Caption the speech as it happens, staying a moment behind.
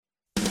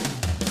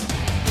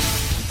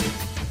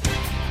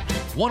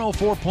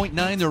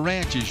104.9 The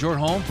Ranch is your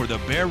home for the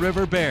Bear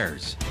River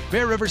Bears.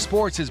 Bear River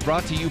Sports is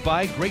brought to you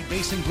by Great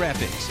Basin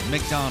Graphics,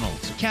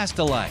 McDonald's,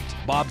 Castelite,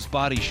 Bob's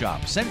Body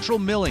Shop, Central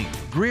Milling,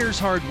 Greer's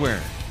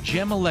Hardware,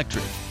 Gem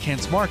Electric,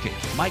 Kent's Market,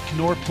 Mike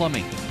Knorr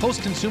Plumbing,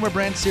 Post Consumer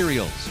Brand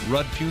Cereals,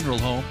 Rudd Funeral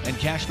Home, and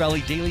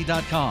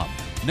CashValleyDaily.com.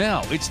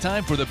 Now it's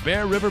time for the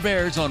Bear River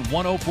Bears on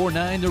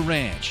 104.9 The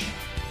Ranch.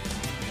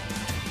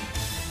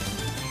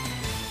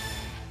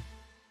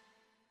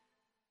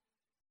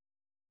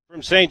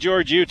 From St.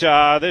 George,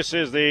 Utah, this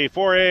is the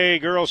 4A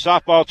Girls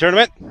Softball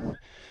Tournament.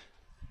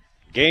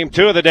 Game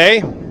 2 of the day.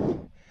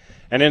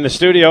 And in the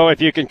studio, if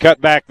you can cut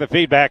back the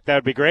feedback, that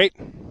would be great.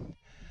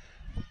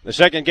 The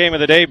second game of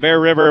the day, Bear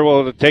River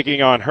will be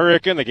taking on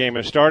Hurricane. The game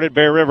has started.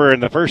 Bear River in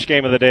the first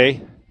game of the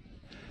day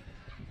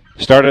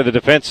started the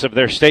defense of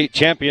their state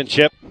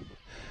championship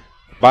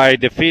by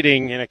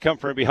defeating in a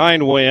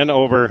come-from-behind win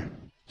over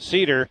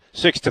Cedar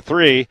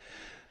 6-3.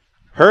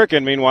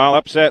 Hurricane, meanwhile,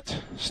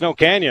 upset Snow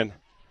Canyon,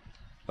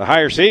 the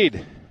higher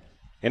seed,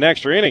 in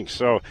extra innings.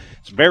 So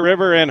it's Bear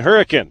River and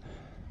Hurricane.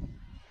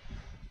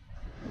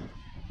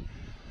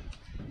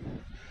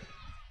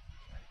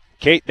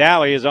 Kate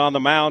Daly is on the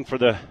mound for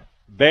the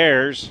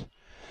Bears.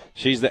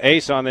 She's the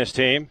ace on this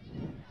team.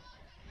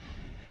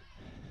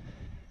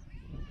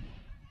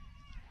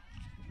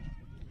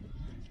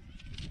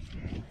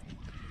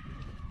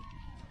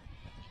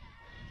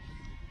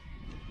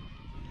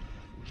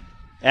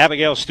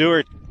 Abigail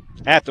Stewart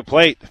at the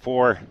plate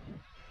for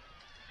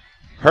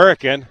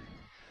Hurricane.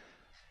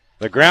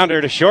 The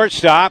grounder to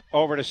shortstop,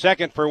 over to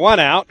second for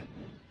one out.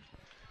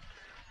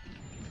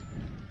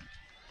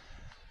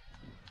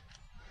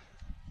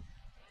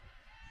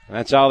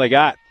 That's all they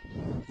got.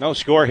 No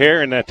score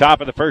here in the top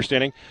of the first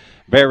inning.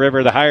 Bear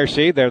River, the higher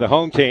seed. They're the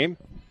home team.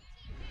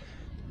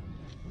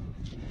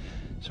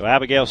 So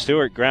Abigail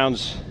Stewart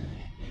grounds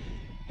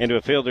into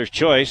a fielder's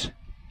choice.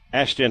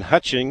 Ashton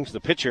Hutchings,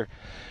 the pitcher,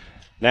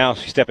 now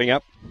stepping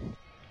up.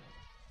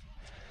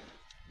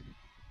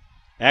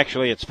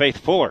 Actually, it's Faith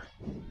Fuller.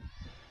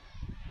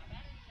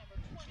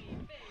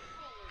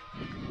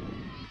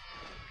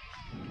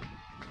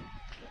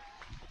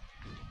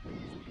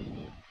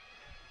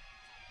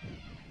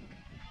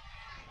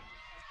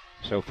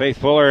 So Faith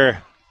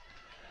Fuller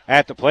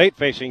at the plate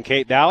facing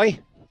Kate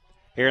Daly.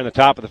 Here in the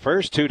top of the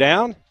first, 2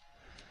 down.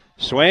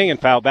 Swing and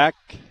foul back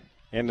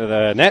into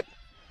the net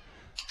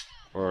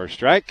for a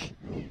strike.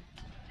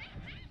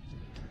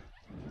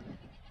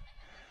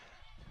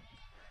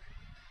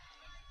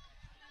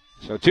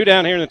 So 2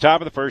 down here in the top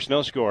of the first,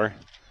 no score.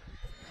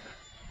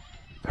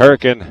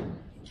 Hurricane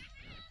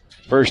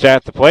first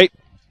at the plate.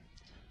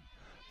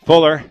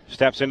 Fuller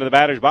steps into the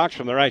batter's box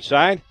from the right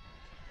side.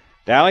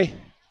 Daly,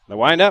 the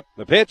windup,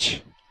 the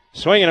pitch,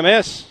 swing and a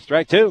miss,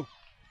 strike 2.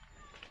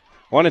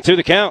 1-2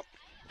 the count.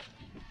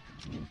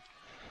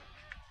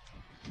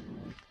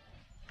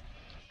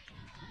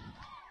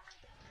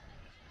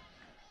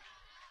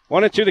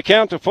 One and two the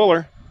count to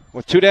Fuller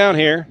with 2 down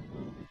here.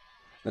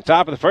 The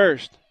top of the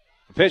first.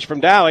 The pitch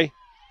from Daly.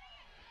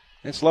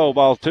 It's low,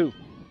 ball 2.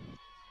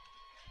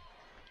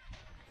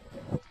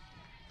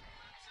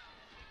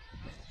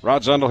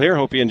 Rod Zundel here.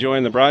 Hope you're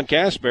enjoying the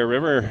broadcast. Bear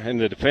River in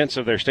the defense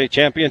of their state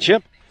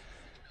championship.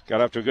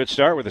 Got off to a good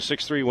start with a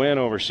 6-3 win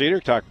over Cedar.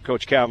 Talked to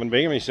Coach Calvin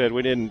Bingham. He said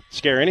we didn't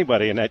scare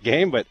anybody in that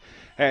game, but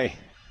hey,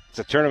 it's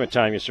a tournament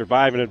time. You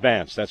survive and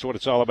advance. That's what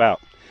it's all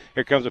about.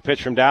 Here comes a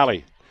pitch from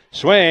Daly.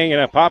 Swing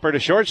and a popper to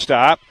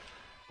shortstop.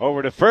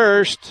 Over to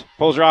first.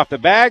 Pulls her off the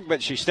bag,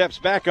 but she steps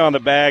back on the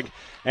bag,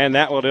 and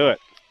that will do it.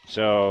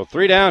 So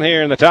 3 down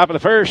here in the top of the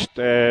first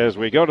as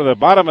we go to the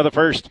bottom of the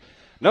first.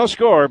 No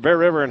score, Bear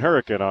River and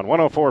Hurricane on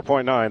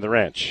 104.9 The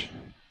Ranch.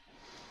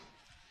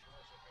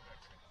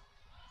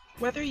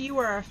 Whether you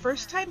are a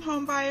first-time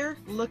home buyer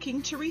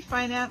looking to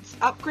refinance,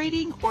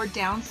 upgrading, or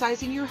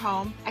downsizing your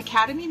home,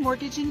 Academy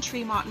Mortgage in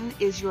Tremonton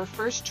is your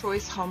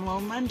first-choice home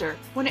loan lender.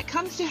 When it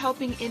comes to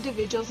helping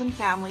individuals and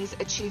families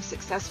achieve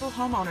successful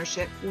home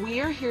ownership,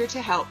 we are here to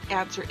help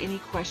answer any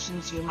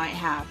questions you might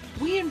have.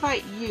 We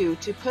invite you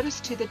to put us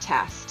to the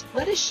test.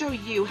 Let us show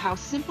you how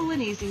simple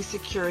and easy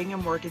securing a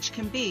mortgage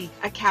can be.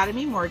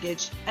 Academy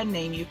Mortgage, a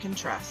name you can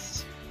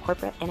trust.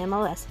 Corporate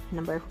NMLS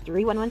number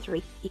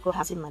 3113, Equal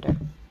Housing Lender.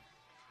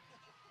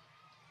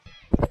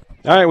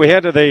 All right, we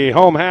head to the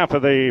home half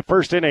of the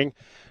first inning.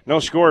 No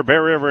score,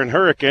 Bear River and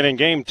Hurricane in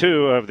Game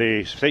 2 of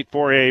the State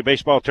 4A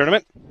baseball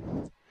tournament.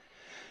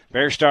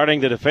 Bears starting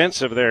the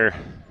defense of their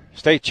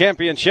state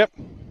championship.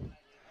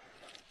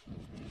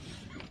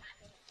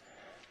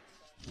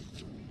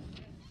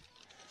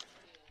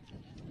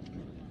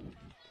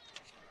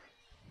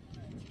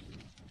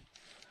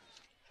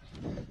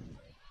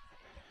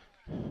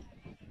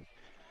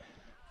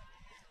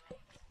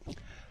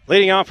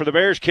 Leading off for the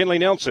Bears, Kinley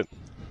Nelson.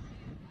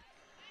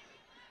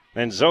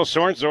 And Zoe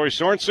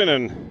Sorensen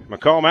and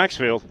McCall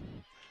Maxfield.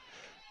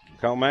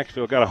 McCall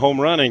Maxfield got a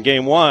home run in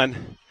Game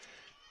 1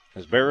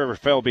 as Bear River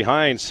fell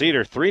behind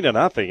Cedar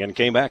 3-0 and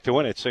came back to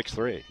win it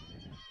 6-3.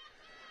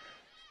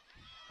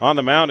 On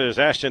the mound is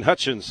Ashton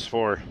Hutchins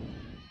for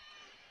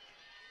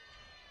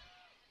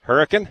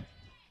Hurricane.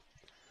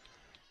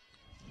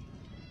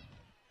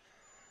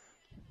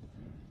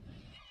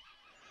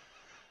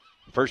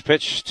 First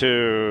pitch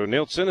to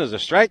Nielsen is a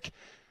strike.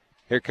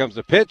 Here comes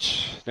the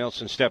pitch.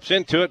 Nielsen steps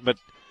into it, but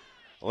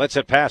lets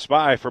it pass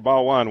by for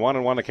ball one.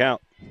 1-1 to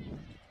count.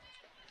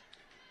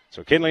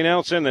 So Kinley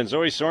Nelson, then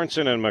Zoe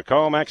Sorensen and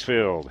McCall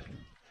Maxfield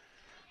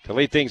to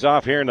lead things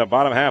off here in the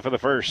bottom half of the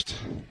first.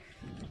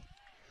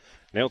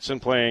 Nielsen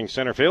playing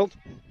center field.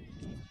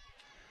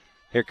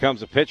 Here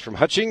comes a pitch from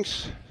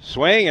Hutchings.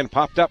 Swing and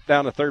popped up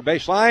down the third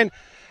baseline.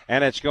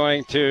 And it's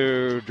going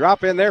to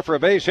drop in there for a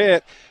base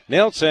hit.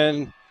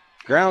 Nielsen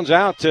grounds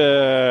out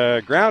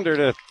to grounder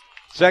to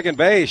second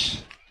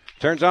base.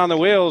 Turns on the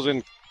wheels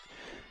and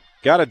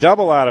got a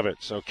double out of it.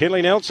 So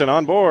Kinley Nielsen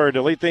on board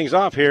to lead things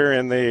off here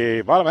in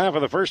the bottom half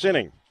of the first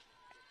inning.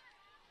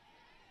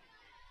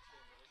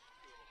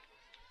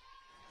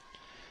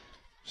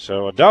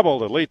 So a double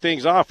to lead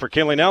things off for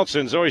Kinley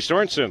Nelson. Zoe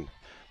Sorensen,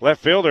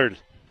 left fielder,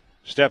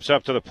 steps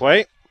up to the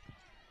plate.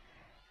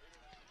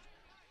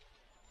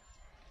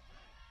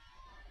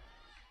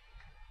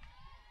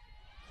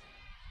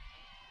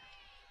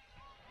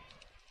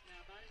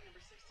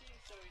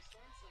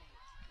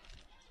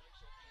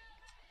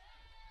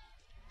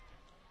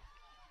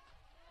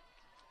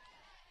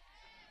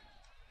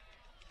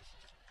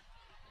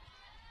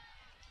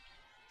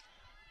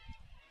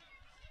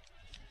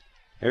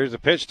 Here's the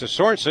pitch to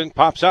Sorensen.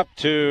 Pops up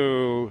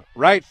to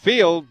right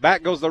field.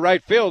 Back goes the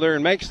right fielder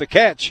and makes the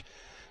catch.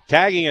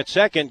 Tagging at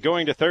second,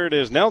 going to third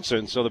is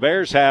Nelson. So the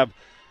Bears have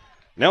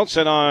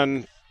Nelson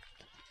on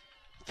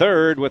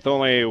third with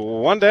only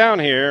one down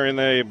here in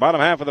the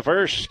bottom half of the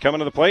first. Coming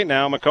to the plate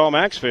now, McCall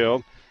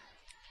Maxfield,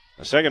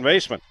 the second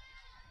baseman.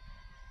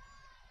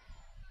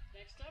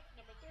 Next up,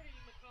 number 30,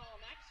 McCall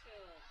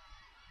Maxfield.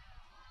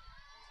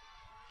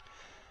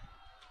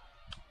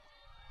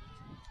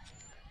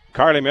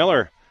 Carly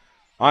Miller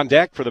on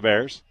deck for the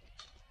Bears.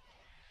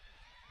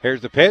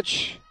 Here's the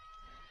pitch.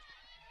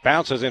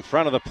 Bounces in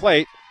front of the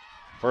plate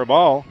for a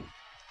ball.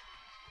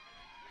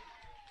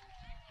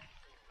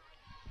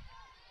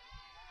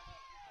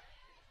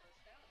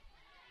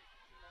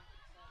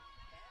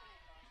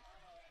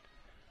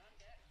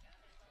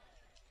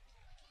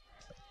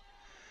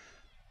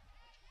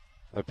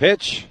 The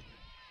pitch.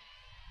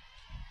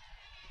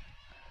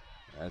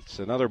 That's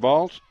another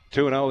ball.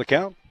 2-0 the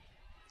count.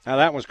 Now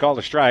that one's called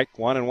a strike.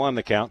 1-1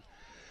 the count.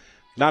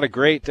 Not a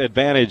great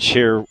advantage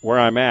here where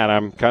I'm at.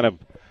 I'm kind of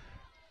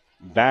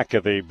back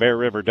of the Bear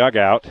River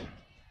dugout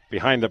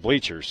behind the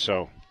bleachers,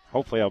 so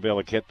hopefully I'll be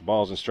able to hit the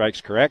balls and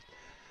strikes correct.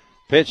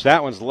 Pitch,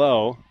 that one's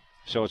low,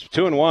 so it's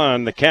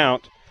 2-1 the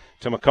count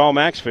to McCall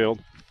Maxfield.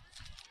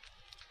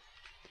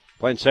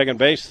 Playing second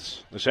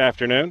base this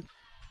afternoon.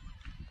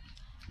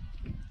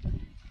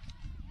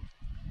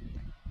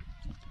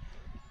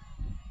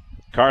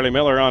 Carly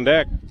Miller on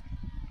deck.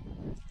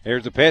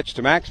 Here's the pitch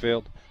to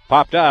Maxfield.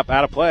 Popped up,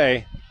 out of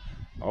play.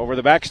 Over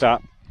the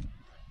backstop.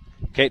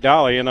 Kate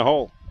Dolly in the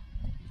hole.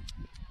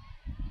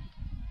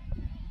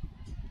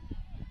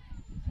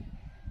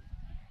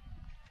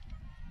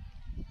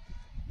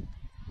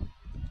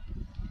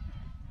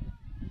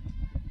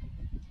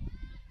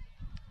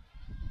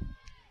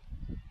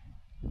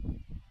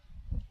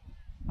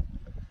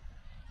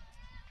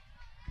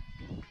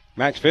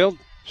 Maxfield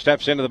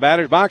steps into the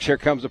batter's box. Here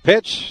comes the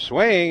pitch.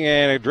 Swing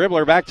and a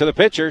dribbler back to the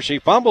pitcher. She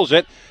fumbles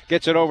it.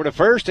 Gets it over to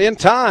first in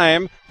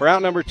time for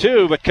out number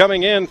two. But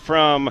coming in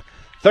from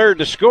third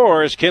to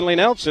score is Kinley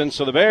Nelson.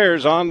 So the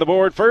Bears on the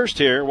board first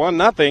here.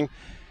 1-0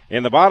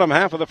 in the bottom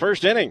half of the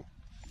first inning.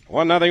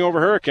 1-0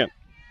 over Hurricane.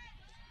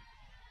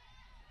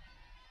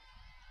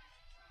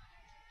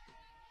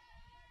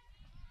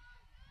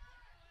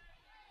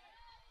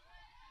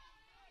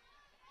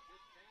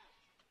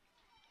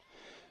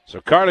 So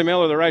Carly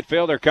Miller, the right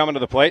fielder, coming to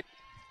the plate.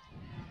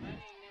 Batting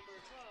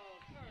number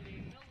 12,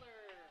 Carly Miller.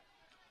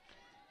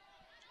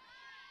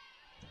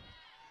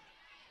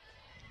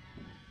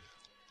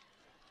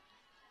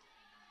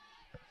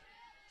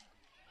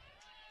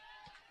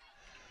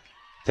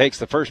 Takes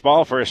the first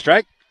ball for a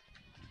strike.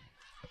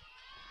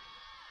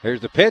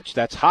 Here's the pitch.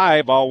 That's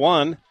high, ball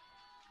one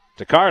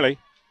to Carly.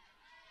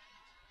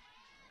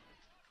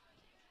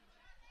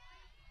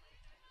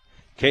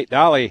 Kate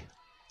Dolly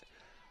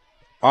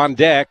on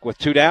deck with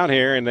two down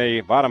here in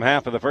the bottom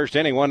half of the first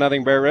inning.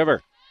 1-0 Bear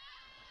River.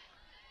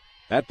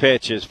 That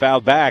pitch is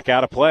fouled back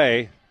out of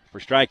play for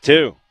strike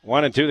two.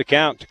 1-2 the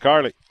count to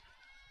Carly.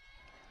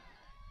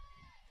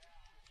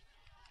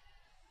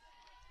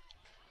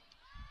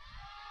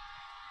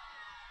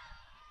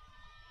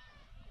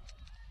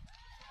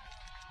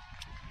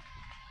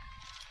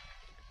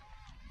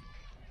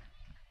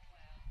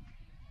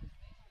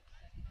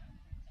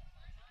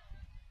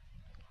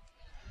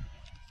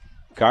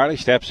 Carly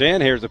steps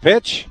in. Here's the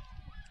pitch.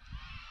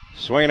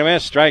 Swing and a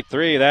miss. Strike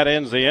three. That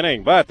ends the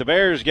inning. But the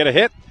Bears get a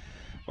hit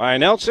by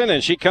Nelson,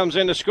 and she comes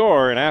in to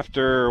score. And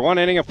after one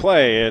inning of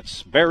play,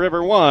 it's Bear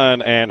River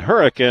 1 and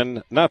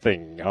Hurricane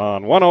nothing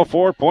on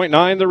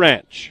 104.9 The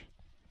Ranch.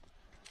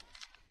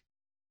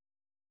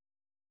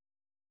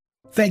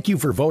 Thank you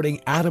for voting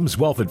Adams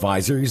Wealth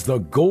Advisors the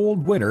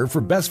gold winner for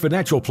Best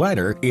Financial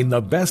Planner in the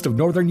Best of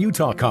Northern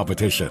Utah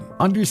competition.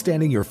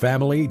 Understanding your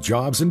family,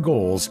 jobs, and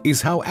goals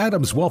is how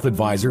Adams Wealth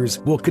Advisors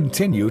will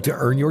continue to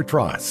earn your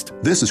trust.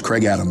 This is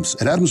Craig Adams.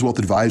 At Adams Wealth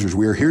Advisors,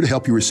 we are here to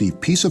help you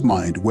receive peace of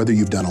mind whether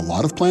you've done a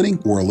lot of planning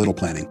or a little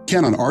planning.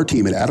 Count on our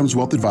team at Adams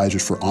Wealth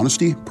Advisors for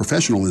honesty,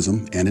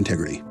 professionalism, and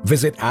integrity.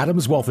 Visit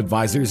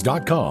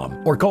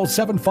adamswealthadvisors.com or call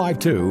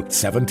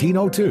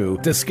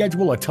 752-1702 to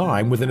schedule a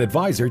time with an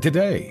advisor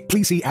today.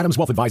 Please see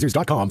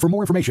adamswealthadvisors.com for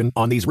more information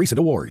on these recent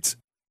awards.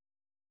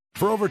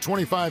 For over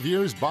 25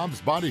 years,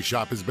 Bob's Body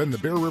Shop has been the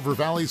Bear River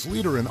Valley's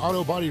leader in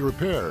auto body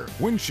repair,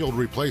 windshield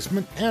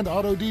replacement, and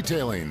auto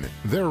detailing.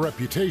 Their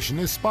reputation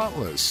is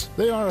spotless.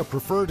 They are a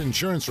preferred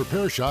insurance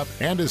repair shop,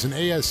 and as an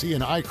ASE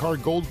and I-CAR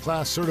Gold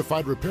Class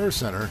certified repair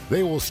center,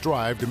 they will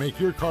strive to make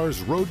your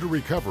car's road to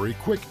recovery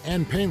quick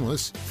and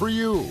painless for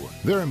you.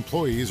 Their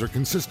employees are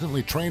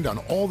consistently trained on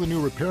all the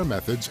new repair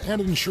methods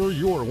and ensure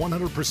your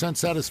 100%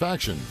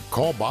 satisfaction.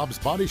 Call Bob's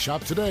Body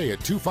Shop today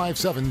at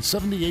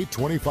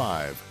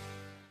 257-7825.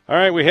 All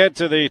right, we head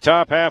to the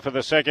top half of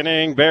the second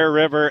inning. Bear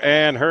River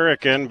and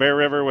Hurricane. Bear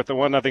River with the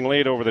 1-0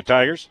 lead over the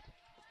Tigers.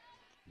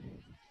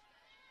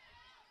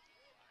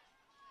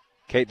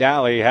 Kate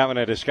Daly having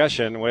a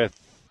discussion with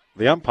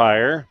the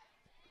umpire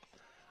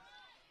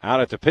out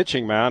at the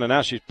pitching mound, and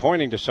now she's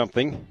pointing to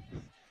something.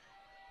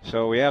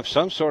 So we have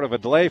some sort of a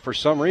delay for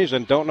some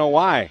reason. Don't know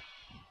why.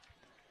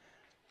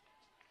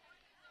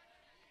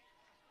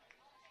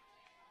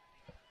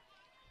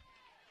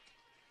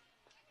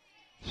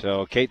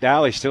 So Kate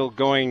Daly still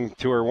going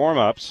to her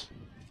warm-ups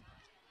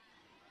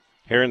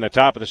here in the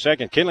top of the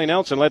second. Kinley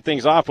Nelson led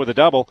things off with a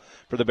double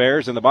for the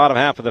Bears in the bottom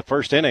half of the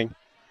first inning.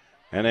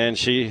 And then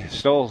she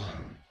stole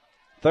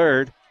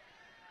third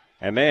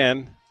and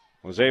then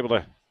was able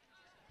to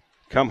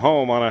come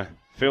home on a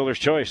fielder's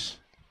choice.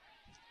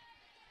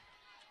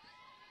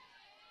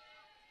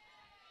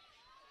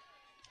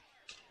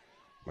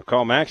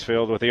 McCall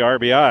Maxfield with the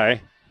RBI.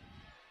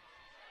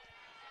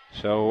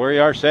 So we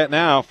are set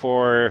now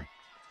for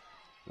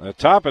the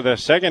top of the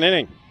second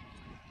inning.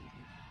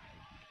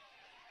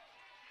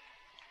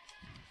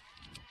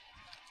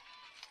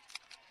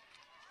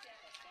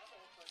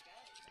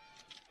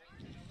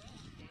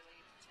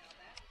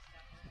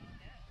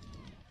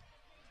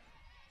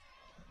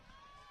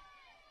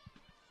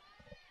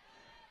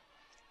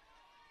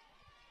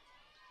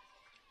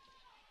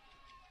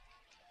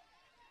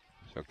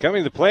 So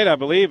coming to the plate, I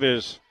believe,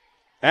 is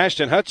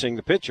Ashton Hutching,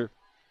 the pitcher,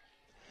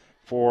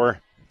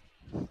 for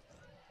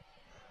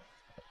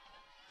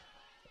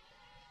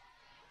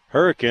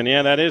Hurricane.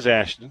 Yeah, that is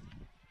Ashton.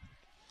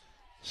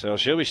 So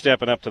she'll be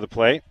stepping up to the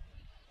plate.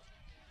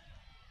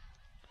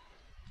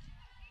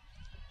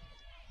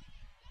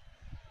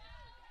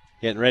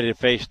 Getting ready to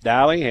face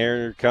Daly.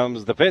 Here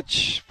comes the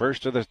pitch.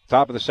 First to the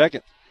top of the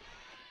second.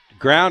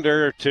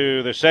 Grounder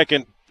to the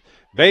second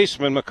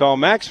baseman, McCall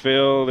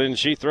Maxfield, and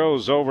she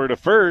throws over to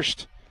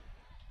first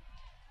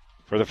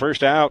for the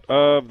first out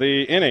of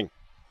the inning.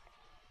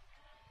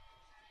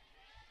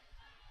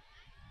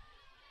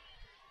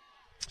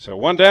 So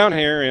one down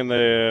here in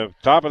the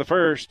top of the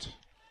first.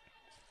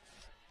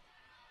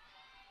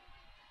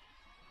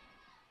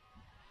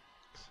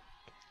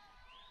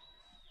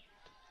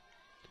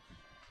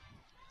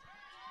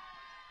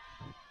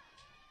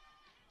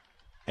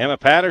 Emma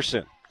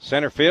Patterson,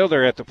 center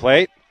fielder at the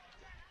plate.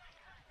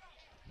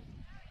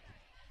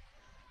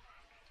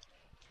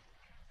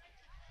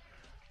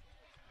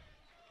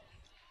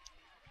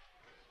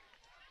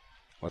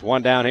 With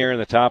one down here in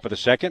the top of the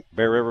second.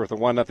 Bear River with a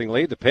 1-0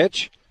 lead. The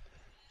pitch.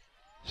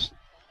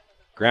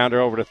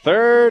 Grounder over to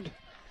third,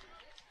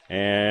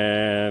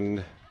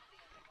 and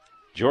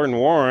Jordan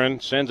Warren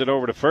sends it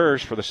over to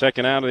first for the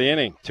second out of the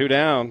inning. 2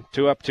 down,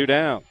 2 up, 2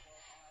 down.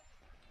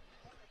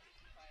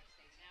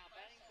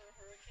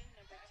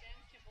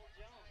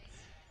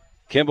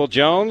 Kimball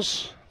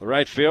Jones, the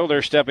right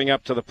fielder, stepping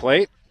up to the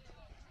plate.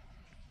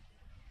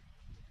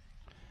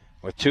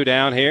 With 2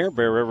 down here,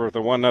 Bear River with a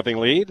 1-0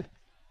 lead.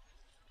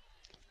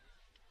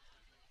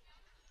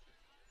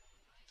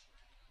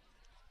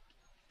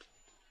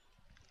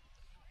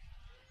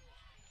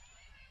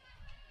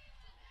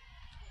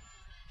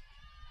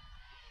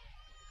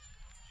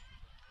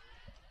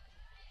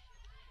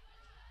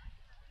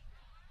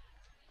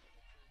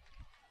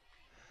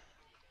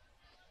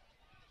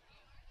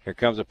 Here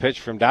comes a pitch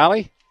from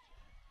Daly.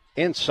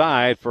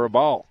 Inside for a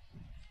ball.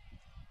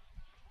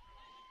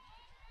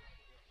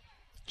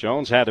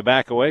 Jones had to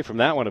back away from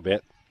that one a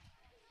bit.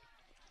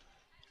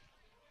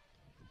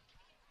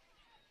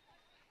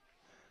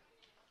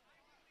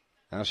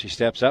 Now she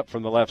steps up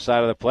from the left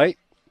side of the plate.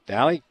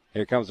 Daly,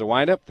 here comes the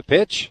windup, the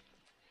pitch.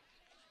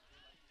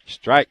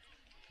 Strike.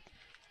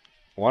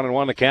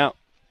 1-1 to count.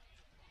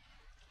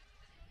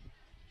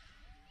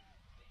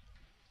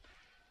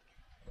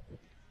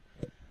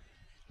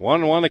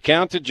 One to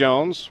count to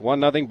Jones.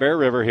 1-0 Bear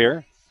River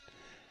here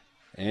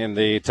in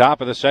the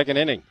top of the second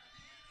inning.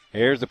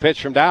 Here's the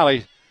pitch from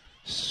Daly.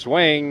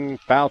 Swing,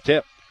 foul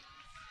tip.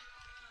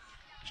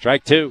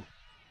 Strike 2.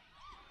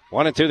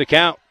 1-2 the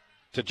count.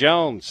 to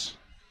Jones.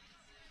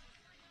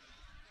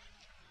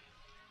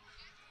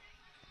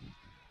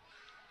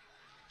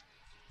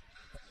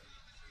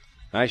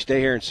 Nice day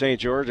here in St.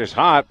 George. It's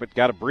hot, but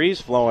got a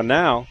breeze flowing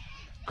now.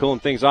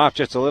 Cooling things off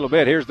just a little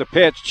bit. Here's the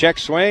pitch. Check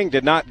swing.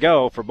 Did not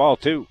go for ball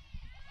 2.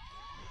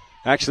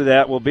 Actually,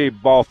 that will be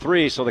ball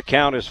 3, so the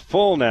count is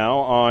full now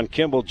on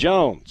Kimball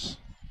Jones.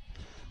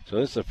 So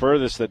this is the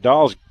furthest that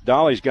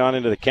Dolly's gone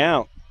into the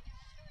count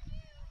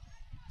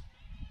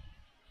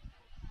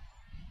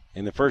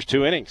in the first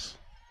 2 innings.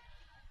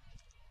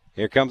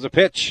 Here comes the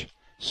pitch.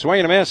 Swing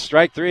and a miss.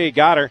 Strike 3.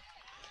 Got her.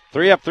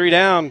 3 up, 3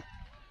 down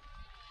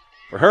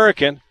for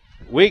Hurricane.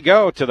 We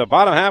go to the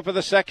bottom half of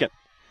the second.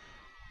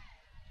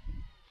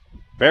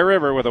 Bear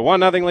River with a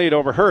 1-0 lead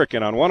over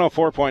Hurricane on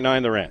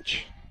 104.9 The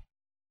Wrench.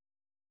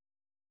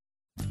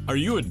 Are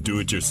you a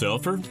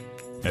do-it-yourselfer?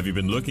 Have you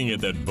been looking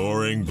at that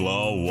boring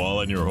blah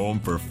wall in your home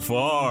for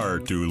far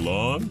too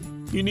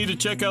long? You need to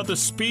check out the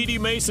Speedy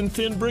Mason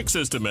Thin Brick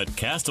System at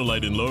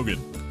Castellite in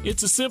Logan.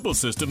 It's a simple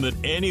system that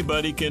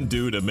anybody can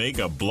do to make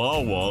a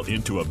blah wall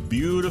into a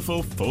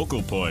beautiful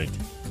focal point.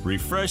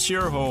 Refresh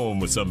your home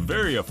with some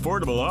very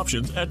affordable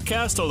options at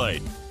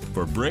Castellite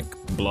for brick,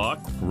 block,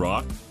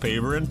 rock,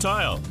 paver, and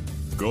tile.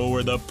 Go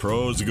where the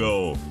pros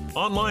go.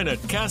 Online at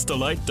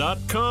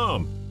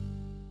Castellite.com.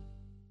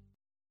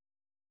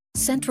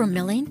 Central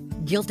Milling,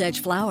 Gilt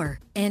Edge Flour,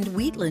 and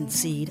Wheatland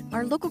Seed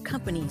are local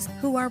companies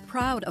who are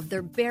proud of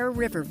their Bear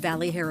River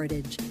Valley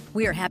heritage.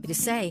 We are happy to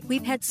say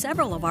we've had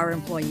several of our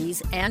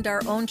employees and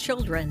our own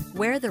children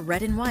wear the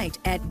red and white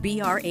at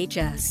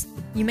BRHS.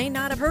 You may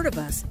not have heard of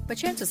us, but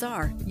chances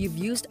are you've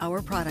used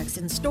our products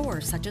in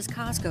stores such as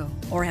Costco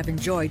or have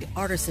enjoyed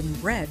artisan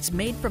breads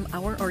made from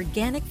our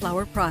organic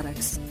flour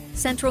products.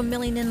 Central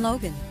Milling in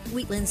Logan,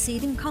 Wheatland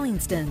Seed in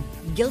Collingston,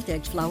 Gilt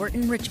Edge Flour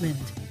in Richmond.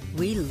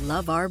 We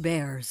love our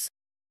Bears.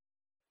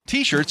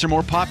 T-shirts are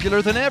more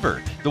popular than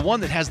ever. The one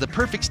that has the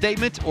perfect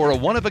statement or a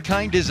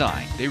one-of-a-kind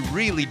design. They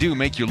really do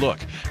make you look.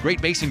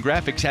 Great Basin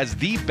Graphics has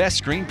the best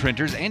screen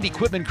printers and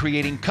equipment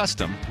creating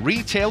custom,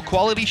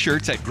 retail-quality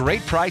shirts at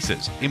great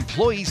prices.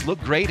 Employees look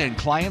great and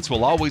clients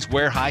will always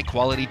wear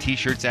high-quality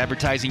T-shirts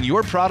advertising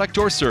your product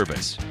or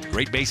service.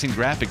 Great Basin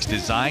Graphics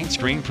design,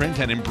 screen print,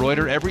 and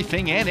embroider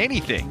everything and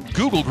anything.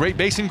 Google Great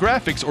Basin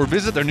Graphics or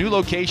visit their new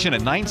location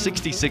at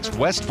 966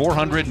 West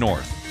 400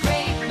 North.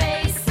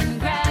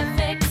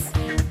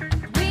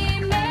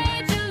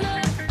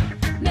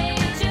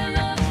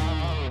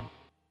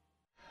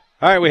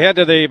 All right, we head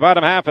to the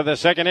bottom half of the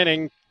second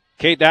inning.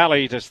 Kate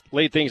Dowley to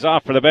lead things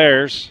off for the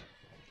Bears.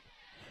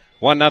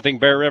 1-0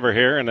 Bear River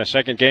here in the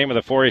second game of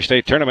the 4A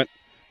state tournament.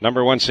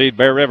 Number 1 seed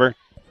Bear River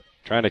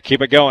trying to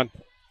keep it going.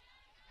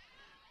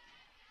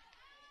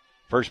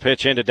 First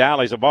pitch into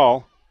Dowley's a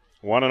ball.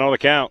 1-0 the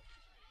count.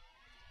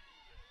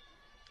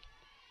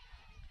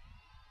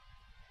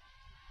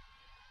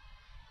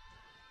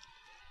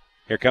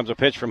 Here comes a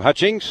pitch from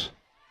Hutchings.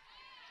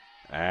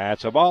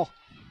 That's a ball.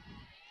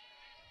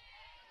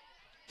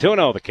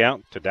 2-0 the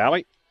count to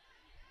Dowley.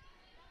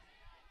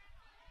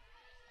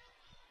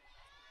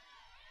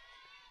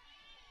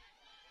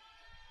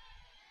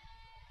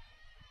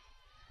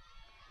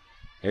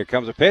 Here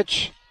comes a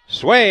pitch.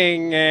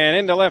 Swing and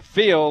into left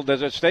field.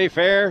 Does it stay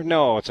fair?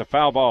 No, it's a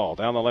foul ball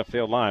down the left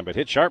field line, but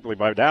hit sharply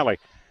by Dowley.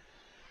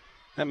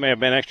 That may have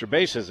been extra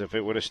bases if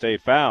it would have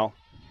stayed foul.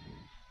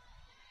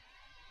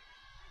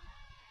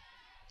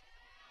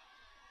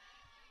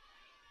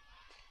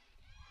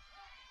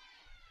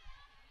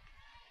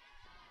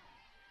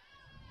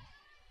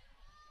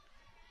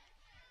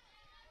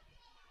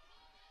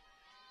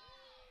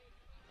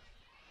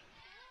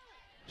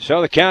 So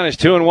the count is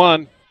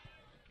 2-1.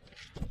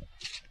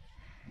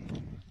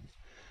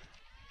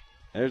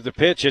 There's the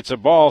pitch. It's a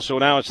ball, so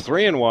now it's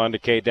 3-1 to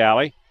Kate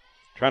Dowley.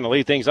 Trying to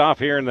lead things off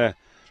here in the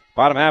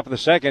bottom half of the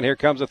second. Here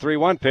comes a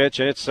 3-1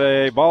 pitch. It's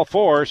a ball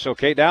 4, so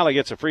Kate Dowley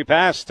gets a free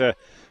pass to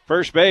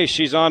first base.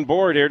 She's on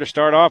board here to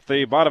start off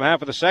the bottom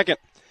half of the second.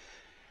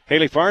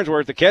 Haley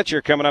Farnsworth, the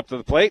catcher, coming up to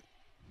the plate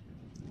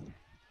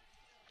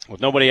with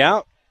nobody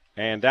out,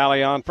 and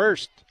Dowley on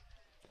first.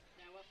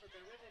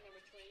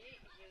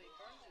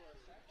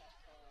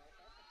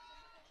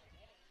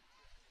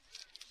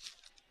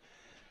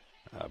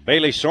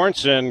 Bailey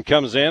Sorensen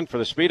comes in for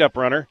the speed-up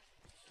runner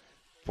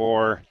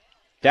for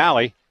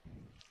Dowley.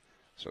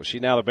 So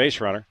she's now the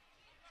base runner.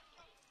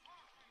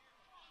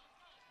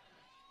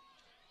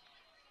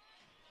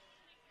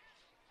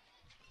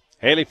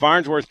 Haley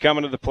Farnsworth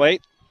coming to the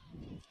plate.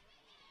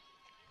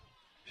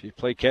 She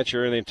played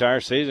catcher the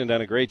entire season,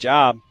 done a great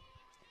job.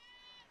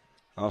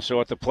 Also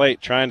at the plate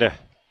trying to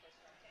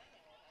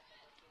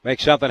make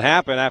something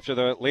happen after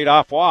the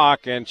leadoff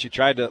walk, and she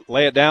tried to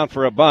lay it down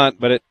for a bunt,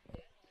 but it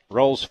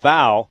rolls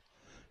foul.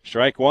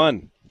 Strike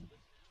 1.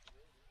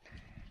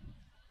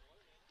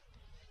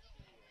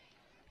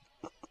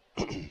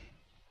 So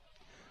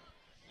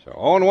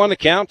 0-1 the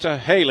count to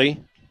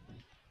Haley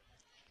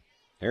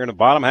here in the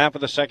bottom half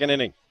of the second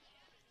inning.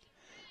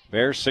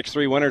 Bears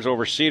 6-3 winners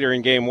over Cedar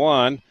in game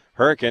 1.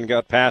 Hurricane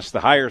got past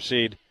the higher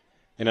seed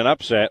in an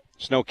upset,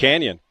 Snow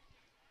Canyon.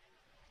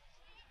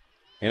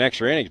 in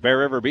extra innings. Bear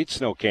River beats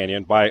Snow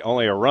Canyon by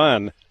only a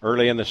run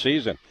early in the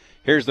season.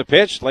 Here's the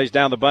pitch, lays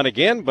down the bunt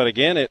again, but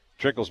again it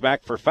trickles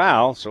back for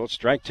foul, so it's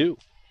strike two.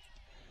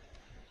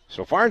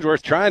 So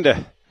Farnsworth trying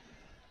to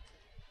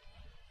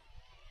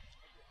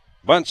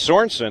bunt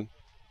Sorensen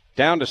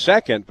down to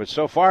second, but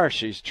so far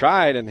she's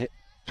tried and hit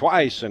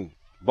twice, and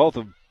both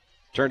have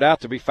turned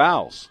out to be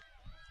fouls.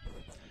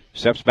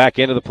 Steps back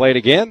into the plate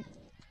again.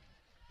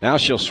 Now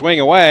she'll swing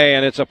away,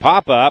 and it's a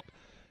pop-up.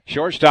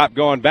 Shortstop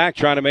going back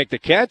trying to make the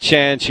catch,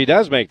 and she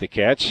does make the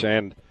catch,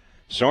 and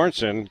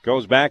Sorensen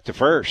goes back to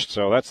first.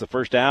 So that's the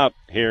first out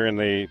here in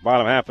the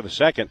bottom half of the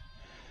second.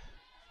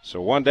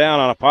 So one down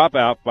on a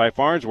pop-out by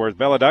Farnsworth.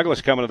 Bella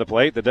Douglas coming to the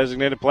plate, the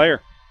designated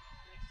player.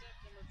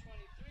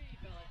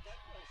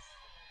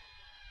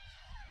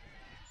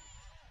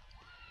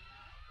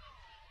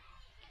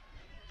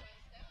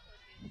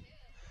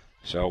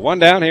 So one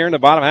down here in the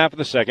bottom half of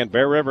the second.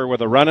 Bear River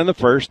with a run in the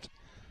first.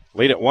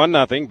 Lead at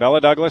 1-0.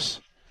 Bella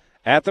Douglas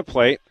at the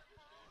plate.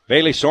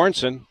 Bailey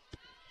Sorensen,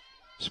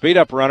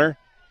 speed-up runner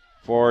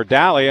for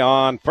Dally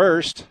on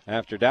first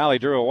after Dally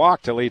drew a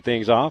walk to lead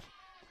things off.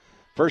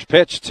 First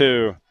pitch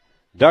to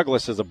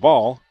Douglas is a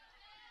ball.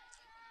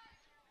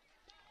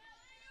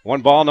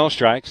 1 ball, no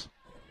strikes.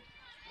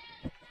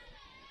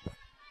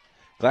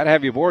 Glad to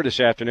have you aboard this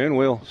afternoon.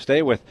 We'll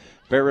stay with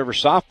Bear River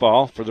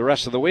softball for the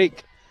rest of the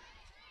week.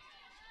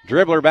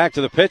 Dribbler back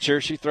to the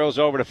pitcher. She throws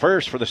over to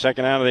first for the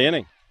second out of the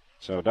inning.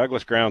 So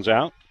Douglas grounds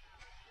out.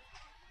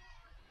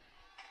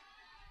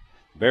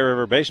 Bear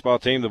River baseball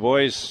team, the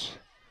boys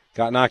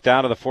got knocked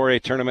out of the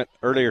 4A tournament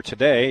earlier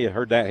today. You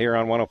heard that here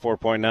on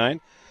 104.9.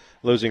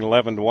 Losing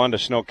 11-1 to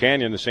Snow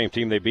Canyon, the same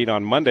team they beat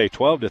on Monday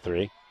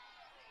 12-3.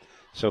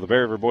 So the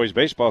Bear River boys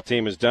baseball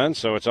team is done.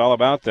 So it's all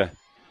about the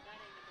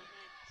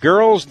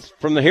girls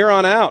from the here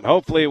on out.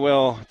 Hopefully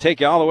we'll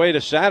take you all the way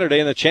to Saturday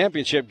in the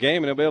championship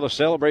game, and they'll be able to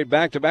celebrate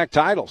back-to-back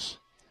titles.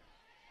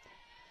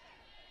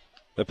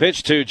 The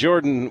pitch to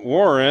Jordan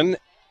Warren,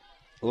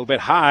 a little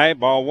bit high,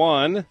 ball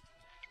one.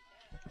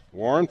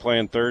 Warren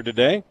playing third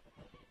today.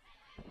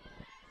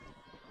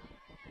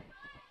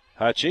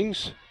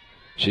 Hutchings,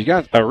 she's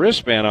got a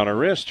wristband on her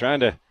wrist, trying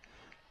to,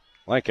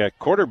 like a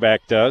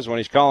quarterback does when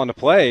he's calling the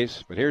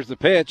plays. But here's the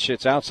pitch.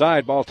 It's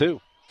outside, ball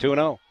two,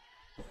 2-0.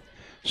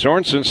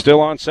 Sorensen still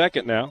on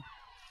second now.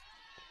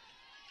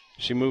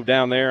 She moved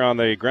down there on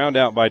the ground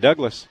out by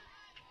Douglas.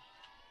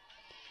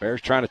 Bears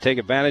trying to take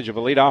advantage of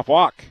a leadoff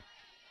walk.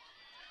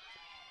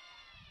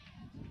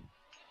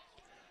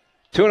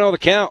 2-0 the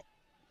count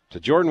to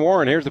Jordan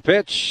Warren. Here's the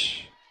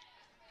pitch.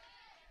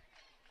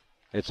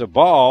 It's a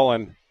ball,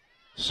 and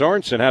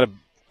Sorensen had a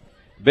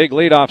big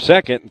lead off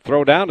second and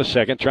throw down to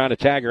second, trying to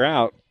tag her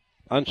out.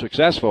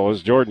 Unsuccessful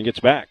as Jordan gets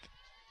back.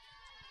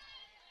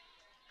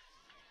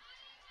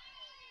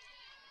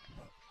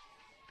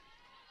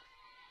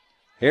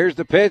 Here's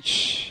the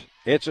pitch.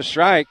 It's a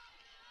strike.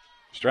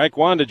 Strike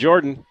one to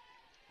Jordan.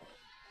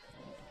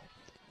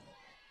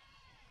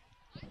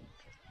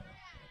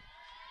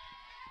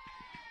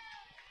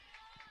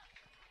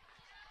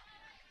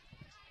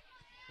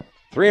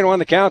 Three and one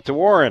the count to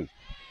Warren.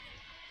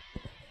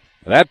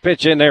 That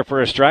pitch in there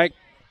for a strike.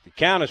 The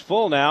count is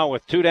full now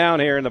with 2 down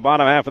here in the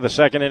bottom half of the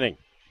second inning.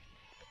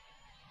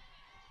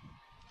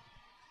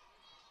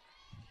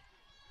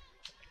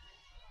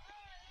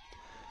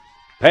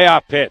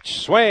 Payoff pitch.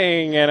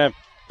 Swing and a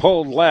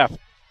pulled left.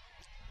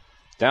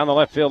 Down the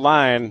left field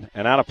line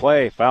and out of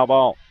play. Foul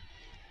ball.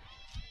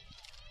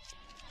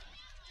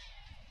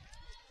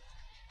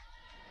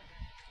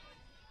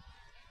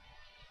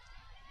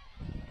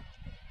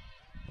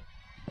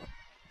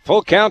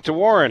 Full count to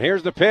Warren.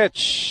 Here's the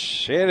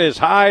pitch. It is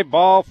high,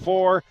 ball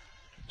 4.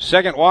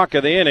 Second walk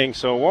of the inning.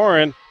 So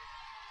Warren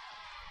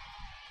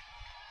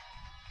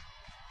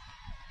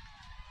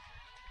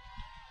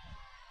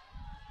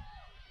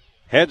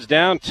heads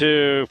down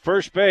to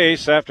first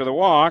base after the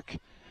walk.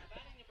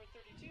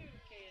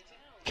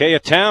 Kaya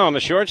Town,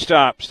 the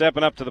shortstop,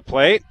 stepping up to the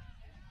plate.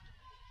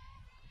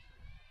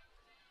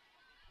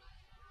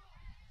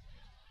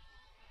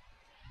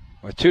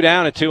 With 2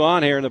 down and 2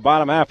 on here in the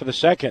bottom half of the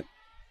second.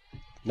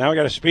 Now we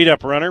got a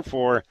speed-up runner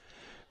for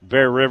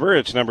Bear River.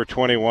 It's number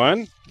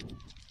 21.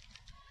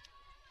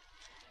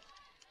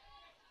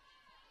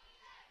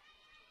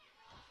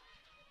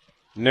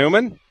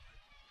 Newman.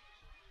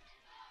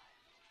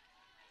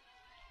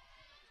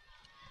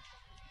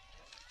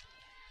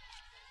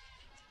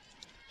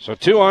 So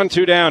 2 on,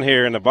 2 down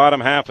here in the bottom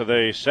half of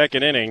the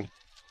second inning.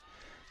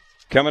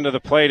 Coming to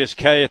the plate is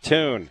Kaya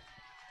Toon.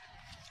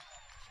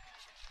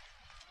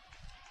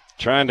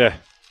 Trying to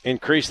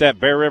increase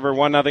that Bear River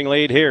 1-0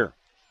 lead here.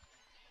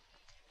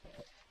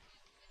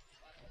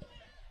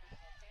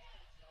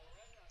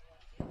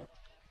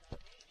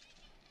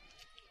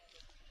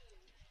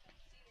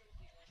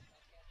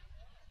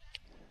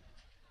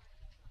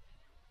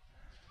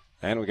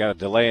 And we got a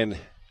delay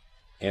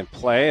in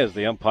play as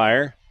the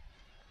umpire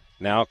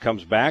now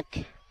comes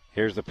back.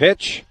 Here's the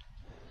pitch.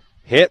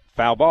 Hit,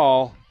 foul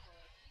ball.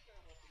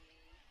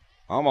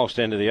 Almost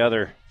into the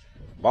other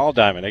ball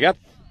diamond. They got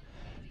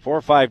 4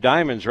 or 5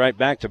 diamonds right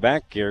back to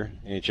back here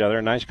in each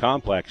other. Nice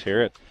complex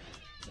here at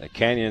the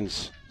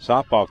Canyons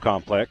softball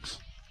complex.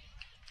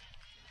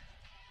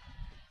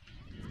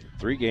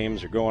 3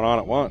 games are going on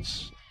at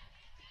once.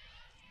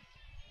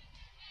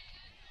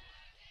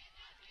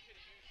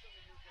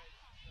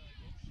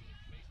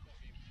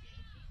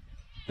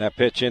 That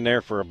pitch in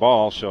there for a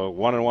ball, so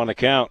 1-1 the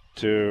count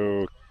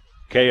to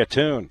Kea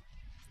Toon.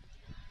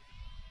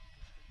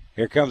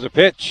 Here comes a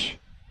pitch.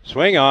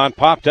 Swing on,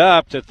 popped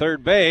up to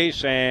third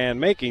base,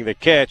 and making the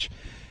catch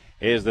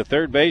is the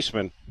third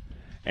baseman,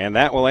 and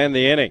that will end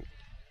the inning.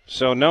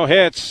 So no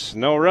hits,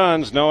 no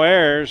runs, no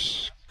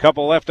errors,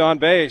 couple left on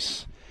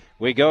base.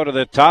 We go to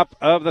the top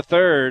of the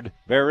third.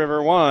 Bear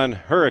River 1,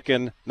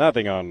 Hurricane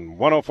nothing on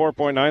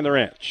 104.9 The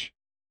Ranch.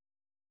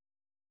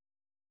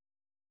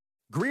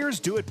 Greer's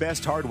Do It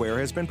Best Hardware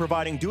has been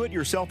providing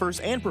do-it-yourselfers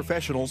and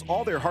professionals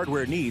all their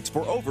hardware needs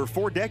for over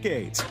 4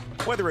 decades.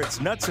 Whether it's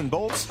nuts and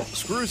bolts,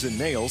 screws and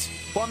nails,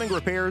 plumbing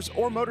repairs,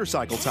 or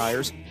motorcycle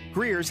tires,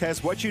 Greer's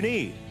has what you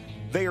need.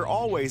 They are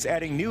always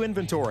adding new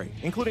inventory,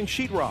 including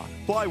sheetrock,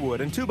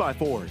 plywood, and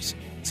 2x4s.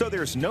 So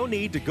there's no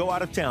need to go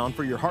out of town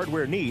for your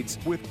hardware needs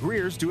with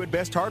Greer's Do It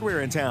Best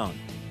Hardware in town.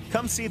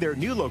 Come see their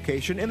new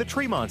location in the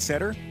Tremont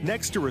Center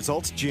next to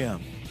Results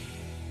Gym.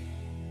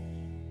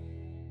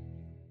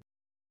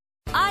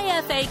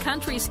 IFA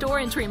Country Store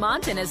in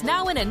Tremonton is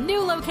now in a new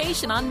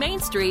location on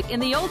Main Street in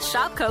the old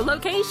Shopco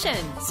location.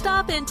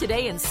 Stop in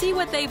today and see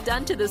what they've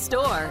done to the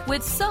store.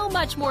 With so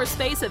much more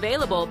space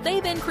available,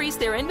 they've increased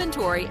their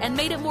inventory and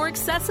made it more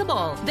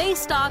accessible. They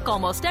stock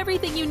almost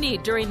everything you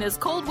need during this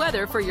cold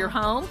weather for your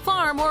home,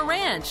 farm, or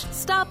ranch.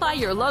 Stop by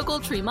your local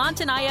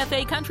Tremonton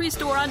IFA Country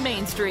Store on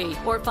Main Street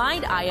or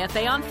find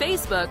IFA on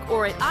Facebook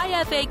or at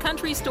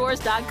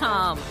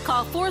ifacountrystores.com.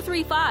 Call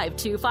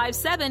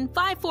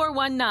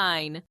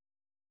 435-257-5419.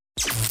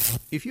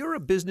 If you're a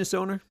business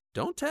owner,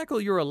 don't tackle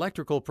your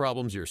electrical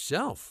problems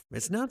yourself.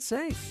 It's not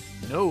safe.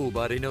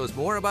 Nobody knows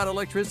more about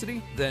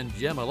electricity than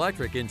Gem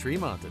Electric in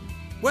Tremonton.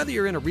 Whether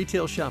you're in a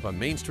retail shop on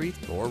Main Street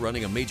or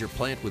running a major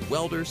plant with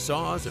welders,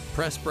 saws, and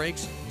press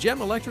brakes,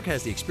 Gem Electric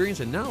has the experience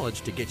and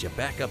knowledge to get you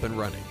back up and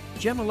running.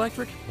 Gem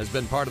Electric has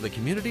been part of the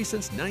community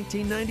since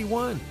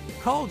 1991.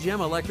 Call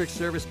Gem Electric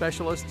service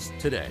specialists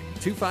today,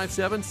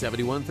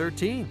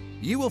 257-7113.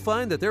 You will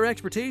find that their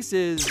expertise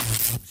is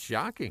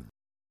shocking.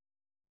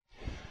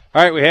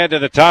 All right, we head to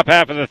the top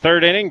half of the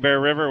third inning. Bear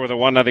River with a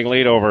 1-0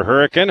 lead over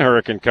Hurricane.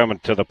 Hurricane coming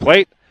to the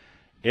plate.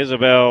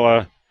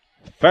 Isabel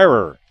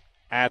Ferrer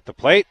at the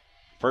plate.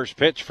 First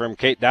pitch from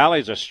Kate Daly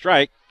is a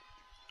strike.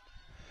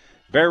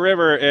 Bear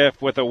River,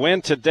 if with a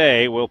win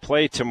today, will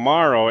play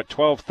tomorrow at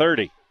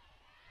 12:30.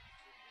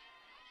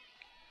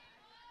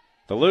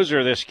 The loser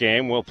of this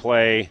game will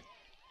play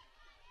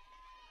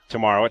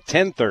tomorrow at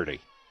 10:30.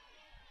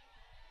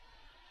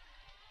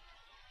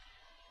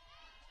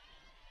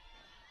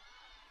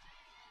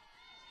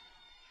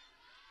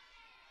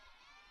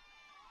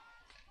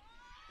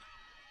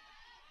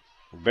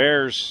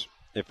 Bears,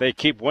 if they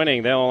keep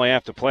winning, they'll only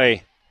have to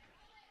play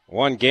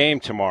one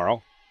game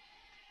tomorrow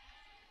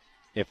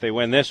if they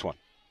win this one.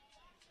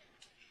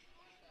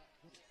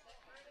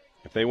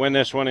 If they win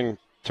this one and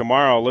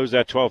tomorrow lose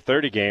that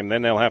 12:30 game,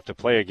 then they'll have to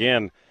play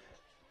again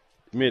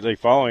immediately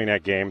following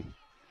that game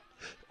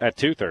at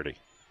 2:30.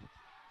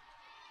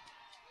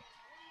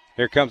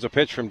 Here comes a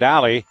pitch from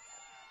Daly.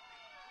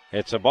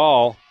 It's a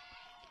ball.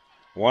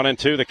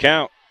 1-2 the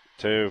count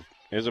to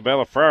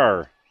Isabella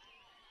Ferrer.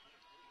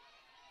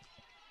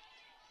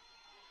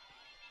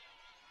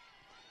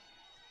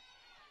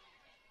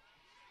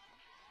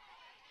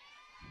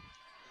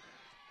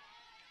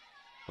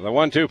 The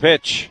 1-2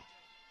 pitch.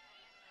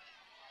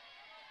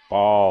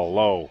 Ball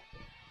low.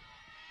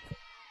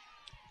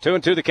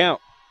 2-2 the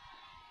count.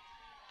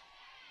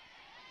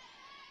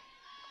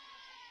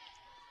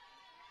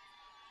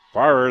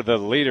 Farrer, the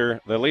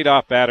leader, the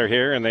leadoff batter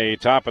here in the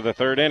top of the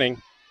third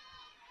inning.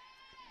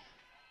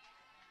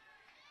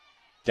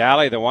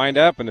 Daly, the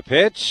windup and the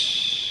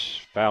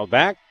pitch. Fouled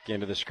back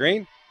into the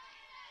screen.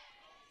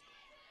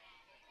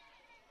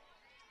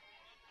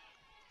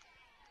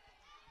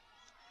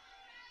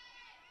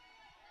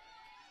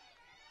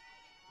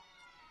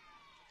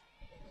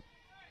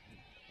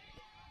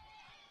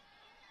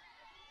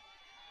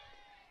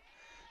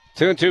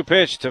 Two and two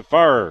pitch to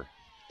Farrer.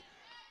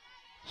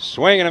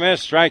 Swing and a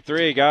miss, strike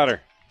three, got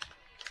her.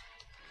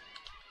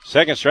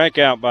 Second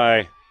strikeout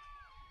by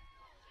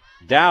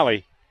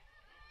Daly.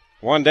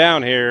 One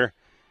down here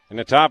in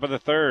the top of the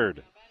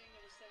third.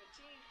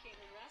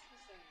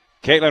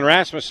 Caitlin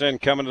Rasmussen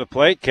coming to the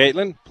plate.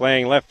 Caitlin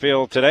playing left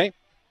field today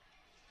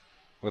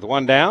with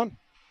one down.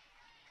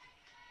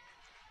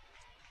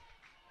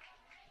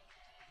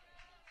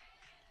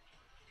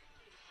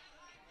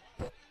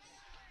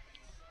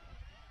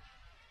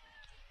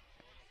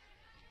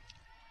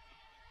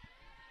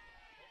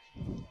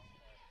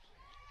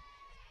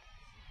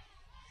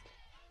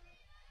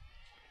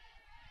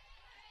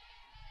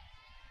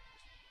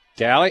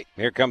 Daly,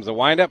 here comes the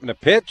windup and the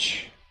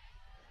pitch.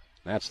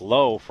 That's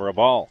low for a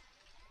ball.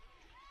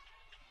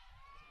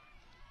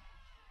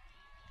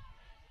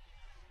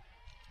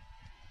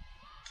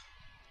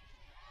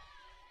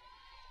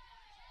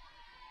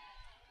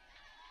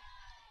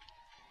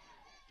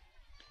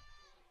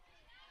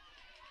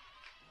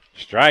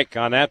 Strike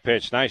on that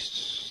pitch.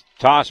 Nice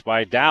toss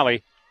by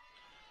Dally.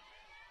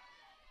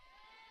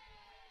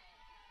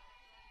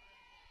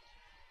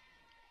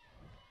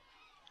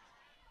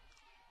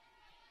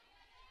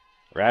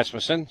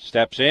 Rasmussen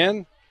steps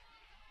in.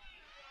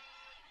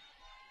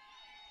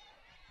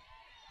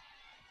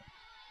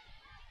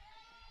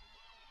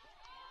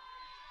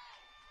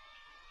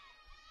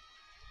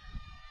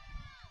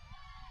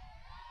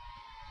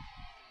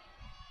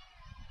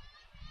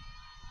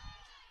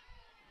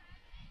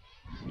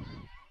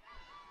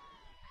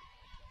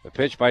 The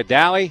pitch by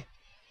Dally.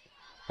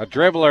 A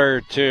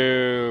dribbler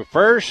to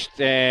first,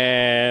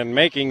 and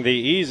making the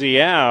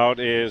easy out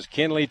is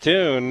Kinley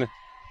Toon.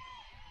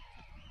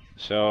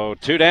 So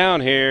 2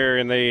 down here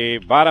in the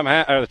bottom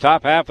half, or the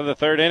top half of the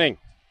third inning.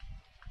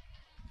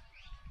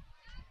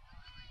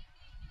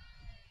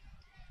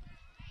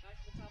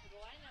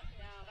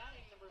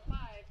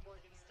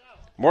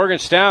 Morgan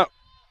Stout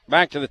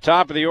back to the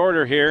top of the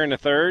order here in the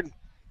third.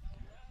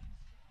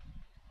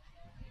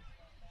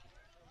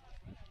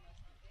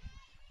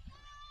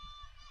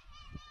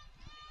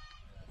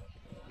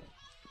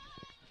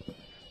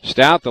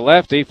 Stout, the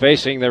lefty,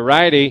 facing the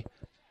righty,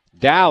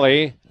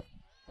 Dally.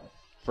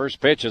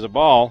 First pitch is a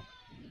ball.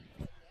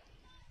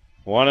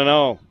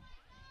 1-0.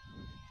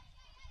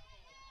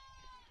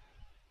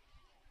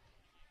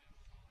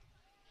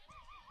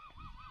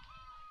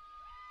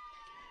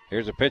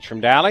 Here's a pitch from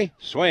Dally.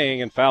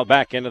 Swing and foul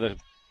back into the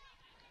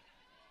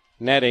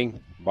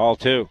netting. Ball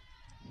 2.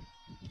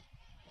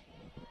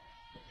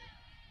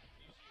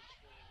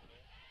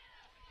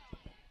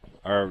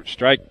 Or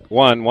strike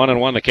 1.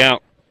 1-1 the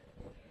count.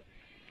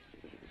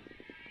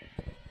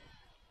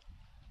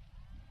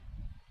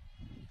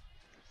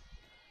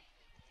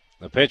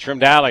 The pitch from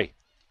Dally.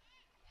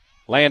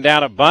 Laying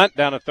down a bunt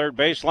down the third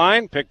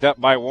baseline. Picked up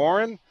by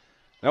Warren.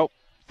 Nope.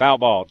 Foul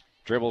ball.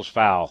 Dribbles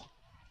foul.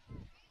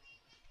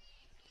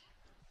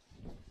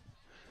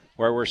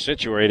 Where we're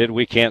situated,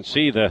 we can't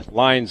see the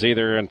lines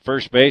either in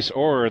first base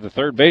or the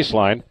third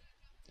baseline,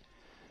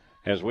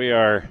 as we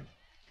are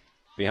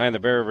behind the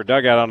Bear River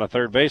dugout on the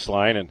third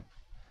baseline. And,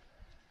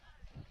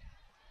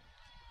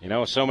 you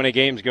know, so many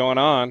games going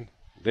on,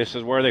 this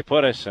is where they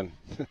put us. And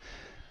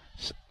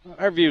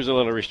our view's a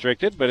little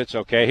restricted, but it's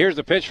okay. Here's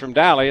the pitch from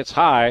Dally. It's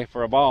high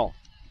for a ball.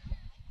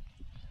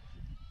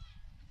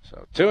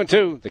 So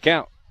 2-2, the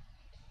count.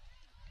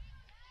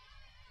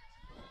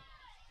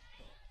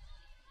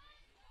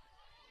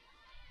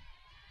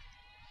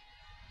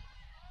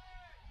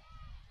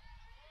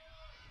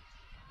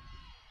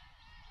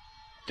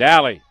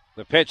 Dally,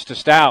 the pitch to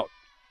Stout.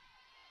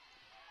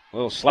 A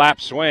little slap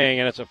swing,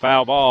 and it's a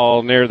foul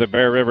ball near the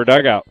Bear River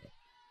dugout.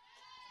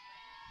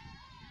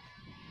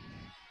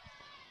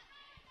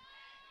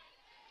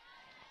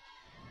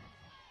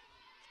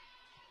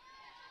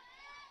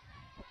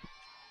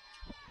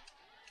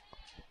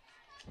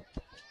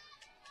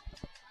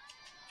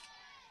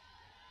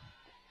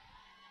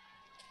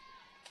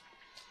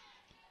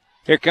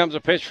 Here comes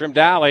a pitch from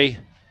Dally.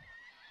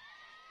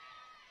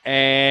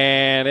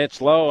 And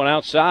it's low and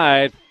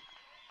outside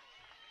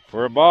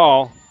for a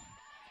ball.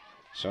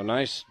 So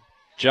nice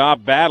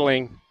job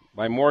battling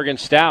by Morgan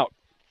Stout.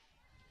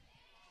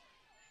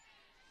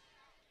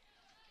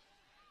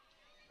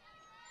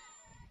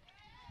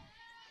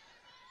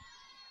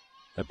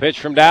 The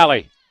pitch from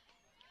Dally.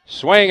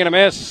 Swing and a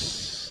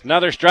miss.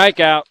 Another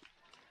strikeout.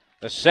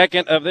 The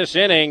second of this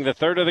inning, the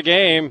third of the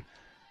game.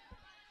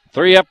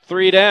 3 up,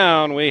 3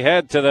 down. We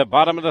head to the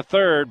bottom of the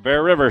third.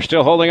 Bear River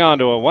still holding on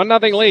to a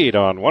 1-0 lead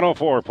on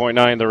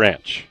 104.9 The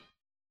Ranch.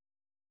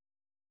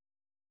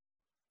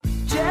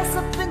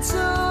 Jessup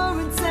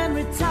Insurance and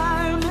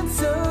Retirement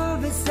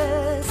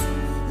Services.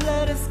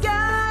 Let us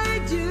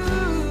guide you.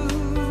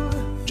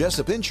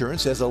 Jessup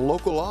Insurance has a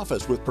local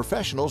office with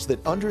professionals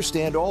that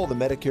understand all the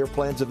Medicare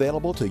plans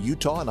available to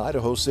Utah and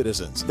Idaho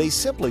citizens. They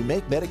simply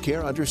make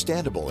Medicare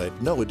understandable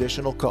at no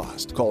additional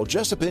cost. Call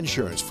Jessup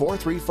Insurance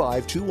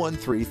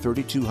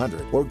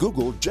 435-213-3200 or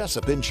Google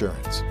Jessup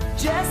Insurance.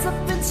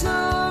 Jessup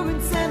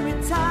Insurance and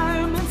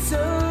Retirement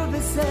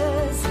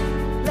Services.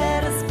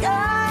 Let us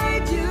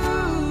guide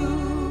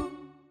you.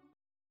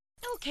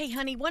 Okay,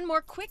 honey, one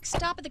more quick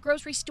stop at the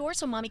grocery store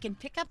so Mommy can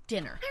pick up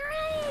dinner.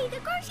 Hooray! The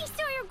grocery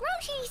store,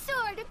 grocery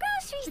store, the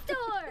grocery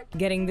store!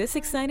 Getting this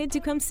excited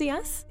to come see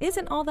us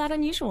isn't all that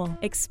unusual.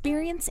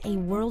 Experience a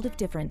world of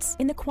difference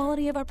in the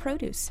quality of our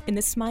produce, in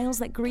the smiles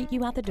that greet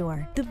you out the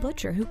door, the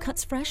butcher who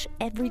cuts fresh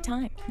every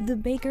time, the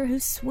baker who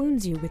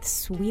swoons you with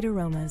sweet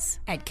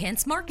aromas. At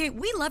Kent's Market,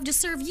 we love to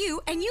serve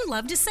you and you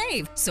love to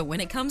save. So when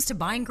it comes to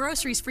buying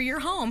groceries for your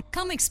home,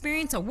 come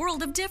experience a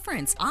world of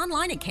difference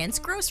online at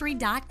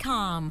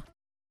kentsgrocery.com.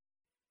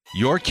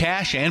 Your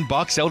Cash and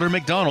Box Elder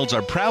McDonald's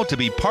are proud to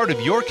be part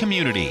of your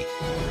community.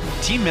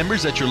 Team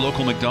members at your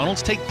local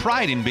McDonald's take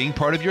pride in being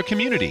part of your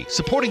community.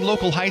 Supporting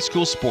local high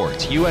school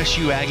sports,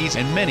 USU Aggies,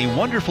 and many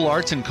wonderful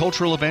arts and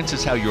cultural events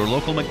is how your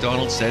local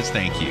McDonald's says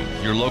thank you.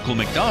 Your local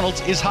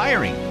McDonald's is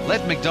hiring.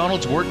 Let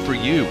McDonald's work for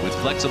you with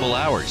flexible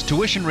hours,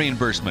 tuition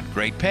reimbursement,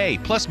 great pay,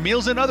 plus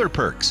meals and other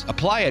perks.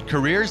 Apply at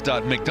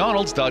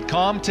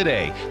careers.mcdonalds.com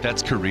today.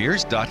 That's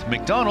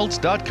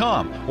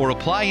careers.mcdonalds.com, or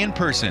apply in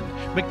person.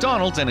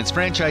 McDonald's and its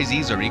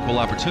franchisees are equal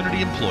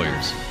opportunity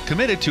employers,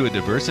 committed to a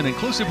diverse and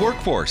inclusive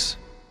workforce.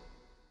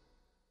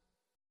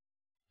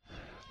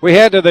 We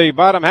head to the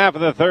bottom half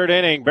of the third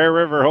inning. Bear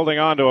River holding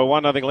on to a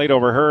 1-0 lead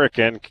over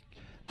Hurricane.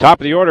 Top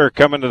of the order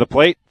coming to the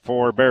plate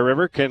for Bear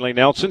River, Kinley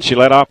Nelson. She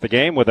led off the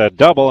game with a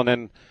double and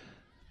then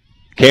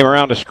came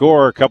around to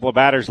score a couple of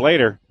batters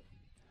later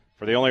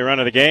for the only run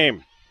of the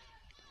game.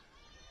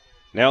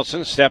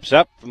 Nelson steps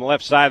up from the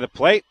left side of the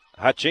plate.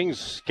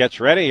 Hutchings gets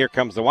ready. Here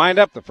comes the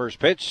windup. The first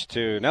pitch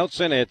to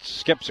Nelson. It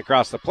skips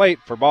across the plate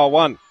for ball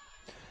one.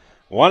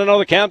 1-0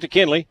 the count to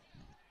Kinley.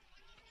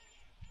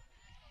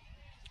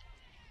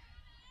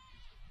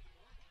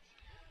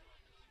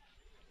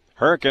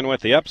 Hurricane with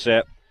the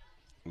upset.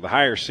 The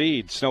higher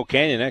seed, Snow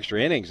Canyon,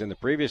 extra innings in the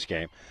previous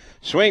game.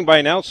 Swing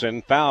by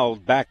Nelson,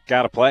 fouled, back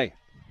out of play.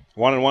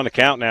 1-1 to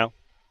count now.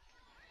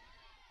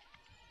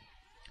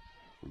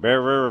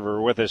 Bear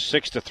River with a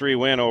 6-3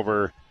 win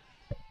over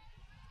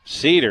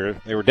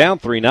Cedar. They were down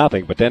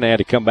 3-0, but then they had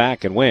to come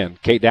back and win.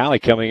 Kate Daly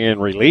coming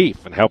in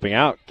relief and helping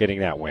out getting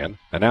that win.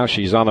 And now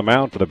she's on the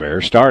mound for the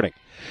Bears starting.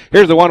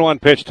 Here's the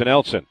 1-1 pitch to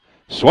Nelson.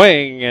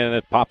 Swing, and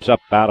it pops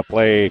up out of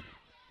play.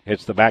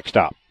 Hits the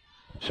backstop.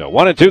 So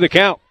 1-2 the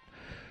count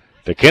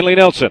to Kinley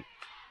Nelson.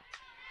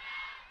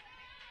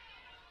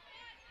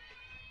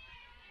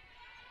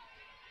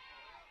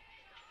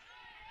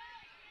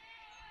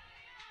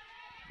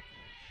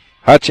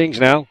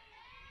 Hutchings now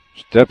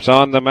steps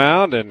on the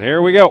mound, and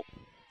here we go.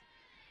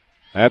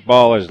 That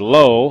ball is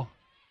low.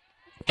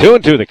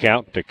 2-2 the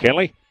count to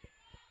Kinley.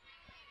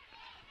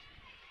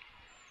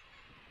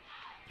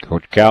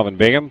 Coach Calvin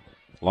Bingham,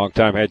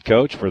 longtime head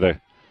coach for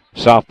the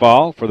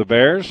softball for the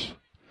Bears.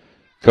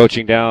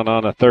 Coaching down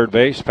on a third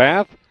base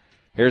path.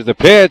 Here's the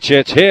pitch.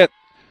 It's hit.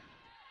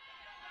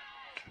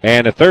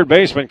 And the third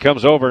baseman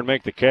comes over and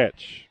make the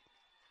catch.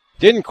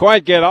 Didn't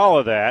quite get all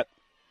of that.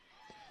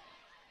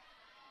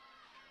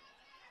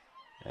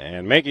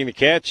 And making the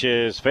catch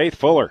is Faith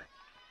Fuller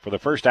for the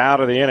first out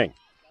of the inning.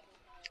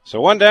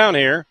 So one down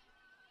here.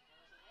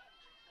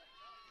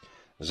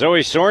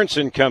 Zoe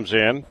Sorensen comes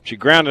in. She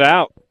grounded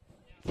out.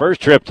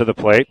 First trip to the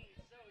plate.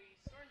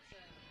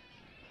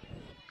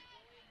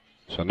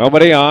 So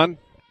nobody on.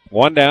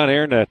 One down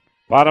here in the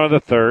bottom of the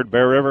third.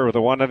 Bear River with a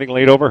 1-0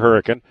 lead over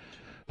Hurricane.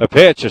 The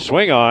pitch, a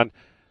swing on,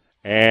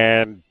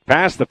 and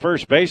past the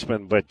first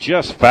baseman, but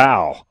just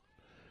foul.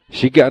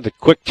 She got the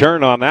quick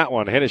turn on that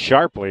one, hit it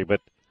sharply,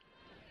 but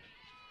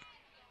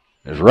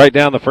it was right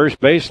down the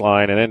first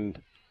baseline and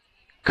then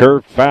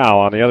curved foul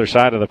on the other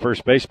side of the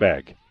first base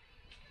bag.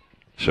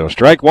 So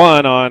strike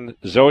one on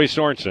Zoe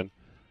Sorensen.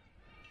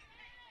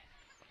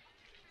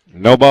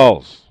 No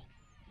balls.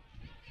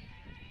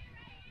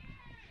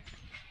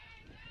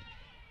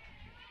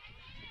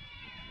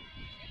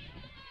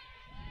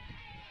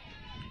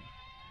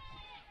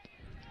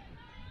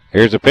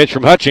 Here's a pitch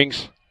from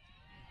Hutchings,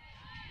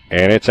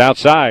 and it's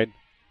outside.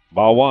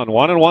 Ball one.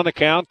 1-1 the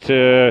count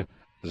to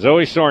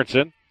Zoe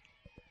Sorensen.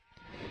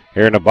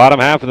 Here in the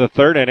bottom half of the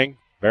third inning,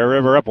 Bear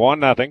River up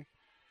 1-0.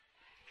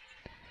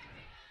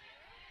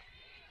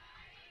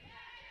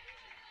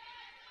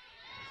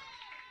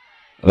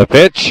 The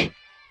pitch,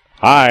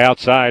 high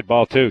outside,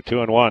 ball two,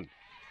 2-1.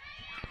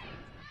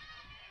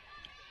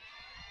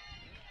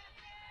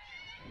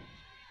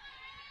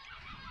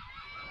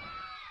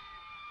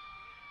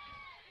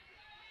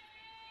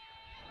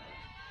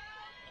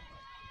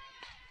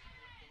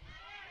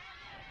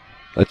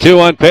 The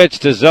 2-1 pitch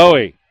to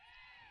Zoe.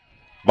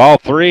 Ball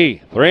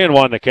three,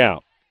 3-1 the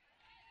count.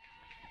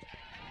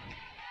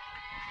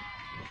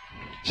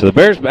 So the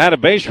Bears had a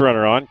base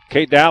runner on.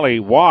 Kate Daly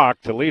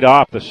walked to lead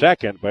off the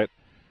second, but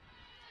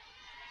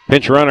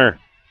pinch runner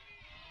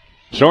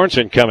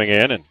Sorensen coming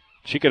in, and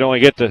she could only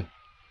get to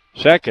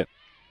second.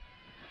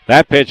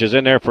 That pitch is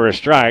in there for a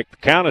strike. The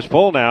count is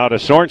full now to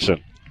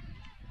Sorensen.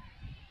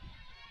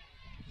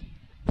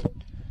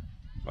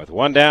 With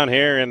one down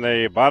here in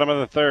the bottom of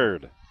the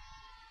third.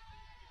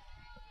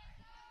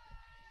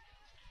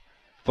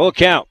 Full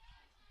count.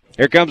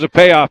 Here comes a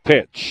payoff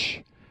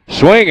pitch.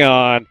 Swing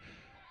on.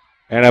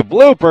 And a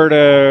blooper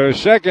to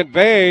second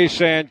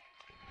base. And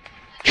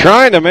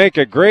trying to make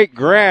a great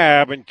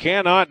grab and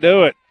cannot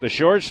do it. The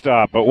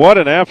shortstop. But what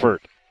an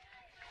effort.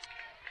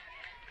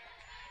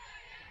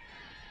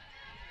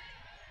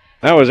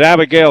 That was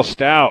Abigail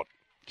Stout.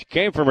 She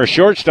came from her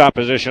shortstop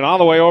position all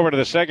the way over to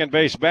the second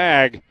base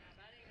bag.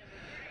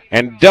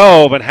 And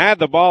dove and had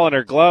the ball in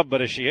her glove.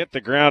 But as she hit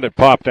the ground, it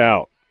popped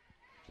out.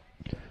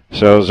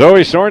 So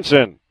Zoe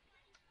Sorensen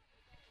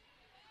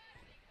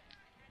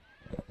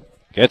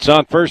gets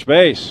on first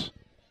base.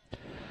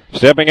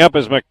 Stepping up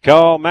is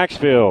McCall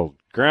Maxfield.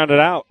 Grounded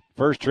out.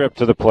 First trip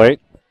to the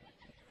plate.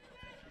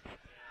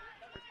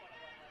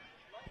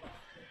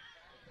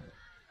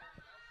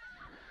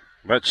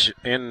 But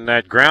in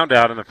that ground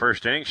out in the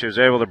first inning, she was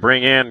able to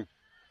bring in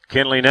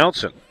Kinley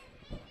Nelson.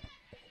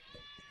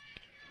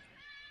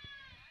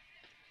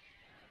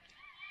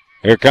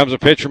 Here comes a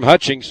pitch from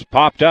Hutchings.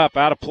 Popped up,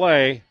 out of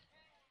play.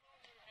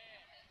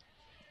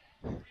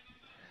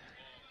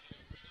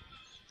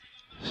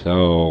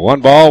 So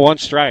 1 ball, 1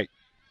 strike.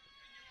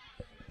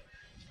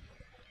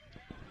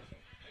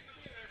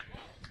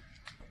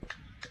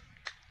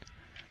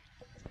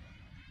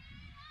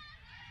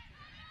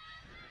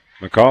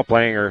 McCall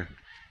playing her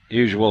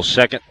usual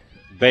second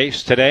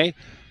base today.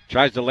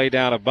 Tries to lay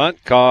down a bunt.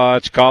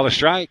 It's called a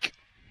strike.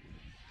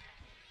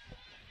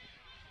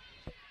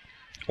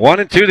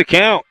 1-2 the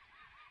count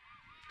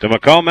to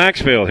McCall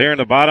Maxfield here in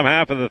the bottom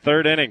half of the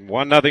third inning.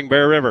 1-0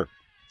 Bear River,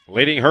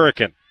 leading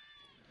Hurricane.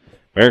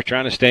 Bears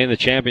trying to stay in the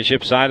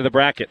championship side of the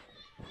bracket.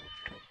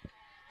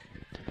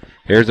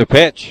 Here's a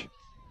pitch.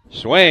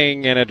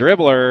 Swing and a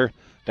dribbler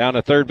down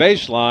the third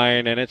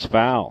baseline, and it's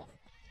foul.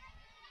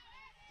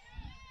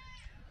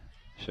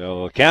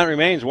 So the count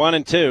remains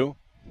 1-2.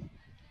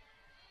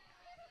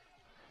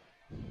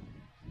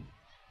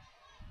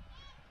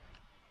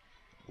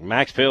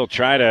 Maxfield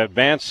tried to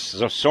advance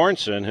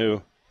Sorensen,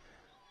 who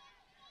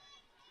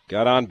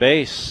got on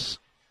base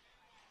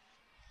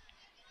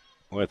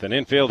with an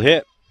infield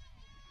hit.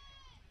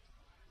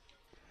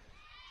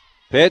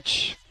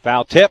 Pitch,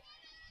 foul tip.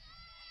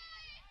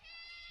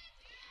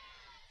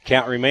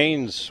 Count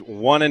remains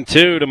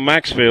 1-2 to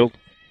Maxfield.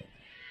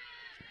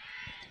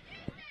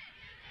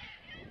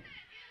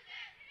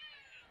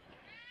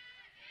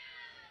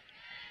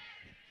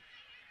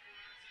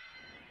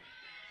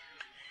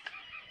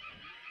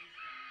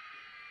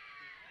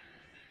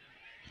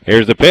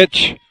 Here's the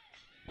pitch.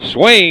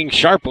 Swing,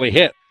 sharply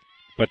hit,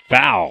 but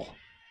foul.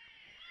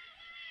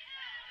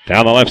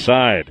 Down the left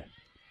side.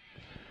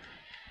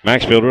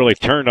 Maxfield really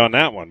turned on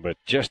that one, but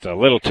just a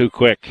little too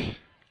quick.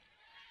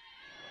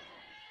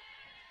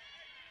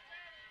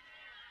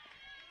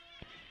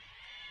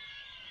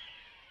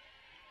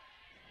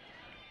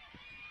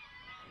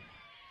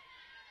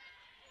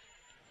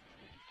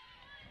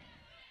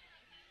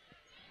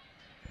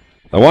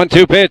 The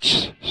 1-2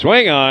 pitch.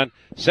 Swing on.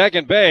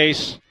 Second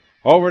base.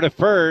 Over to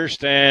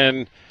first,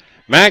 and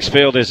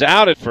Maxfield is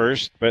out at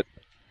first, but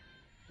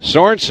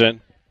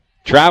Sorensen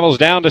travels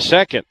down to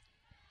second.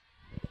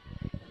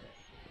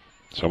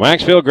 So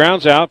Maxfield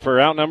grounds out for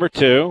out number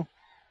 2.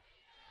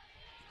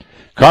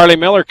 Carly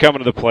Miller coming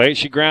to the plate.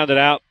 She grounded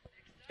out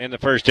in the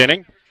first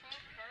inning.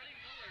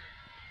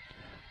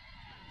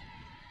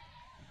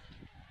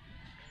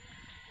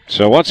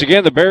 So once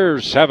again, the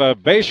Bears have a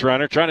base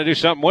runner trying to do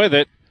something with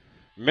it.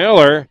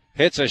 Miller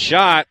hits a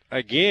shot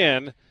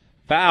again.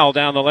 Foul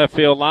down the left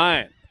field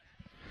line.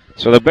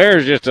 So the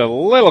Bears just a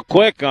little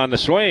quick on the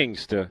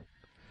swings to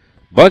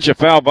bunch of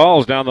foul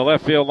balls down the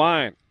left field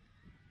line.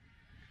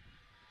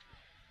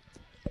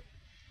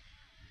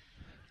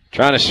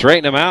 Trying to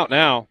straighten them out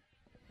now.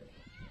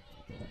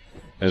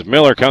 As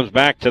Miller comes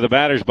back to the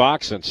batter's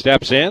box and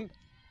steps in.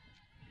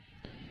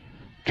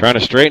 Trying to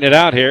straighten it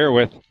out here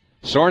with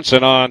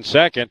Sorensen on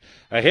second.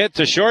 A hit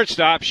to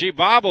shortstop. She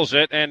bobbles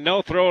it and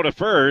no throw to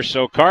first.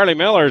 So Carly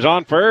Miller's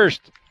on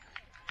first.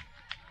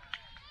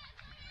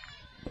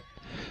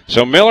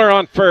 So Miller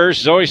on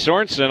first, Zoe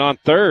Sorensen on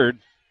third,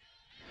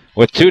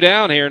 with 2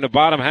 down here in the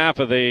bottom half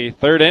of the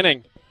third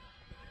inning.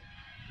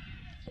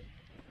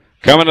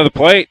 Coming to the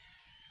plate,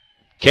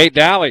 Kate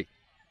Daly.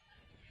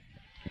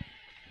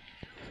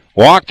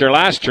 Walked her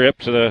last trip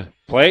to the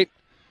plate.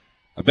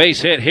 A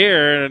base hit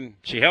here, and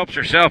she helps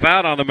herself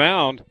out on the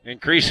mound,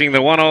 increasing the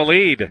 1-0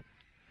 lead.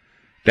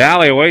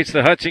 Daly awaits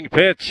the Hutchings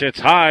pitch. It's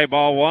high,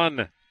 ball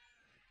 1.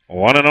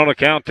 1-0 to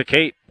count to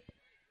Kate.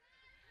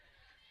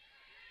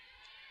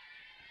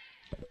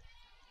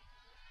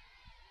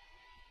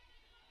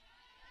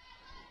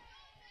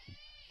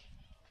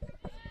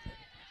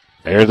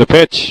 There's the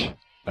pitch.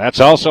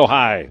 That's also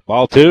high.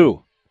 Ball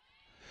 2.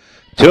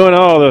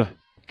 2-0 the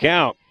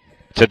count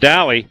to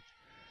Daly.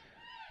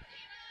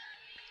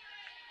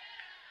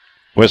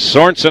 With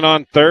Sorensen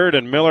on third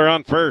and Miller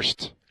on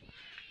first.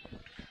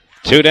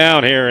 2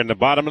 down here in the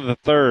bottom of the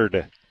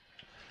third.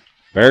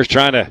 Bears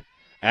trying to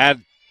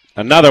add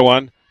another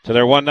one to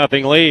their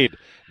 1-0 lead.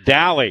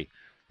 Daly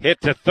hit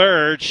to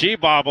third. She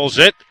bobbles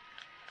it.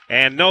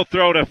 And no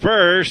throw to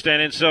first,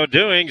 and in so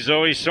doing,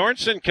 Zoe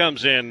Sorensen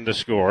comes in to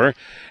score.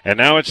 And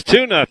now it's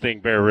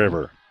 2-0 Bear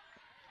River.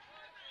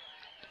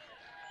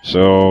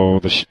 So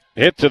the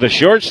hit to the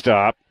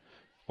shortstop,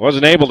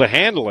 wasn't able to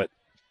handle it.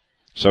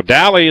 So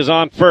Daly is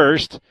on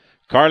first.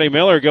 Carly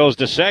Miller goes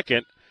to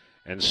second.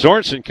 And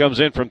Sorensen comes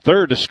in from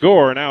third to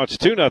score. Now it's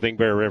 2-0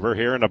 Bear River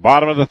here in the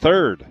bottom of the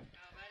third.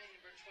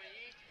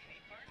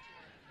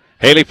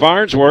 Haley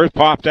Farnsworth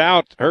popped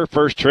out her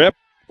first trip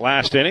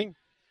last inning.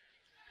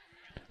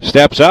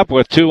 Steps up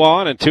with 2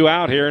 on and 2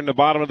 out here in the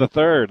bottom of the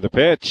third. The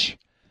pitch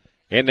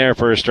in there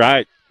for a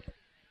strike.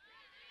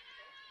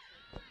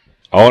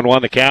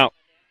 0-1 the count.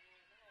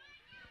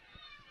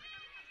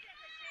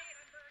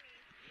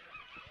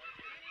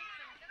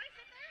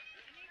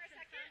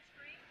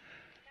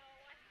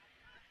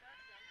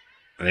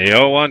 The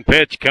 0-1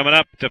 pitch coming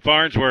up to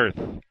Farnsworth.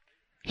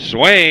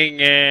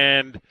 Swing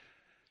and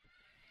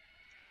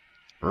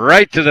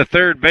right to the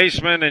third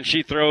baseman, and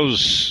she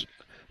throws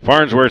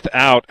Farnsworth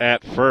out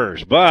at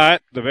first.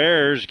 But the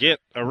Bears get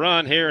a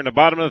run here in the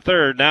bottom of the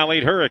third. Now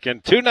lead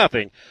Hurricane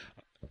 2-0.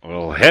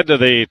 We'll head to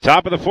the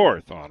top of the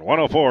fourth on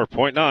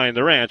 104.9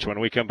 The Ranch when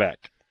we come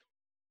back.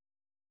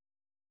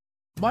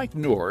 Mike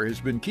Knorr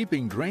has been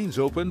keeping drains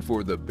open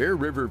for the Bear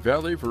River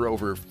Valley for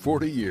over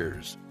 40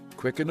 years.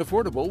 Quick and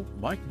affordable,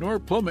 Mike Knorr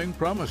Plumbing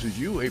promises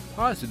you a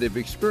positive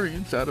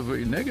experience out of a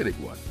negative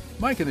one.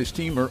 Mike and his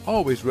team are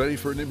always ready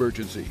for an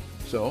emergency.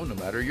 So, no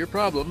matter your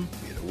problem,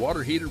 be it a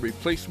water heater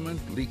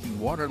replacement, leaking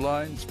water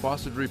lines,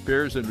 faucet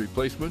repairs and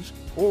replacements,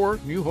 or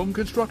new home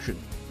construction,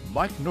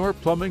 Mike Knorr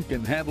Plumbing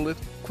can handle it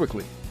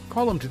quickly.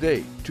 Call them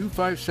today,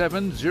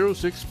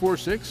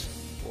 257-0646,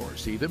 or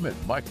see them at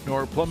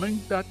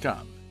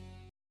MikeKnorrPlumbing.com.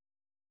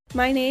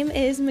 My name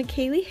is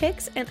McKaylee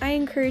Hicks, and I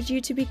encourage you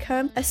to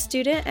become a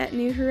student at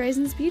New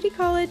Horizons Beauty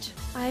College.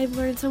 I've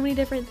learned so many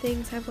different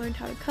things. I've learned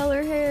how to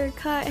color hair,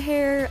 cut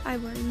hair,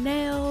 I've learned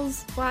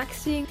nails.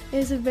 Waxing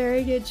is a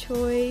very good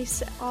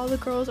choice. All the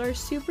girls are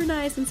super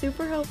nice and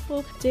super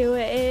helpful. Do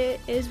it.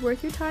 It is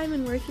worth your time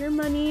and worth your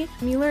money.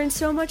 You learn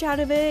so much out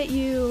of it.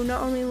 You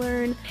not only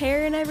learn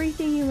hair and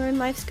everything, you learn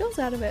life skills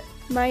out of it.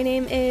 My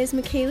name is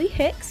McKaylee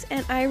Hicks,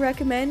 and I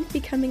recommend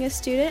becoming a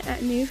student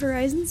at New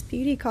Horizons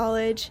Beauty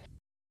College.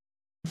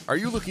 Are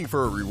you looking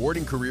for a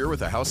rewarding career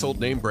with a household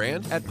name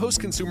brand? At Post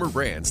Consumer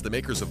Brands, the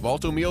makers of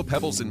Malto Meal,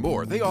 Pebbles, and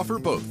more, they offer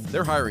both.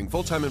 They're hiring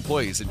full-time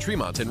employees in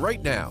Tremont and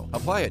right now.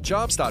 Apply at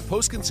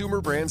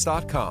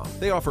jobs.postconsumerbrands.com.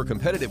 They offer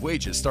competitive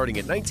wages starting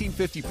at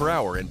 $19.50 per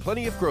hour and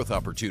plenty of growth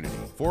opportunity.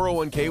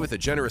 401k with a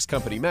generous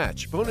company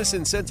match, bonus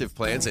incentive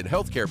plans, and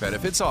healthcare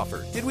benefits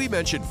offered. Did we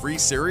mention free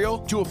cereal?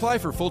 To apply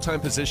for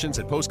full-time positions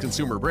at Post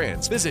Consumer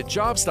Brands, visit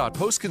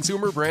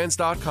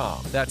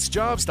jobs.postconsumerbrands.com. That's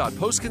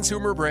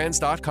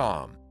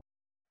jobs.postconsumerbrands.com.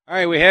 All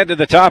right, we head to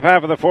the top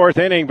half of the fourth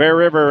inning. Bear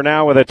River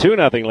now with a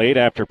 2-0 lead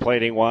after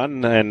plating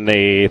one in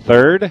the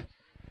third.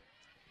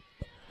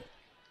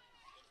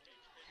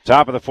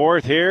 Top of the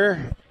fourth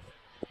here.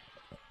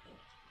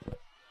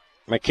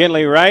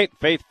 McKinley Wright,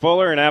 Faith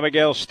Fuller, and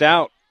Abigail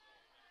Stout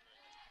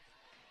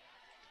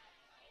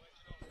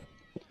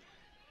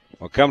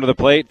will come to the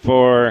plate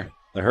for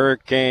the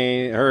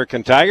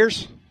Hurricane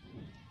Tigers.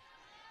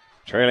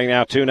 Trailing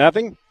now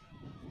 2-0.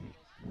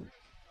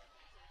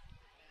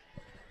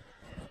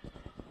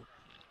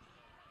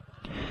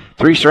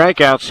 Three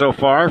strikeouts so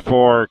far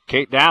for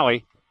Kate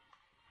Daly.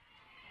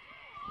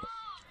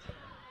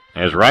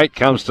 As Wright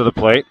comes to the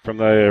plate from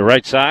the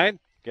right side,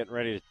 getting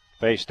ready to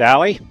face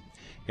Daly.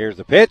 Here's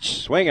the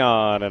pitch, swing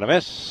on and a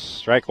miss,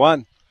 strike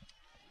one.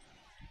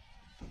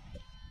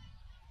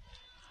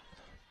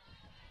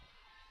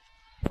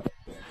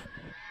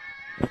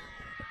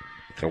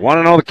 So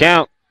 1-0 the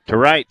count to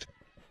Wright.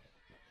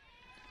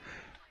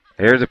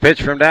 Here's the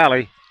pitch from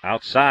Daly,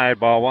 outside,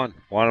 ball one.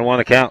 1-1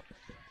 the count.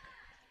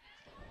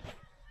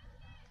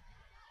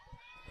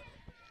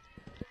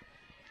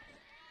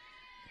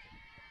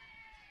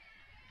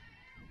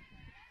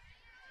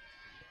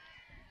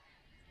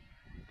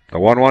 The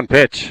 1-1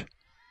 pitch.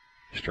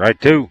 Strike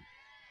two.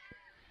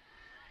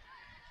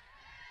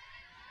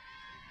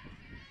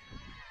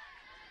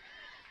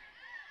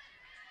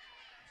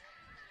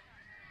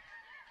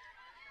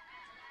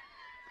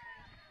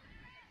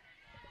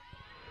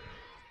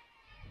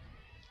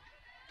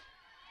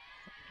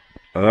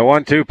 The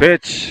 1-2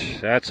 pitch.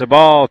 That's a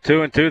ball.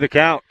 2-2 the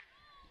count.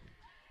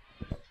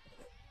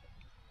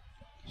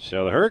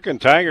 So the Hurricane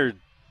Tiger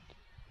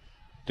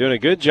doing a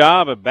good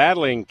job of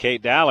battling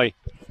Kate Daly.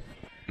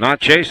 Not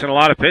chasing a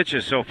lot of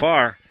pitches so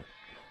far.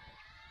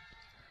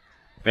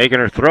 Making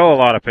her throw a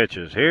lot of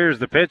pitches. Here's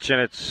the pitch, and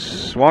it's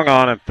swung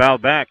on and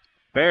fouled back.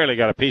 Barely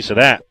got a piece of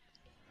that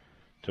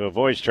to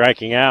avoid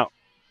striking out.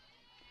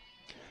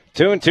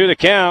 2-2 the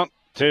count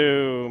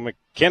to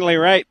McKinley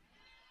Wright.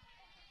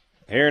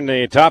 Here in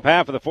the top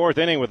half of the fourth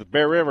inning with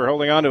Bear River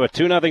holding on to a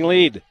 2-0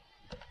 lead.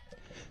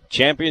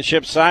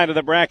 Championship side of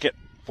the bracket.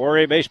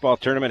 4A baseball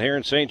tournament here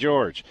in St.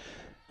 George.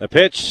 The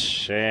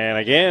pitch, and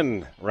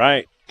again,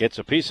 Wright gets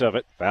a piece of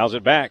it, fouls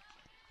it back.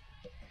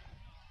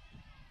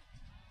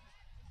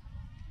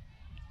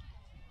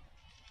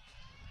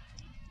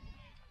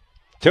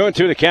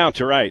 2-2 the count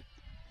to Wright.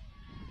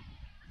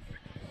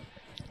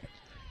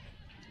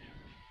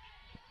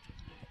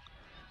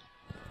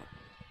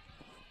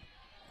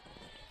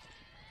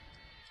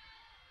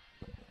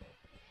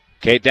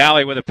 Kate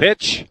Daly with a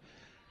pitch.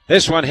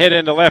 This one hit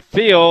into left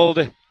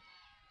field.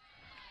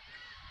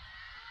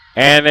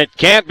 And it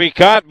can't be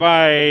caught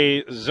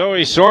by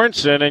Zoe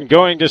Sorensen, and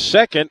going to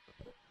second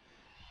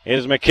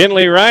is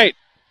McKinley Wright.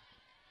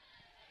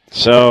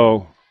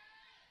 So,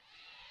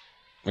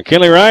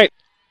 McKinley Wright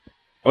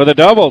with a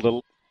double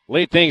to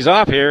lead things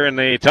off here in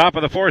the top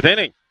of the fourth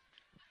inning.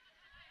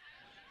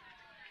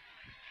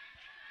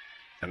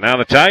 And now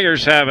the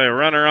Tigers have a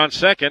runner on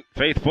second.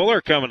 Faith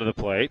Fuller coming to the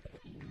plate.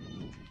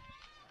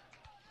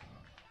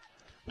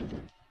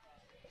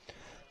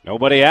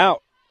 Nobody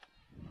out.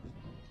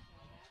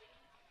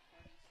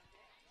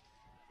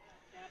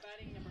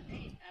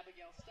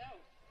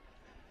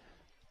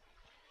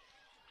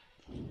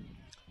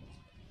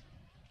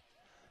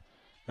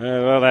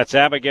 Well, that's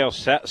Abigail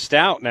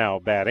Stout now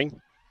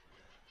batting,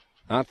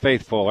 not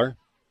Faith Fuller.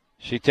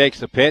 She takes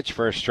the pitch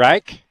for a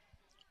strike.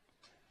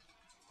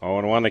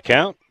 0-1 the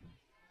count.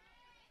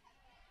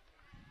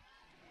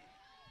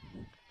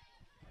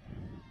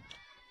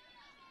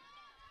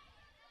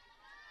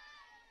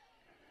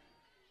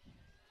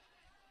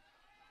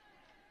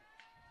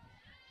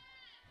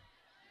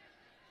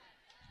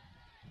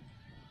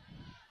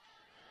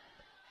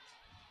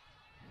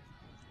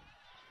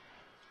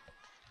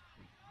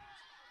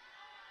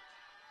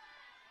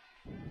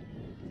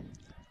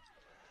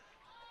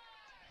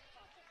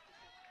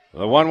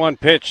 The 1-1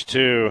 pitch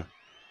to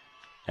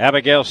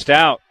Abigail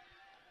Stout.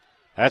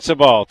 That's a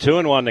ball.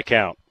 2-1 to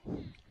count.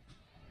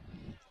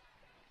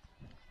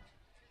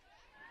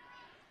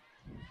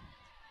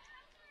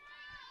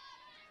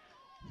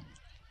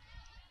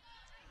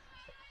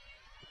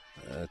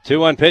 A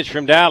 2-1 pitch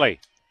from Dally.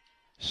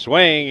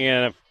 Swing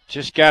and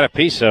just got a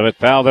piece of it.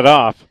 Fouled it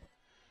off.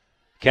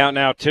 Count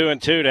now 2-2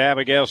 to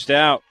Abigail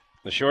Stout,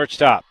 the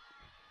shortstop.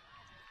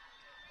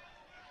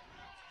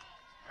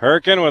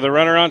 Hurricane with a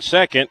runner on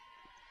second.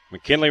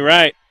 McKinley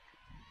Wright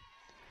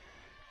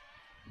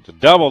to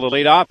double to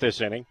lead off this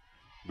inning.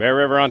 Bear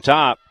River on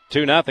top,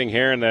 2-0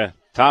 here in the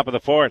top of the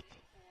fourth.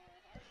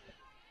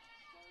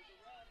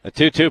 A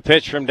 2-2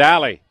 pitch from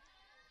Dally.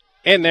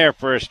 In there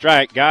for a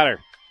strike. Got her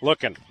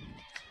looking.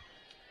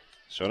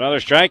 So another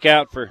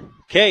strikeout for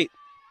Kate.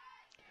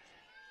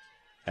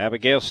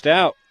 Abigail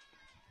Stout.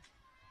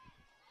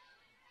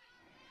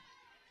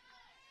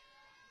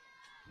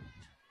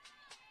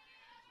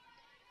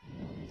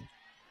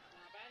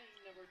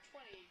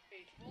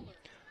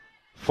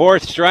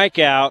 Fourth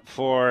strikeout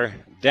for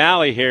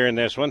Dally here in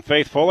this one.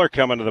 Faith Fuller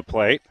coming to the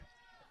plate.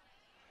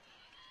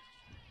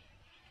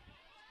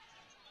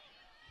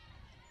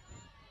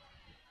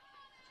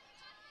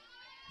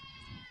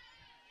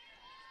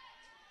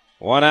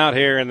 One out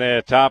here in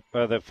the top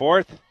of the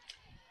fourth.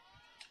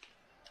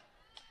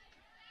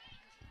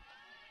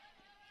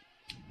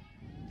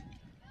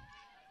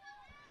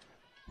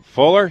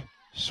 Fuller,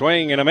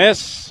 swing and a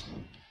miss.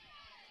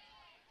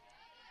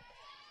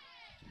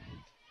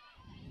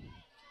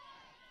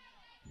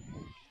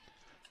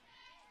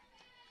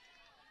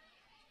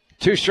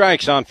 Two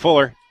strikes on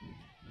Fuller.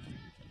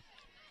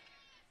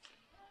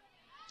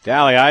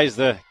 Dally eyes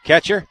the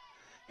catcher.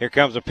 Here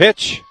comes a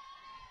pitch.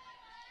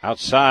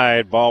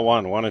 Outside, ball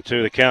one.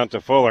 1-2 the count to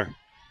Fuller.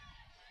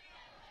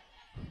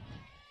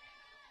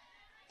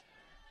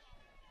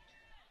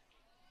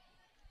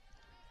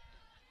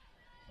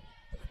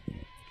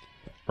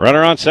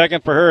 Runner on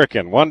second for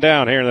Hurricane. One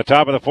down here in the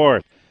top of the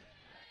fourth.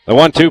 The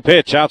 1-2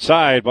 pitch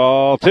outside,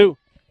 ball two.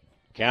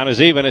 Count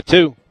is even at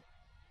 2.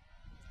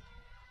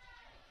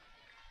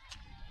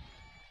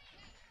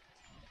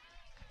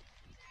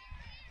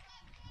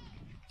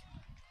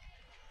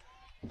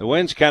 The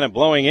wind's kind of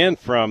blowing in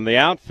from the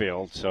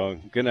outfield, so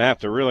I'm going to have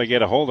to really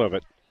get a hold of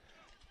it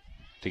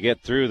to get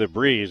through the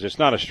breeze. It's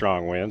not a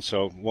strong wind,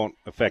 so it won't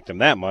affect him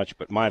that much,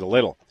 but might a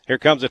little. Here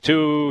comes a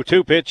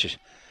 2-2 pitch.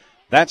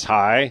 That's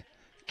high.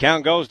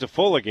 Count goes to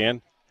full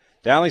again.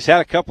 Dally's had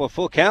a couple of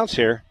full counts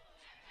here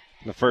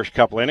in the first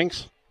couple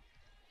innings.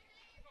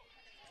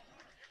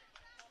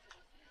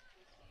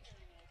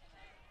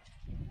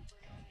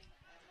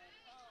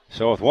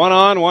 So with one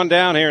on, one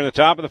down here in the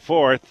top of the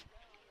fourth,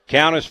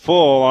 count is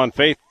full on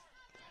Faith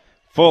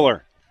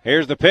Fuller.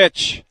 Here's the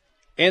pitch.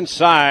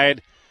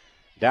 Inside.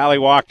 Dally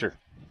walked her.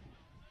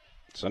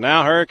 So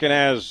now Hurricane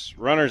has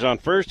runners on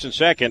first and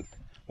second.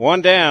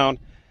 One down.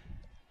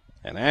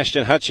 And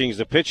Ashton Hutchings,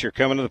 the pitcher,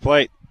 coming to the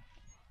plate.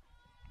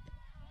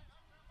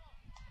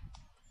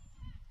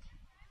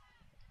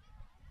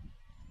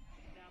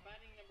 Now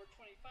batting number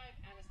 25,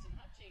 Aniston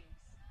Hutchings.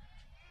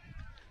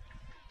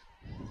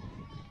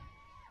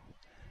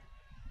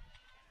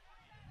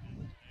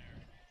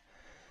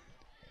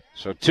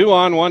 So 2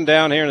 on, 1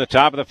 down here in the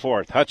top of the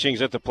fourth.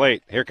 Hutchings at the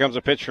plate. Here comes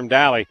a pitch from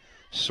Dally.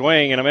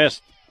 Swing and a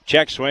miss.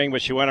 Check swing,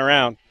 but she went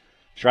around.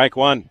 Strike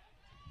one.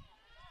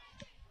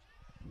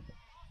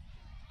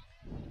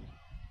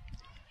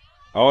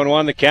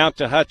 0-1 the count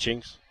to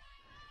Hutchings.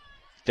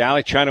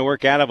 Dally trying to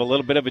work out of a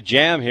little bit of a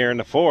jam here in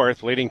the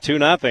fourth, leading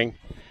 2-0.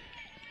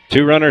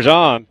 2 runners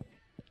on.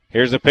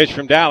 Here's the pitch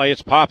from Dally.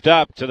 It's popped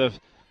up to the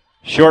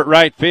short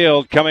right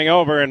field, coming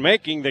over and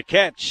making the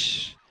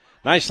catch.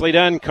 Nicely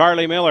done,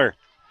 Carly Miller.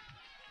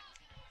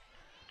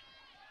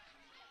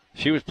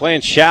 She was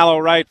playing shallow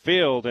right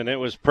field, and it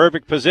was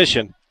perfect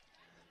position.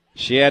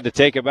 She had to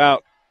take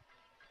about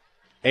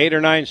 8 or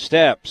 9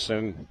 steps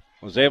and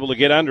was able to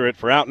get under it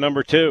for out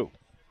number 2.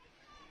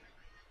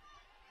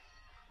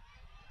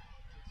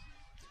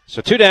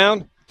 So 2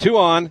 down, 2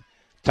 on,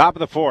 top of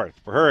the fourth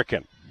for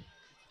Hurricane.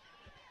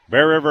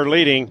 Bear River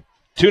leading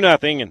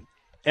 2-0, and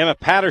Emma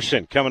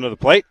Patterson coming to the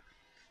plate.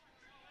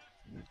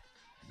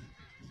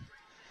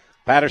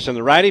 Patterson,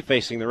 the righty,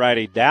 facing the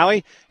righty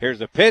Dally. Here's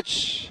the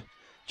pitch.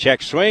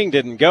 Check swing,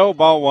 didn't go,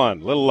 ball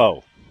one, a little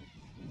low.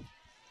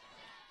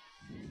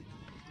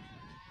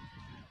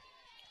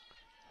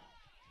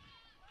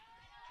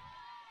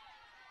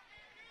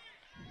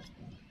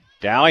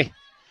 Dally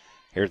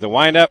Here's the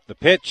windup, the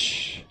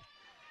pitch.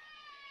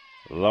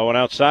 Low and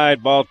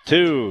outside, ball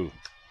 2.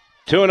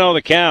 2-0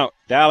 the count.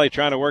 Dally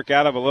trying to work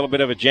out of a little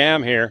bit of a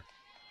jam here.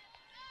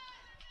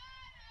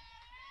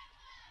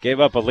 Gave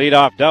up a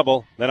leadoff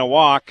double, then a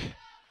walk.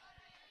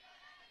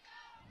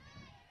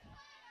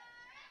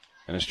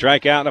 And a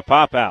strikeout and a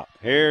pop out.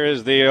 Here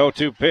is the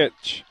 0-2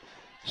 pitch.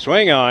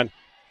 Swing on.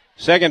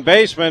 Second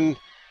baseman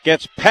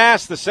gets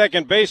past the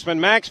second baseman,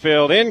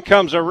 Maxfield. In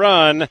comes a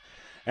run.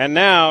 And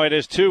now it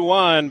is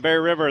 2-1,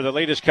 Bear River. The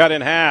lead is cut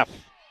in half.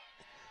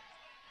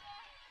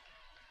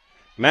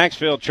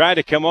 Maxfield tried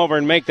to come over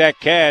and make that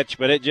catch,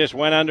 but it just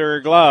went under her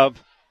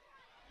glove.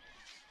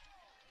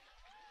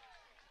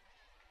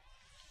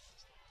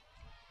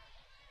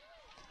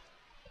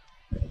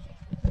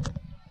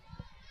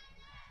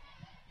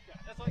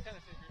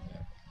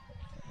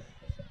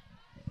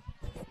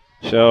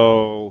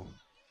 So,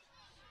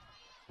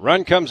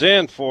 run comes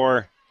in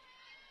for,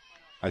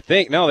 I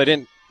think, no, they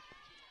didn't.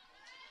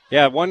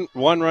 Yeah, one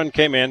run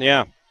came in,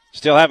 yeah.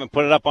 Still haven't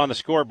put it up on the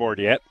scoreboard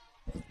yet.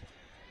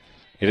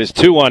 It is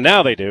 2-1.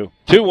 Now they do.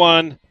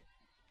 2-1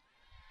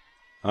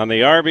 on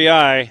the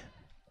RBI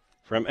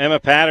from Emma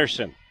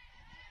Patterson.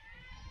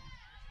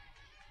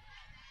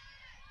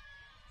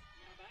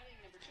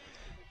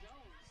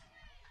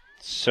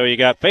 So you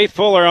got Faith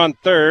Fuller on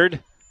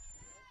third,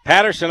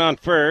 Patterson on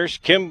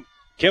first,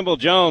 Kimball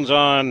Jones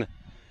on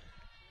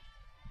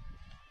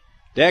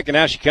deck, and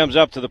now she comes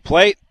up to the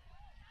plate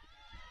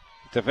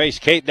to face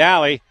Kate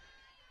Dally.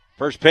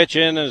 First pitch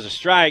in is a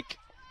strike.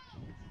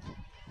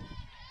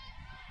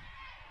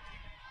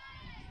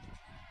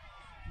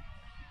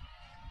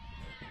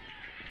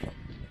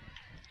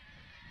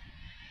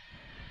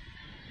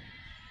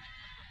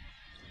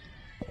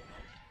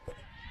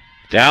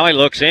 Dally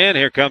looks in.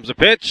 Here comes the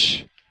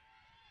pitch.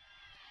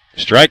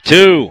 Strike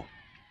 2.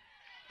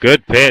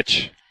 Good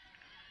pitch.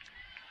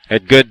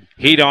 Had good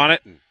heat on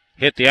it and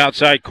hit the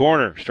outside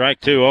corner.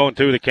 Strike 2,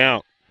 0-2 the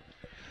count.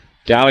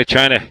 Dally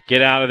trying to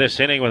get out of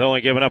this inning with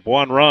only giving up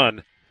 1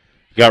 run.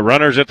 Got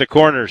runners at the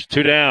corners,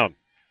 2 down.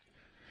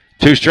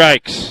 2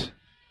 strikes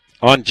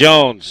on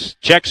Jones.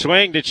 Check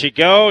swing. Did she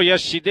go? Yes,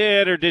 she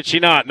did. Or did she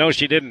not? No,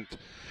 she didn't.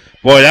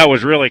 Boy, that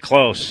was really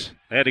close.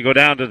 They had to go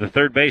down to the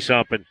third base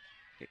ump and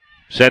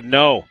said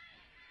no.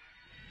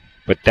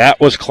 But that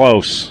was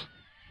close.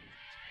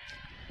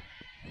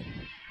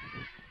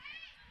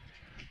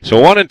 So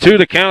 1-2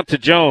 the count to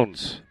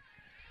Jones.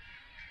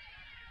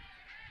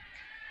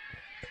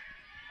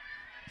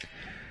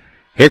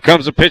 Here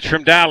comes a pitch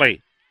from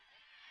Dally.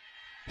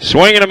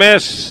 Swing and a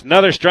miss.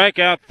 Another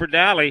strikeout for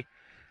Dally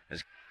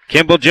as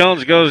Kimball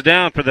Jones goes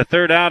down for the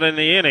 3rd out in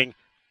the inning.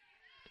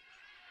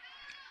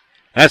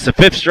 That's the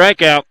 5th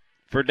strikeout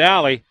for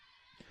Dally.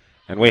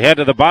 And we head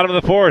to the bottom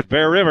of the 4th.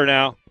 Bear River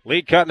now.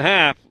 Lead cut in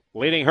half.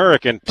 Leading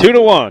Hurricane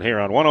 2-1 here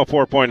on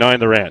 104.9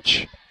 The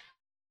Ranch.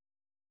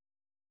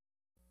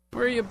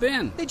 Where you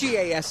been? The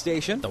GAS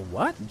station. The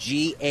what?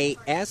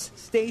 GAS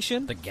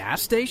station. The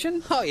gas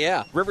station? Oh,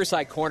 yeah.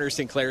 Riverside Corner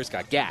Sinclair's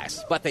got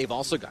gas, but they've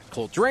also got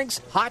cold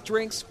drinks, hot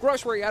drinks,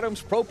 grocery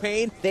items,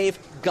 propane. They've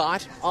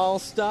got all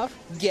stuff.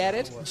 Get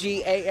it?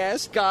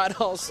 GAS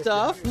got all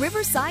stuff.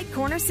 Riverside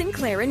Corner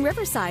Sinclair in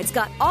Riverside's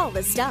got all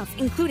the stuff,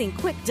 including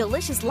quick,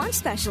 delicious lunch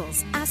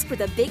specials. Ask for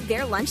the Big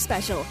Bear Lunch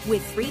Special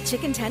with 3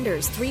 chicken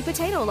tenders, 3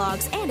 potato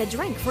logs, and a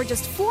drink for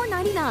just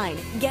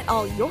 $4.99. Get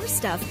all your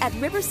stuff at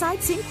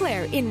Riverside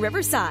Sinclair in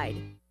Riverside.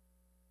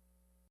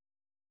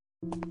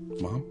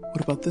 Mom,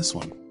 what about this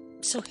one?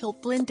 So he'll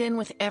blend in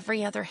with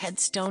every other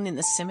headstone in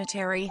the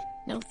cemetery?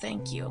 No,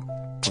 thank you.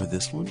 Or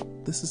this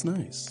one? This is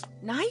nice.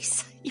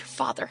 Nice? Your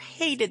father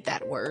hated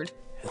that word.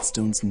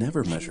 Headstones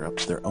never measure up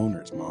to their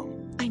owners,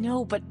 Mom. I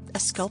know, but a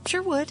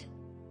sculpture would.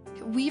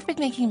 We've been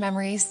making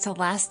memories to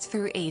last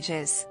through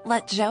ages.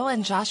 Let Joe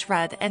and Josh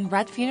Rudd and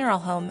Rudd Funeral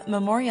Home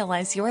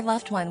memorialize your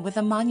loved one with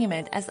a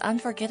monument as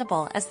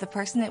unforgettable as the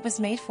person it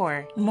was made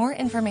for. More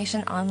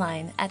information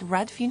online at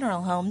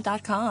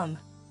ruddfuneralhome.com.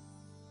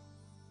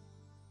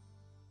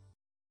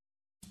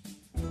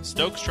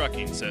 Stokes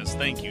Trucking says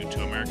thank you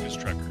to America's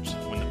truckers.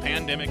 When the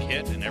pandemic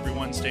hit and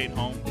everyone stayed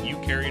home, you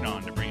carried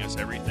on to bring us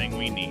everything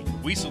we need.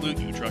 We salute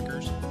you,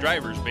 truckers.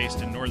 Drivers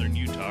based in northern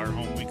Utah are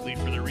home weekly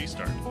for their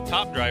restart.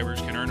 Top drivers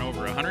can earn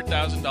over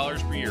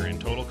 $100,000 per year in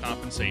total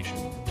compensation.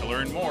 To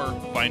learn more,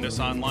 find us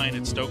online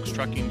at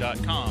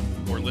StokesTrucking.com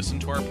or listen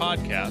to our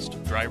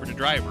podcast, Driver to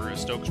Driver, a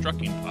Stokes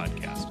Trucking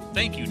podcast.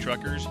 Thank you,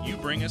 truckers. You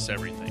bring us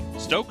everything.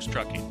 Stokes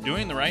Trucking,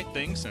 doing the right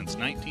thing since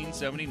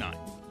 1979.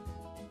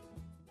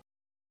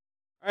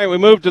 All right, we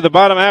move to the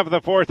bottom half of the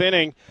 4th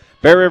inning.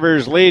 Bear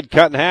River's lead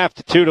cut in half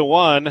to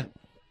 2-1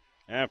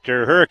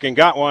 after Hurricane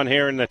got one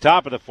here in the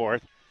top of the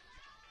 4th.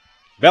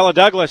 Bella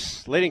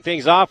Douglas leading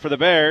things off for the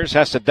Bears.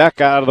 Has to duck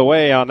out of the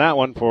way on that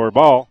one for a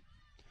ball.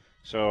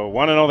 So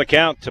 1-0 the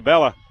count to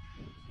Bella.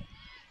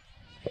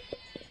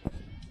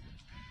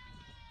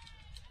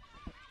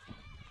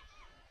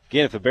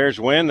 Again, if the Bears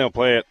win, they'll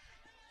play at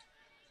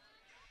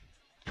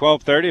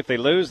 12:30. If they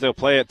lose, they'll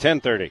play at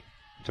 10:30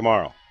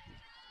 tomorrow.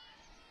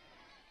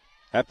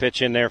 That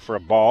pitch in there for a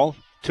ball.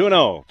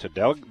 2-0 to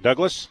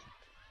Douglas.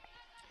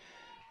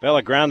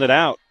 Bella grounded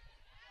out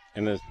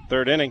in the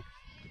third inning.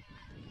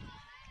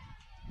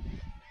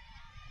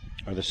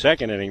 Or the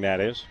second inning,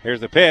 that is.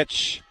 Here's the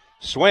pitch.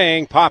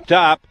 Swing, popped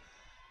up.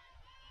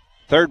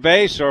 Third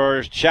base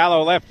or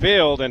shallow left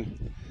field,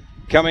 and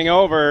coming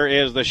over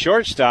is the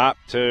shortstop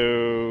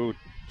to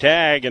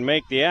tag and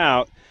make the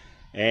out.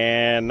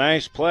 And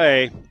nice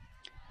play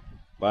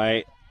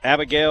by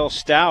Abigail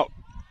Stout.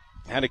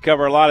 Had to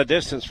cover a lot of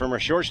distance from her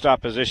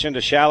shortstop position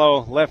to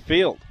shallow left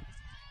field.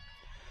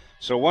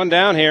 So one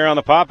down here on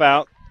the pop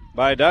out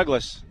by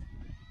Douglas.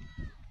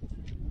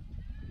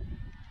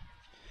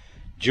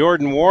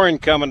 Jordan Warren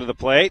coming to the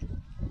plate.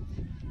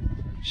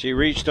 She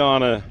reached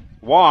on a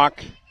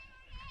walk.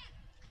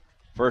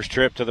 First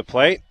trip to the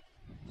plate.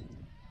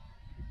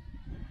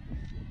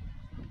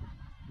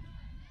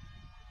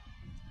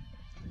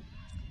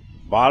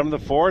 Bottom of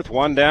the fourth,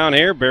 one down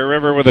here. Bear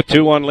River with a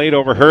 2-1 lead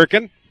over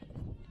Hurricane.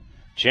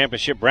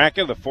 Championship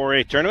bracket of the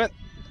 4A tournament.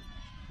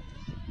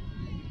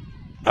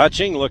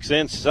 Hutching looks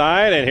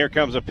inside, and here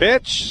comes a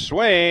pitch.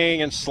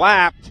 Swing and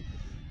slapped.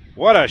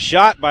 What a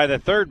shot by the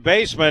third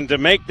baseman to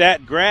make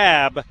that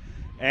grab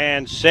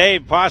and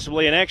save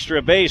possibly an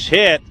extra base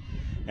hit.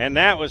 And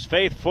that was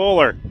Faith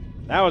Fuller.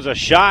 That was a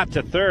shot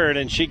to third,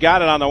 and she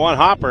got it on the one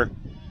hopper.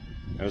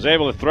 And was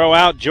able to throw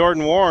out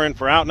Jordan Warren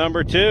for out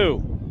number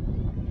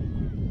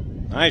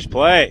 2. Nice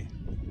play.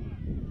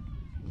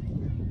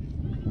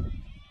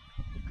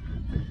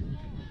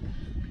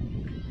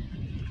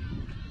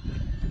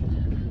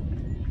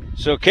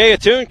 So Kaya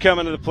Toon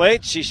coming to the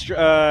plate. She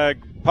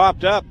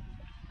popped out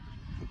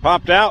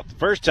the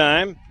first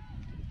time.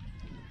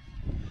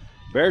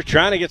 Bears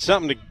trying to get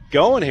something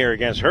going here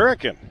against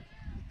Hurricane.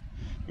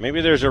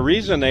 Maybe there's a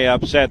reason they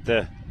upset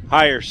the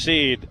higher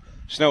seed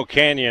Snow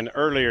Canyon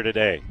earlier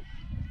today.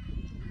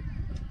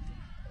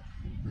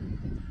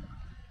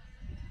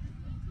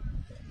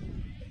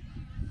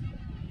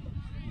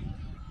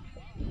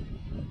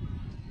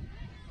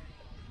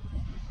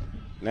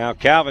 Now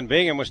Calvin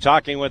Bingham was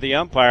talking with the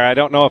umpire. I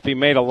don't know if he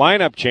made a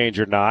lineup change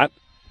or not.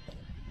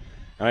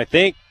 And I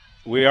think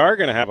we are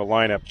going to have a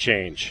lineup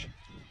change.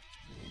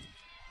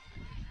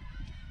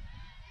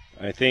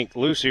 I think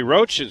Lucy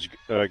Roach is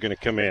going to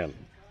come in.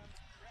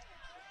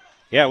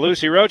 Yeah,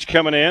 Lucy Roach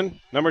coming in,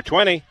 number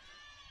 20.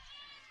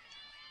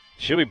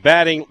 She'll be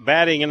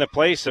batting in the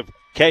place of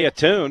Kaya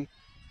Toon.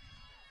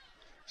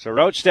 So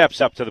Roach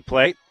steps up to the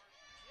plate.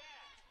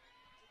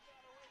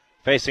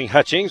 Facing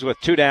Hutchings with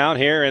 2 down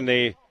here in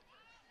the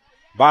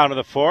bottom of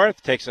the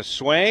fourth. Takes a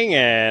swing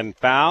and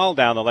foul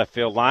down the left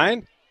field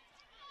line.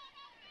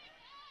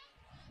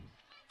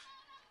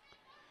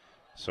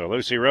 So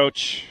Lucy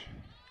Roach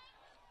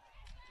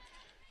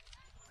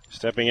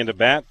stepping into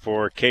bat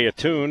for Kaya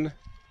Toon.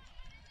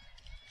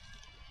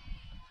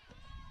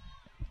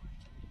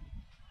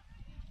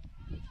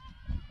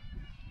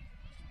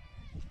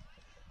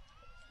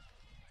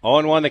 Oh,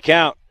 and 1 the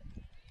count.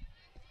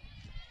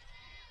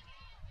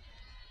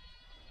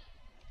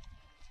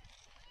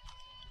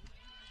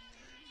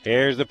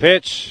 Here's the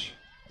pitch.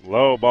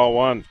 Low, ball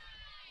 1.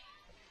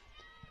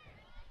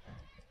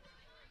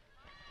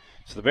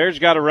 So the Bears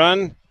got a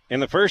run in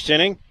the first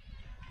inning,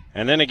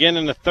 and then again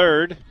in the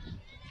third.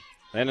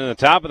 Then in the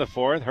top of the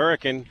fourth,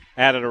 Hurricane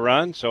added a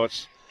run, so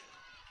it's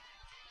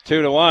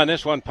 2-1.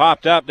 This one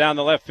popped up down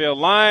the left field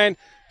line.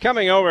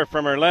 Coming over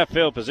from her left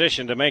field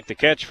position to make the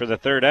catch for the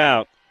third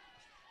out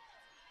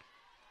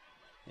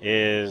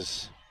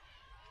is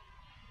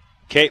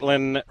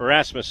Caitlin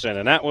Rasmussen,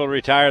 and that will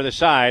retire the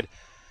side.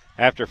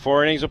 After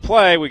 4 innings of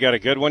play, we got a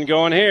good one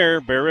going here.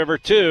 Bear River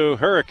 2,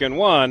 Hurricane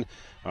 1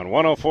 on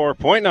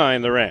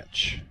 104.9 The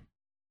Ranch.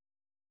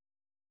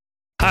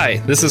 Hi,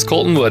 this is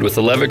Colton Wood with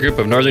the Levitt Group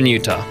of Northern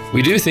Utah.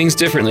 We do things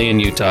differently in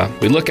Utah.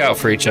 We look out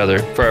for each other,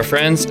 for our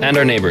friends, and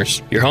our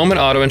neighbors. Your home and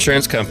auto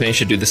insurance company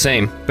should do the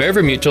same. Bear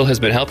River Mutual has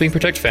been helping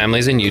protect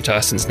families in Utah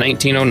since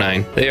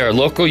 1909. They are a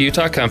local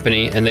Utah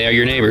company, and they are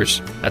your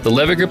neighbors. At the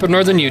Levitt Group of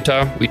Northern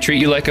Utah, we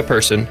treat you like a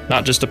person,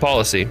 not just a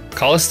policy.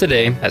 Call us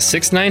today at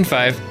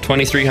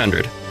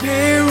 695-2300.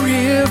 Bear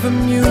River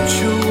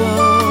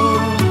Mutual,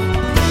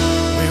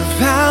 where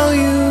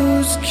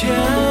values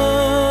count.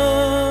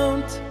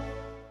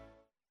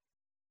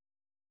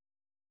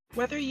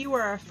 Whether you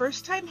are a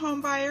first-time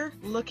homebuyer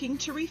looking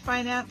to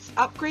refinance,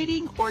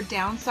 upgrading, or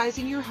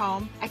downsizing your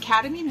home,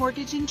 Academy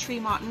Mortgage in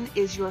Tremonton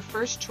is your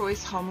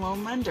first-choice home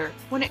loan lender.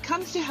 When it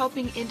comes to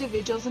helping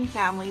individuals and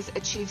families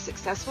achieve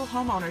successful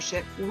home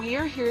ownership, we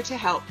are here to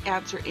help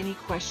answer any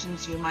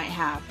questions you might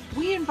have.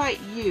 We invite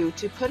you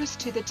to put us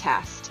to the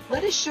test.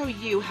 Let us show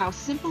you how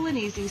simple and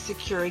easy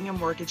securing a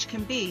mortgage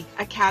can be.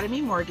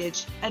 Academy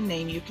Mortgage, a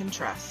name you can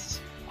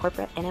trust.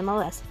 Corporate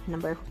NMLS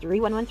number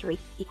 3113,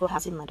 Equal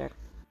Housing Lender.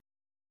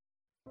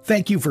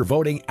 Thank you for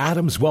voting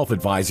Adams Wealth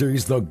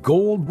Advisors the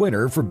gold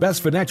winner for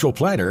Best Financial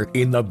Planner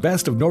in the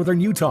Best of Northern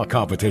Utah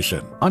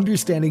competition.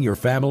 Understanding your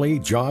family,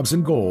 jobs,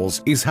 and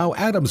goals is how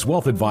Adams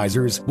Wealth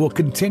Advisors will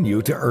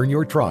continue to earn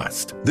your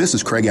trust. This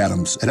is Craig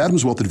Adams. At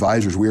Adams Wealth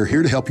Advisors, we are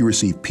here to help you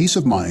receive peace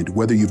of mind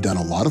whether you've done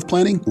a lot of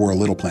planning or a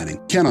little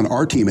planning. Count on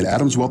our team at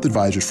Adams Wealth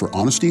Advisors for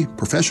honesty,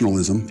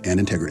 professionalism, and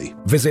integrity.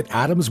 Visit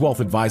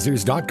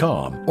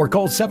adamswealthadvisors.com or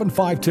call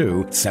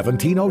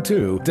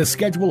 752-1702 to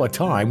schedule a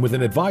time with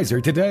an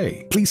advisor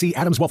today. Please see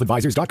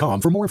adamswealthadvisors.com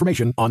for more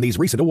information on these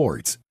recent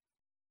awards.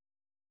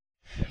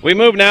 We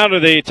move now to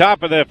the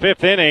top of the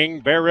fifth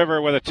inning. Bear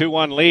River with a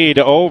 2-1 lead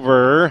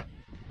over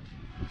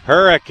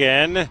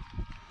Hurricane.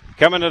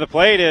 Coming to the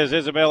plate is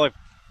Isabella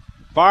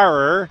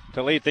Farrer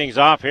to lead things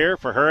off here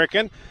for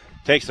Hurricane.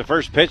 Takes the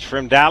first pitch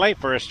from Daly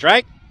for a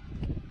strike.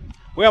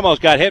 We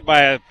almost got hit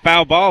by a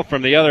foul ball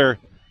from the other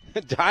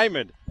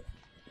diamond.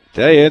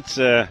 Tell you, it's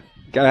got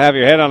to have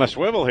your head on a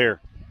swivel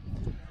here.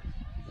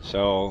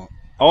 So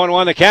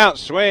 0-1 the count,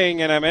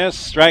 swing and a miss,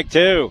 strike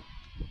two.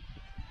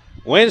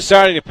 Wind's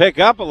starting to pick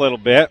up a little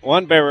bit.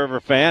 One Bear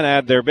River fan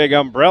had their big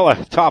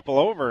umbrella topple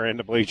over in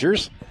the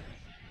bleachers.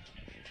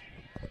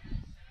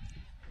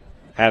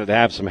 Had to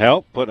have some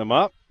help, put them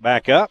up,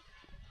 back up.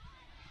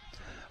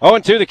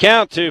 0-2 the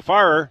count to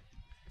Farrer.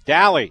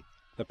 Daly,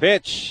 the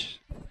pitch.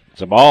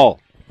 It's a ball.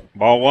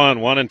 Ball one,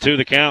 1-2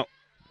 the count.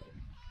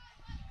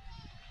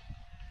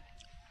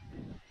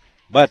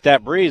 But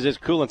that breeze is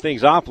cooling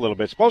things off a little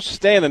bit. It's supposed to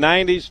stay in the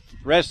 90s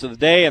rest of the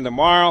day and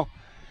tomorrow.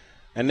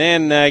 And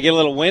then get a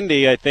little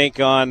windy, I think,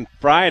 on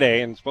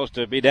Friday. And it's supposed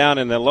to be down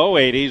in the low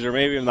 80s or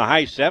maybe in the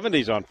high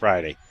 70s on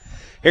Friday.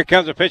 Here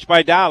comes a pitch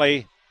by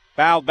Daly.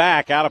 Fouled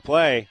back, out of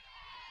play.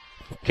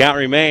 Count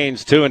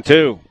remains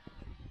 2-2.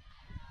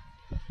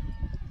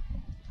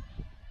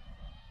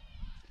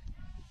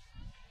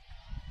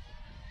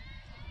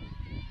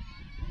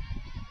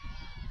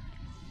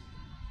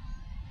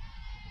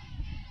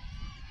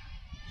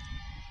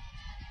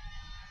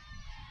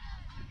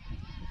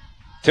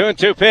 Two and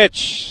two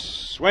pitch.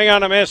 Swing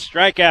on a miss,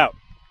 strikeout.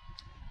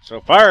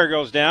 So Farrer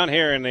goes down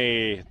here in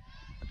the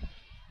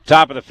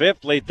top of the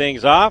fifth, lead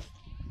things off.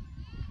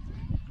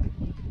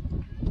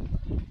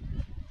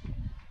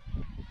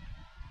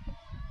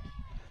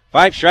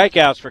 Five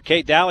strikeouts for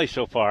Kate Daly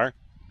so far.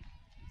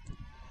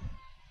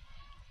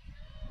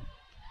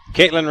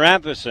 Caitlin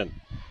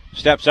Rampison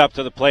steps up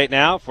to the plate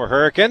now for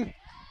Hurricane.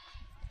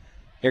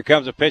 Here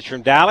comes a pitch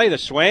from Daly, the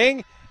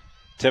swing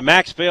to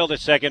Maxfield at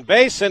second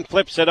base and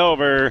flips it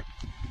over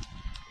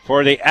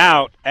for the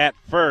out at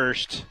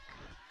first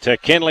to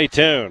Kinley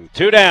Toon.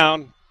 Two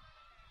down.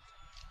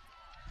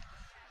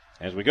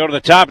 As we go to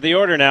the top of the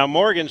order now,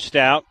 Morgan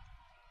Stout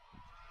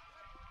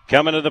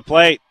coming to the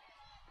plate.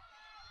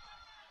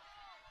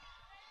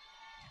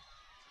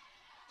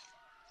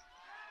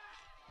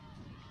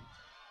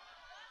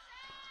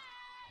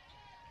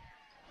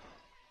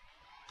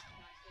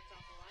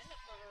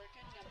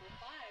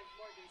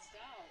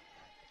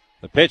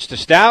 The pitch to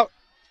Stout,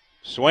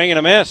 swing and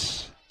a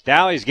miss.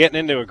 Daly's getting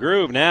into a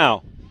groove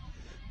now,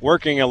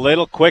 working a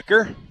little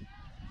quicker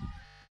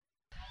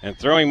and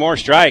throwing more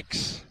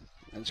strikes.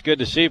 That's good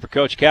to see for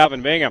Coach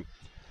Calvin Bingham.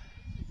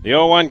 The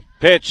 0-1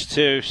 pitch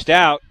to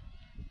Stout.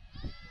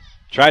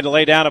 Tried to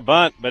lay down a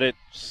bunt, but it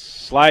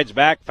slides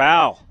back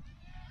foul.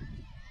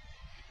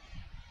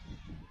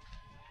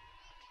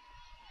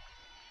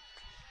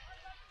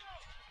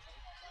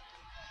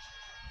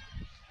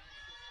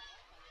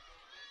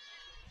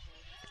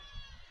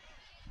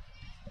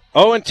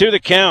 Oh, and 2 the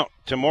count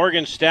to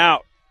Morgan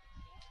Stout.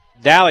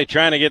 Daly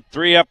trying to get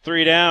 3 up,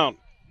 3 down.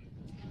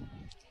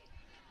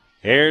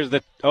 Here's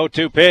the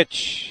 0-2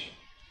 pitch.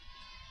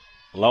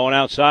 Low and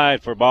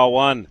outside for ball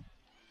one.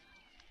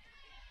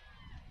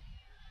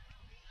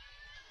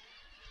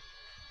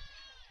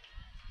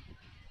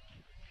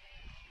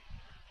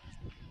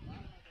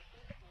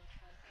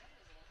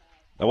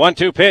 The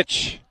 1-2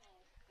 pitch.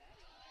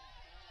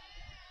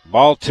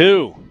 Ball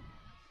two.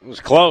 It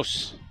was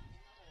close.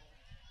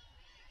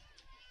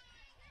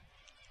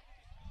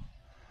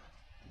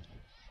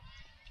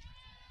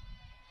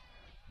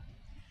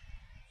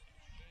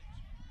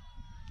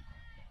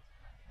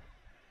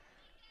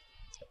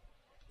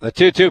 The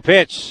 2-2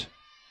 pitch.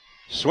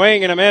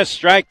 Swing and a miss.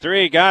 Strike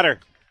three. Got her.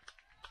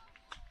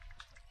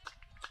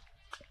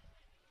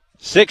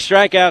 6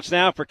 strikeouts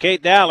now for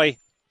Kate Daly.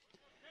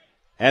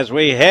 As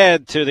we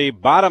head to the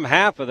bottom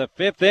half of the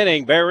fifth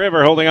inning, Bear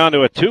River holding on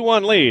to a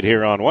 2-1 lead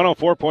here on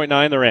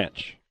 104.9 The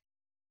Ranch.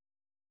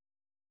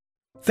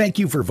 Thank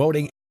you for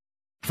voting.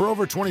 For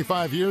over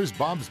 25 years,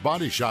 Bob's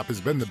Body Shop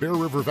has been the Bear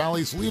River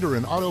Valley's leader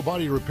in auto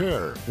body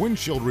repair,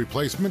 windshield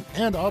replacement,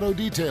 and auto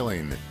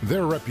detailing.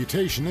 Their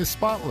reputation is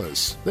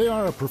spotless. They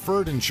are a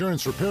preferred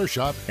insurance repair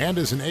shop, and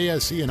as an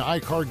ASE and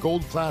I-CAR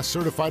Gold Class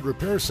certified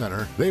repair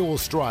center, they will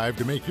strive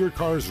to make your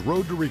car's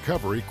road to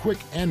recovery quick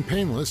and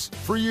painless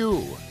for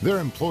you. Their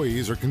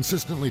employees are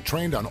consistently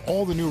trained on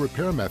all the new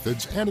repair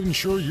methods and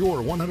ensure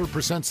your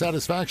 100%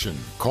 satisfaction.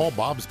 Call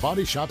Bob's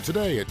Body Shop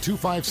today at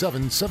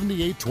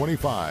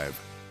 257-7825.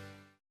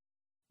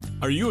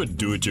 Are you a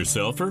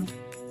do-it-yourselfer?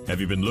 Have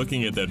you been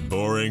looking at that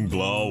boring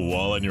blah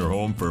wall in your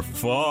home for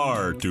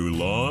far too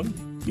long?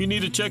 You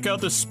need to check out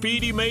the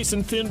Speedy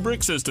Mason Thin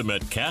Brick System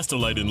at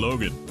Castellite in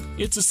Logan.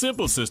 It's a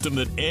simple system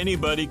that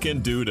anybody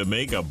can do to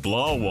make a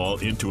blah wall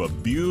into a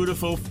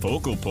beautiful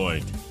focal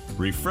point.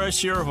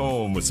 Refresh your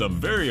home with some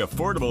very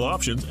affordable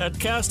options at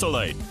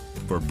Castellite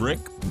for brick,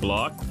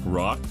 block,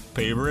 rock,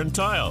 paver, and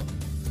tile.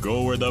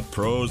 Go where the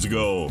pros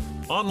go.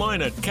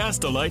 Online at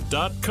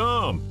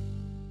castellite.com.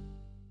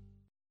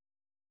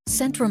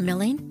 Central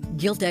Milling,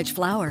 Gilt Edge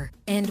Flour,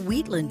 and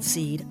Wheatland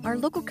Seed are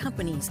local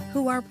companies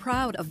who are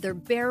proud of their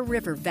Bear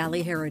River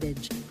Valley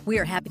heritage. We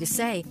are happy to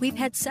say we've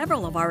had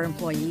several of our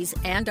employees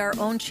and our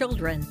own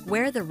children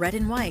wear the red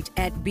and white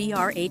at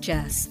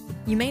BRHS.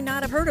 You may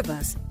not have heard of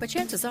us, but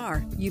chances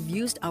are you've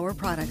used our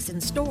products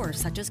in stores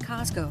such as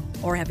Costco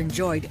or have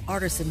enjoyed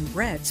artisan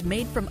breads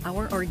made from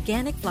our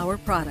organic flour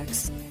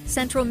products.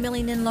 Central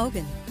Milling in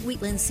Logan,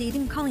 Wheatland Seed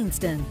in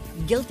Collingston,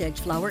 Gilt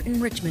Edge Flour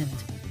in Richmond.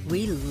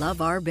 We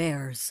love our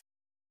Bears.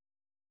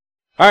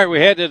 All right, we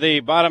head to the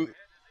bottom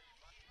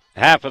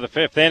half of the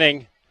fifth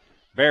inning.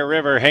 Bear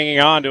River hanging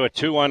on to a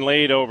 2-1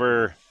 lead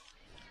over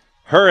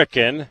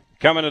Hurricane.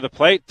 Coming to the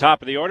plate,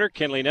 top of the order,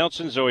 Kinley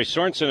Nelson, Zoe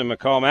Sorensen, and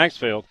McCall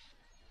Maxfield.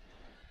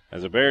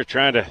 As the Bears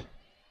trying to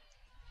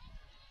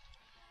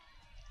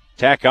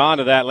tack on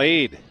to that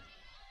lead.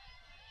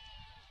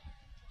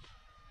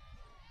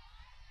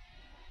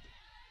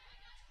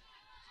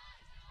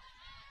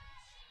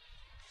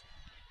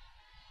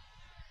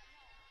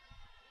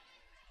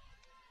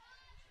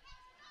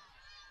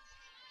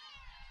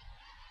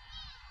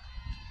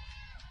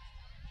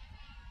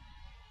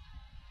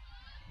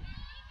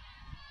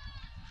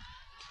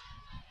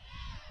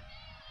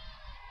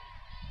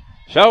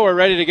 So we're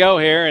ready to go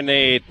here in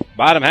the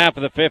bottom half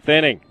of the fifth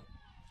inning.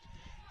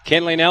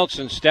 Kinley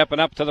Nelson stepping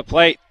up to the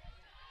plate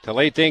to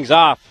lead things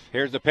off.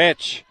 Here's the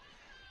pitch.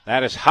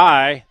 That is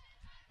high.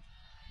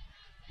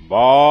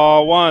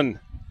 Ball one.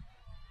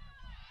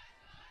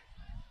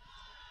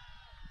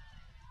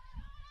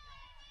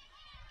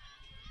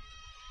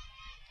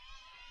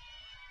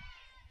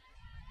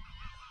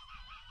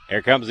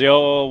 Here comes the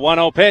old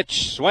 1-0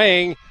 pitch.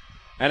 Swing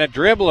and a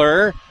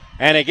dribbler.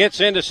 And it gets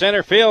into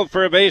center field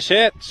for a base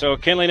hit. So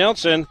Kinley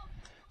Nelson,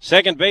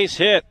 second base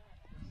hit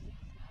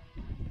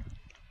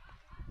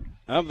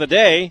of the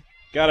day.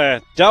 Got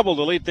a double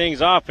to lead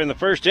things off in the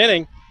first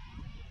inning.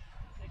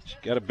 She's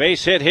got a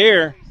base hit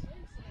here.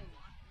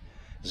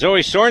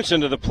 Zoe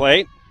Sorensen to the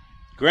plate.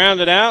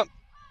 Grounded out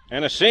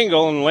and a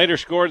single, and later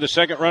scored the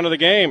second run of the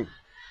game.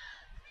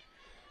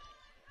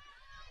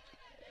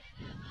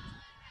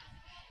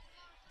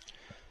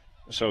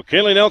 So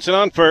Kinley Nelson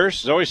on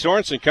first. Zoe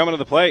Sorensen coming to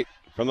the plate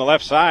from the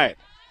left side.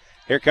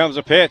 Here comes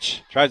a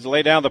pitch. Tries to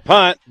lay down the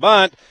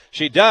bunt.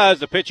 She does.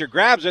 The pitcher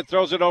grabs it,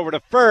 throws it over to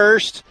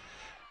first.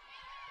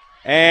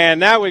 And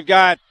now we've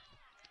got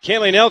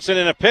Kinley Nelson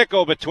in a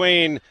pickle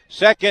between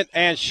second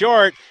and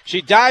short.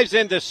 She dives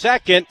into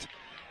second,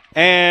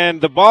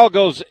 and the ball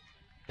goes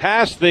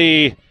past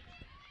the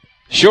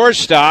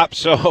shortstop.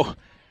 So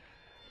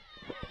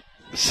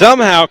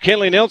somehow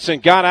Kinley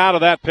Nelson got out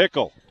of that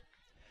pickle.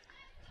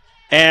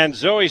 And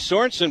Zoe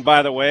Sorensen,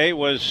 by the way,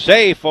 was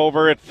safe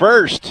over at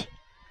first.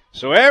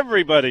 So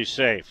everybody's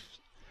safe.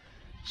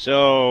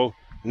 So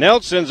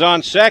Nelson's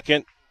on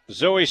second.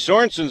 Zoe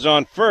Sorensen's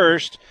on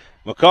first.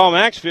 McCall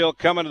Maxfield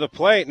coming to the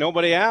plate.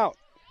 Nobody out.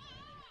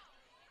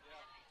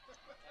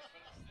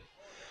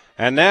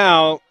 And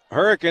now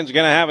Hurricane's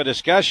going to have a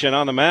discussion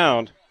on the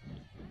mound.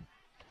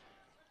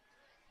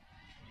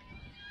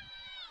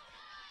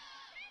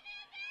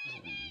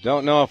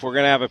 Don't know if we're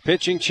going to have a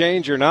pitching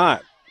change or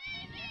not.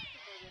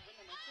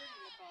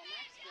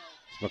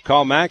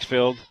 McCall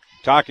Maxfield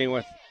talking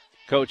with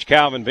Coach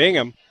Calvin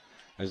Bingham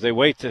as they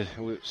wait to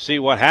see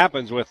what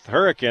happens with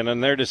Hurricane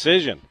and their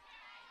decision.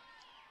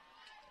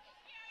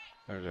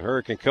 There's a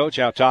Hurricane coach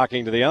out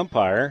talking to the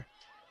umpire.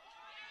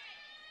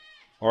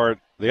 Or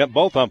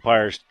both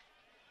umpires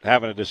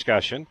having a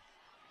discussion.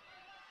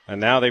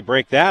 And now they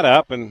break that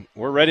up, and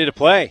we're ready to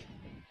play.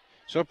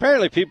 So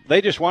apparently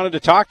they just wanted to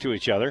talk to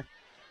each other,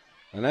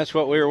 and that's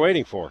what we were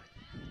waiting for.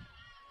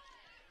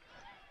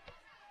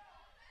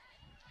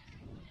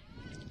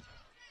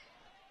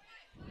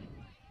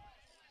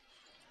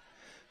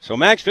 So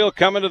Maxfield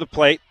coming to the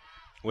plate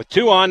with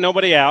 2 on,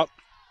 nobody out.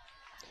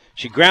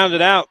 She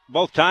grounded out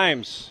both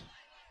times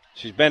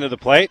she's been to the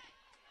plate.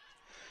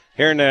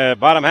 Here in the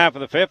bottom half of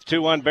the fifth,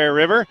 2-1 Bear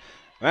River.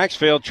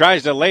 Maxfield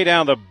tries to lay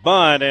down the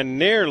bunt and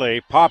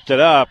nearly popped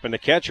it up, and the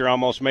catcher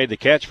almost made the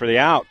catch for the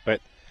out,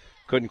 but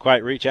couldn't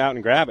quite reach out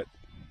and grab it.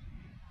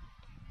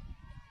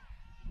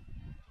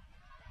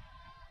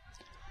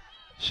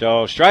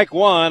 So strike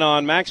one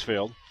on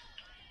Maxfield.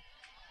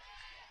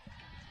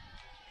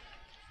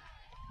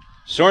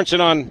 Sorensen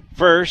on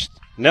first,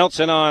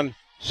 Nelson on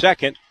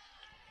second.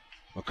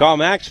 McCall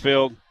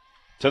Maxfield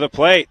to the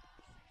plate.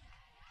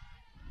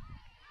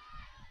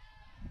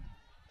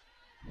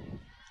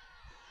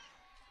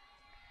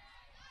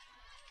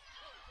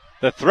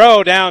 The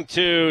throw down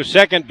to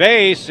second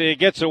base. It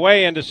gets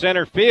away into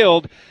center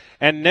field,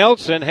 and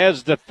Nelson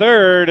heads to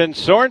third, and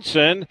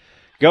Sorensen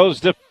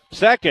goes to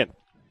second.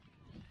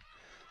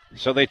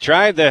 So they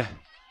tried the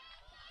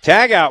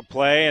tag-out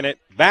play, and it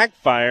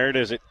backfired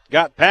as it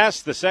got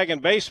past the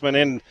second baseman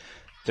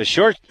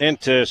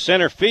into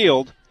center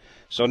field.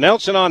 So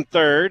Nelson on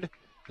third,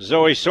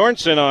 Zoe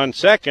Sorensen on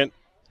second,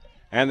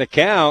 and the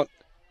count,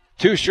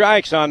 2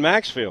 strikes on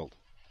Maxfield.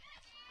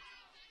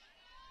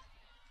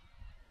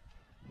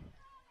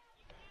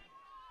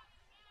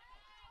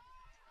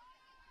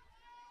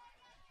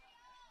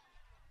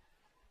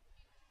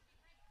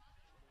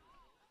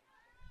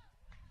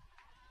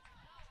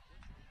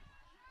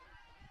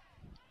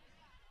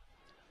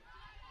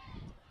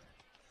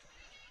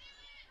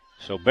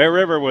 So Bear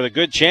River with a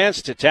good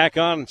chance to tack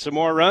on some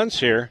more runs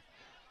here.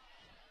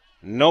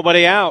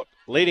 Nobody out,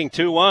 leading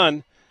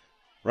 2-1.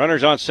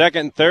 Runners on second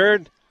and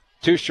third.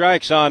 2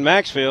 strikes on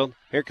Maxfield.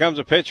 Here comes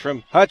a pitch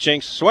from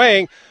Hutchings.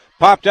 Swing,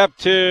 popped up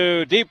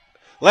to deep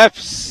left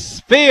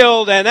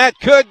field, and that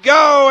could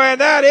go, and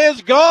that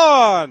is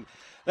gone.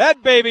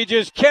 That baby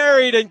just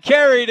carried and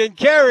carried and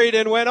carried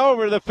and went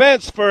over the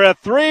fence for a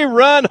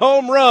 3-run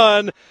home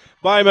run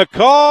by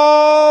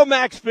McCall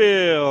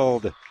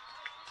Maxfield.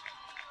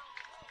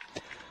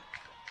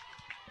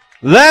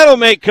 That'll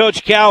make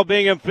Coach Cal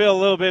Bingham feel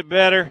a little bit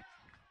better.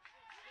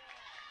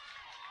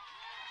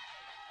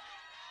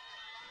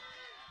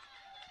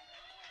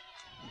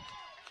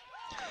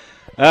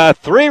 A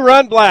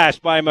 3-run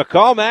blast by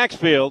McCall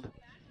Maxfield.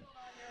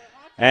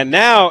 And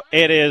now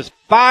it is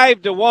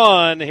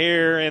 5-1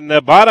 here in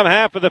the bottom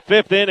half of the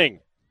 5th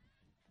inning.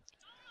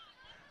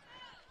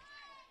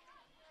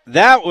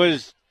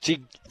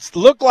 She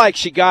looked like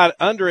she got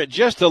under it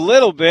just a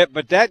little bit,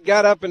 but that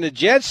got up in the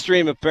jet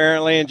stream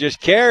apparently and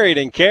just carried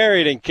and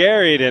carried and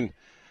carried, and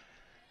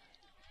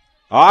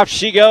off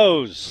she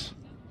goes.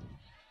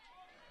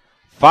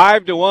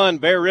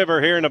 5-1 Bear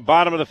River here in the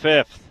bottom of the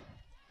 5th.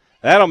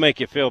 That'll make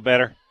you feel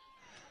better.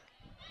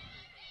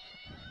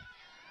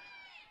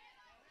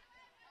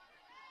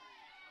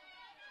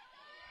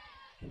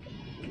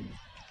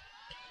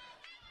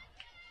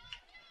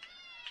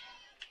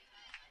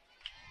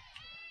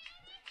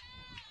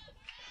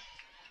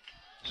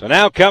 So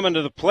now coming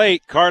to the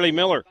plate, Carly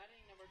Miller.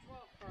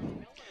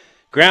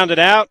 Grounded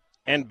out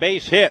and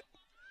base hit.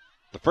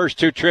 The first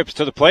 2 trips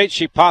to the plate,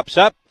 she pops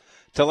up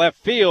to left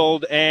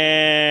field,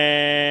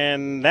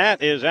 and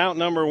that is out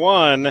number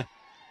 1.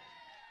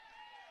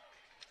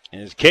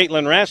 As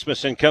Caitlin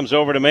Rasmussen comes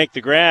over to make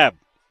the grab.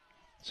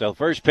 So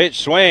first pitch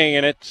swing,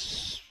 and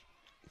it's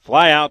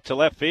fly out to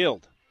left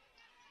field.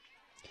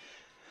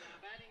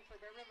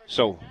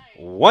 So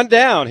 1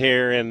 down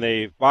here in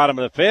the bottom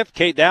of the 5th.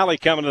 Kate Dowley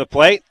coming to the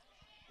plate.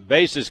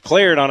 Base is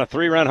cleared on a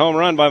 3-run home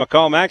run by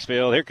McCall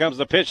Maxfield. Here comes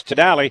the pitch to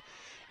Dowley.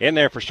 In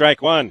there for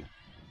strike 1.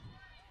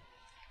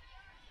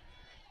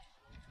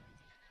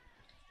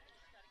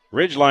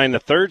 Ridgeline,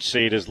 the 3rd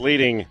seed, is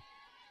leading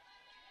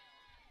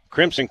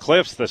Crimson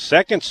Cliffs, the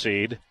 2nd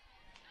seed,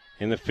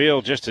 in the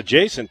field just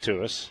adjacent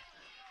to us.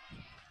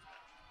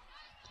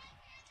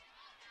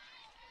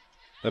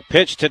 The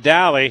pitch to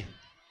Dowley.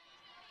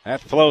 That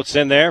floats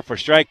in there for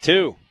strike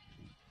 2.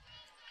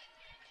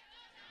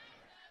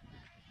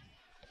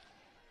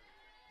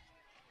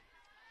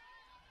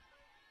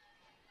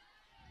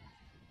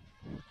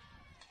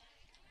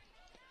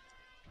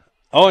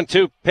 Oh,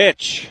 0-2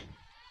 pitch.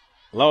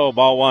 Low,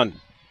 ball 1.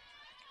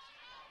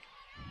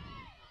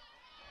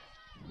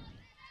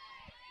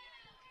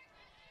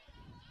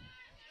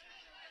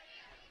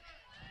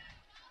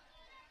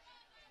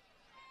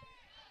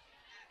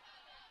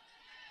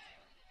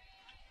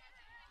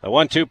 The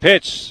 1-2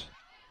 pitch.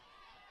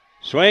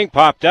 Swing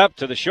popped up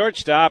to the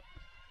shortstop,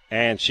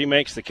 and she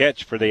makes the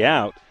catch for the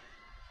out.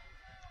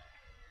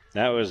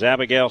 That was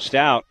Abigail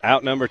Stout,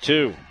 out number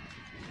 2.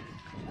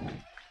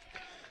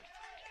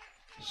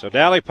 So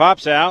Dowley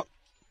pops out.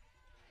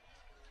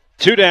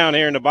 2 down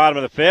here in the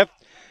bottom of the 5th.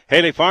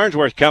 Haley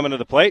Farnsworth coming to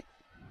the plate.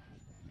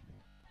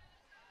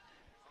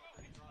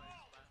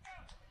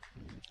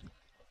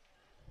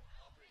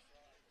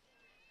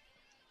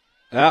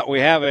 We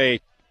have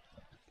a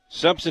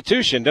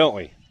substitution, don't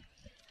we?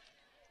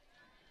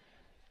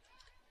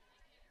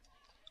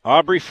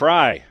 Aubrey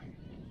Fry.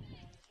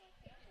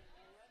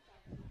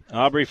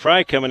 Aubrey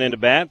Fry coming into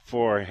bat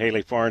for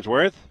Haley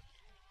Farnsworth.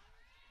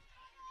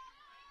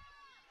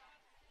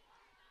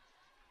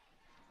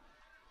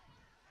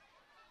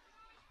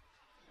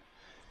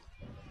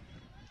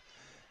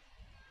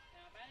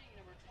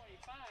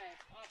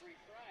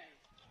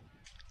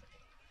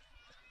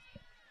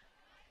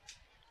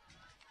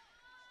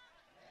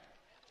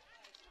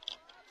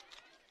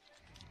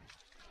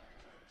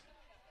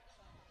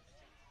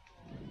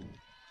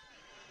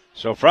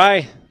 So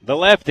Fry, the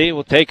lefty,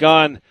 will take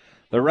on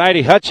the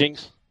righty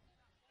Hutchings.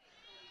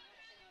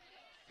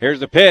 Here's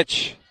the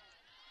pitch.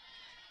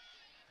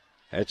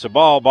 It's a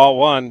ball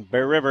 1.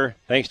 Bear River,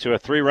 thanks to a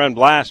 3-run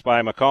blast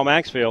by McCall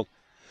Maxfield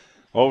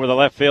over the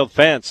left field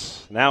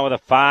fence. Now with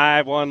a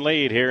 5-1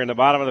 lead here in the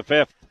bottom of the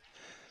 5th.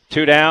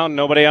 2 down,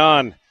 nobody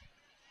on.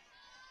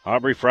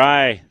 Aubrey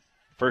Fry,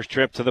 first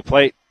trip to the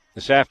plate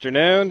this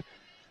afternoon.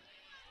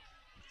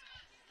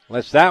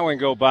 Lets that one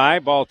go by.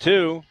 Ball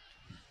 2.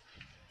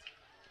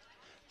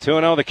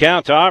 2-0 the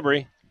count to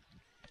Aubrey.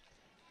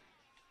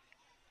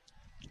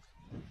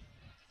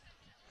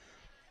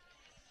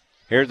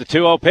 Here's the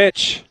 2-0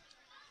 pitch.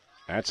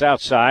 That's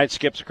outside.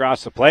 Skips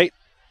across the plate.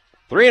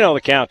 3-0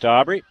 the count to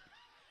Aubrey.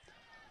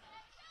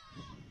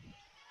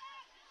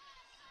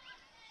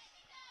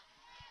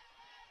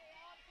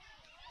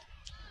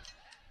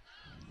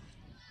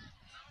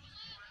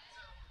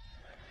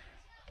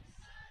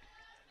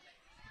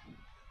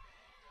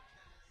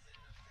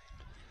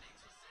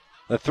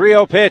 The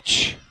 3-0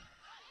 pitch.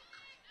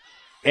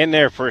 In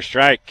there for a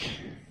strike.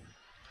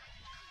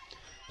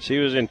 She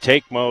was in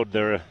take mode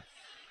the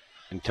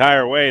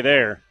entire way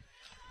there.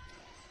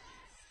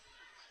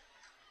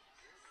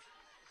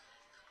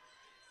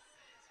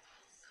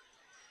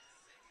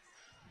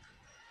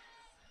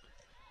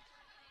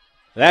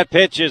 That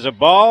pitch is a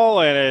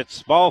ball, and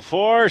it's ball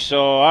 4,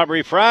 so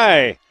Aubrey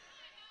Fry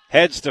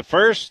heads to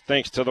first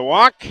thanks to the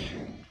walk.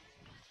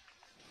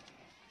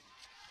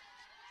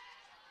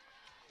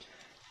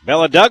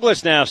 Bella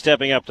Douglas now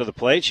stepping up to the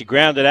plate. She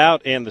grounded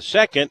out in the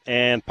second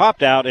and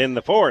popped out in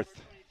the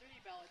fourth.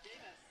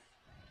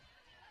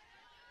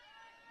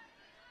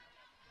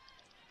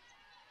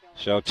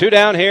 So 2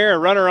 down here, a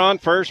runner on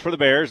first for the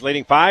Bears,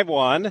 leading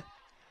 5-1.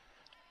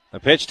 The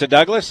pitch to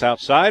Douglas,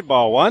 outside,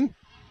 ball 1.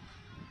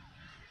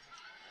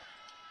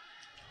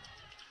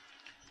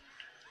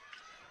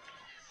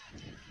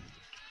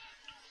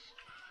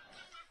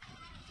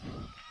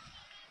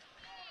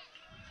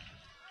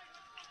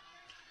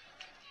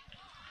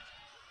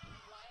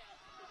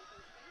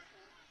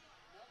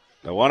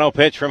 The 1-0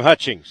 pitch from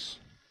Hutchings.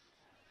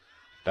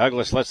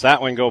 Douglas lets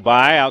that one go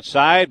by.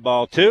 Outside,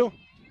 ball 2.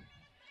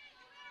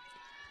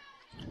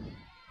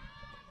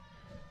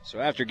 So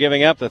after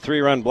giving up the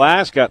 3-run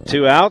blast, got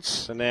 2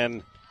 outs, and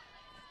then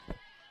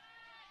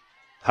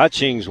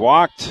Hutchings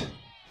walked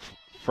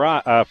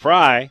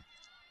Fry.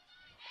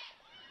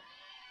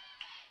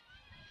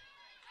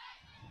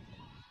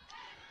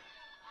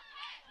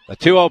 The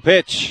 2-0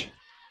 pitch.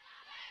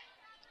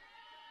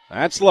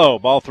 That's low,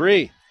 ball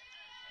 3.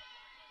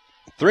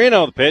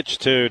 3-0 the pitch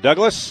to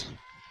Douglas.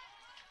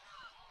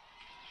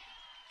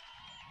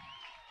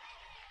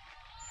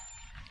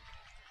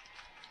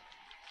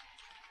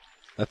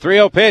 The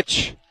 3-0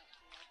 pitch.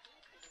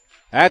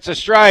 That's a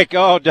strike.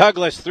 Oh,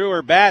 Douglas threw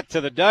her bat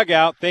to the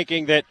dugout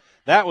thinking that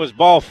that was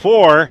ball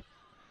 4.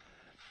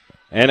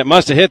 And it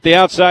must have hit the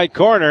outside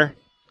corner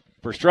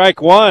for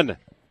strike 1.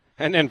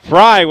 And then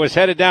Fry was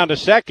headed down to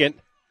second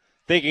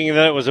thinking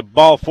that it was a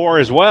ball 4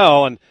 as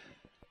well. And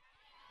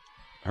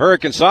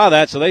Hurricane saw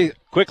that, so they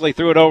quickly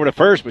threw it over to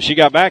first, but she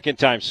got back in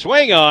time.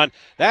 Swing on.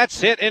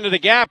 That's hit into the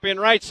gap in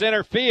right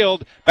center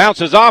field.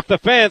 Bounces off the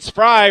fence.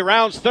 Fry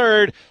rounds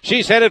third.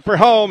 She's headed for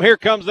home. Here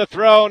comes the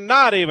throw.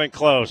 Not even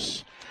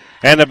close.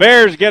 And the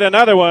Bears get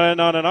another one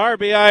on an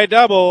RBI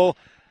double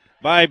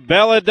by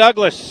Bella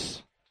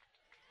Douglas.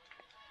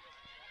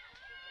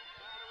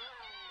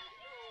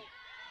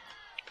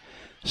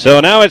 So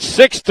now it's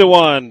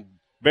 6-1,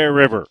 Bear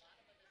River.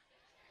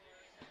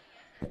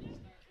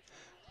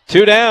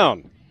 2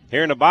 down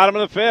here in the bottom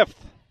of the 5th.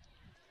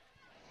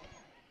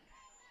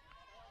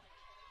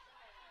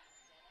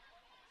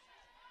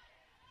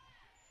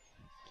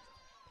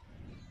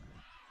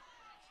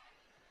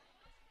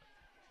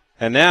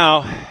 And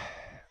now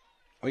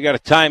we got a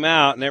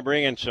timeout, and they're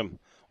bringing some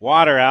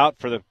water out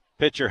for the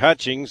pitcher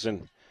Hutchings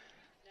and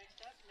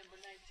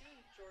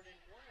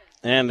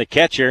the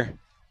catcher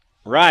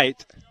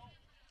Wright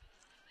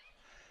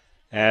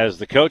as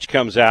the coach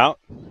comes out.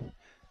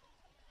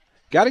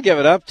 Got to give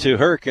it up to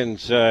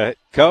Hurricanes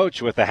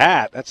coach with the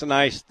hat. That's a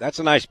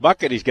nice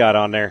bucket he's got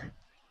on there.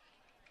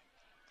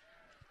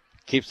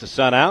 Keeps the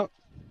sun out.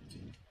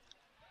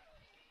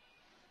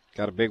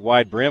 Got a big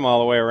wide brim all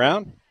the way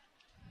around.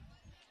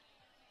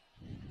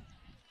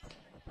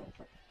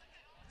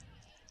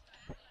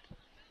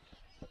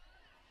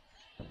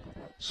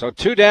 So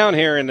 2 down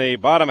here in the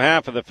bottom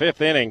half of the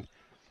 5th inning.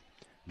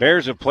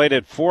 Bears have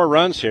plated 4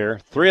 runs here.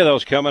 3 of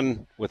those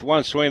coming with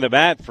 1 swing of the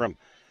bat from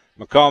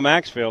McCall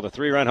Maxfield, a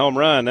 3-run home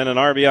run, then an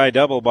RBI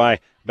double by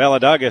Bella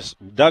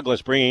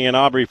Douglas bringing in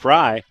Aubrey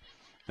Fry.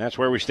 That's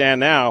where we stand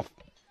now,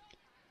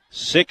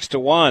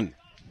 6-1.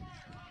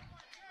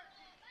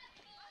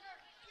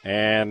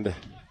 And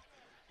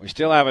we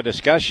still have a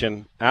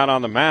discussion out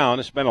on the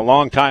mound. It's been a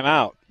long time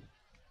out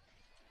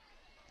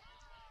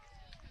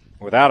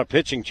without a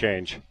pitching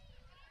change.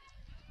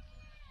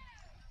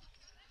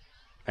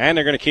 And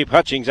they're going to keep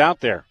Hutchings out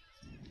there.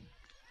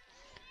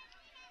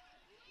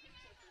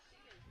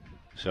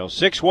 So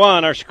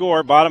 6-1 our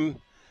score, bottom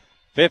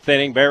 5th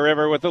inning, Bear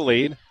River with the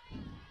lead.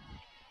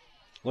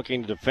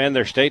 Looking to defend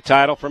their state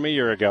title from a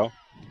year ago.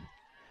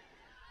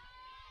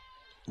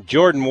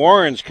 Jordan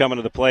Warren's coming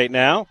to the plate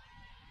now.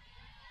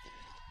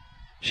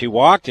 She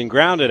walked and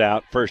grounded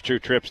out first 2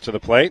 trips to the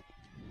plate.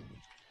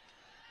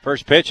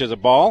 First pitch is a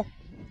ball.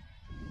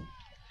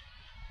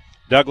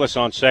 Douglas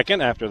on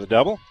second after the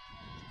double.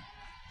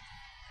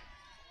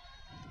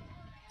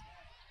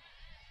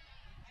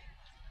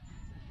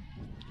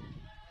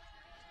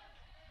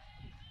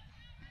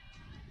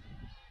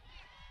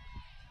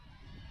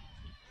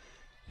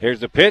 Here's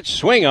the pitch,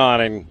 swing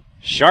on, and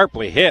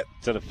sharply hit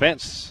to the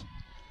fence,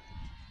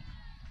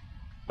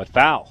 but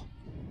foul.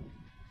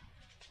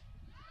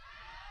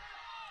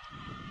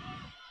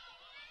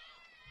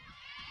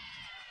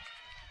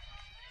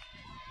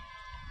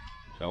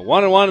 So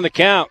 1-1 in the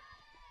count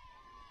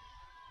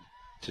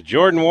to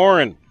Jordan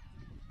Warren.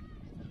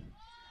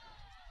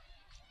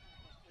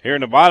 Here in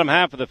the bottom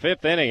half of the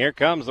fifth inning, here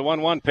comes the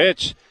 1-1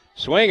 pitch.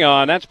 Swing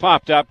on, that's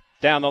popped up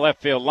down the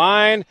left field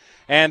line,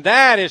 and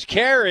that is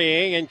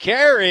carrying,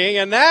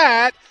 and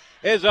that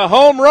is a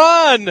home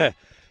run.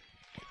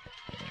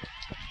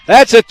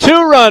 That's a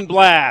 2-run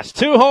blast,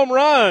 2 home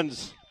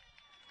runs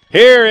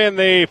here in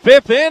the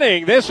fifth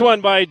inning. This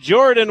one by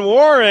Jordan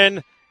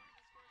Warren.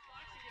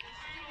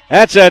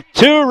 That's a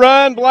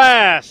 2-run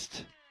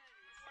blast.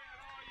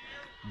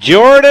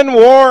 Jordan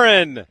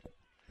Warren.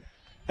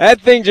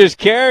 That thing just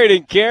carried,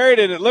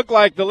 and it looked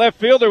like the left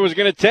fielder was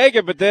going to take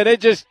it, but then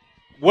it just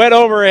went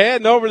overhead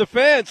and over the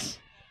fence.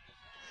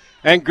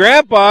 And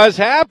Grandpa's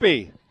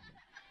happy.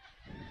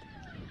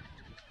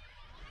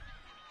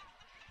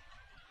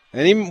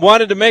 And he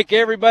wanted to make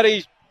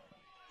everybody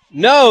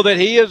know that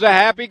he is a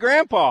happy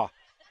grandpa.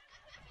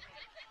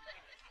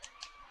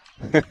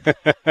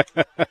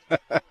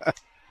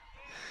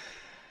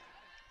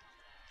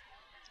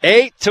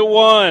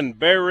 8-1,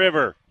 Bear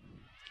River.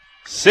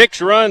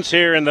 6 runs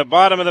here in the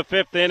bottom of the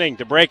fifth inning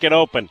to break it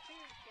open.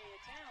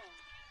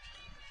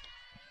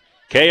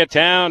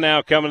 Town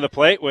now coming to the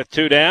plate with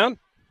 2 down.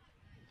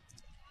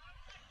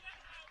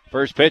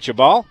 First pitch, a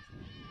ball.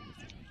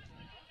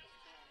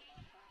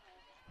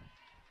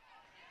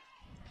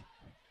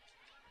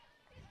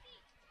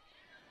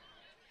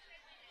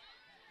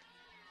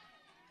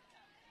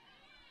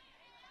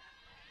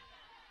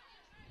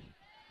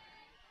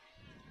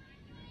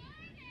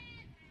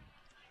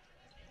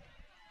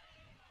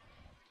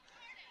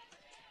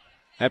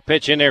 That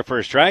pitch in there for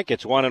a strike.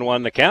 It's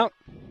 1-1 the count.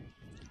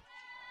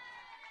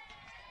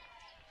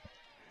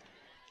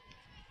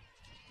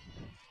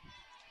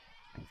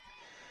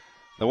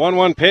 The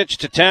 1-1 pitch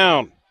to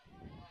Town.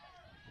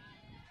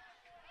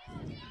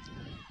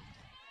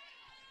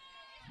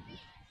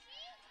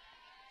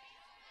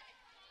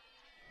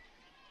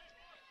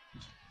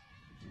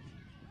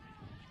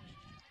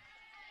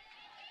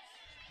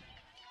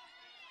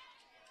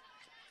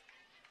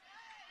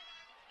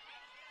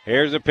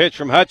 Here's a pitch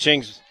from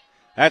Hutchings.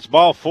 That's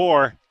ball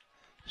 4.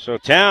 So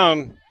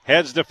Town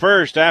heads to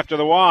first after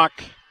the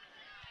walk.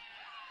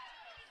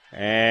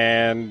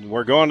 And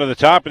we're going to the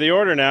top of the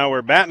order now.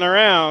 We're batting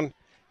around.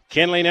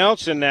 Kinley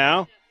Nelson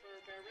now.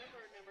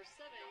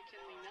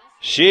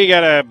 She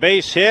got a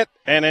base hit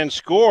and then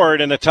scored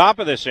in the top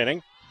of this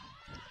inning.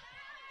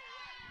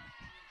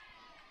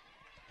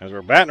 As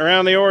we're batting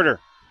around the order.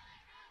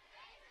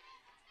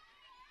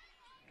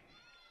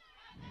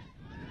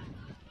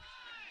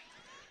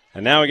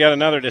 And now we got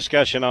another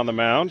discussion on the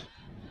mound.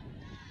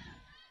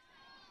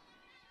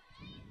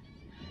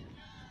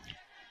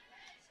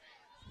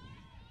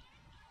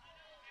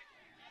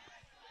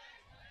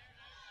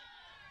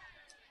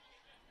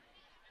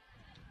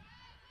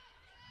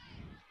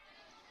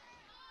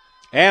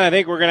 And I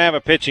think we're going to have a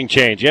pitching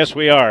change. Yes,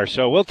 we are.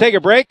 So we'll take a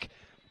break,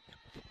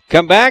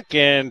 come back,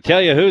 and tell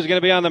you who's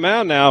going to be on the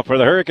mound now for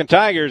the Hurricane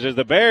Tigers, as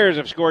the Bears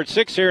have scored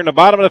 6 here in the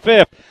bottom of the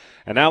fifth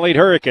and now lead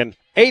Hurricane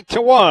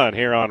 8-1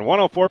 here on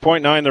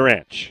 104.9 The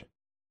Ranch.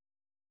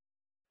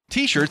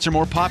 T-shirts are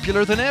more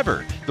popular than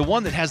ever. The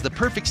one that has the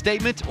perfect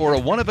statement or a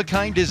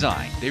one-of-a-kind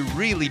design. They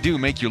really do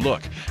make you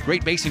look.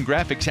 Great Basin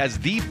Graphics has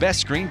the best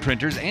screen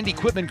printers and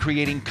equipment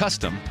creating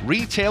custom,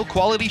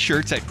 retail-quality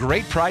shirts at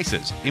great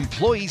prices.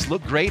 Employees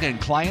look great and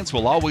clients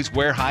will always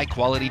wear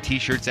high-quality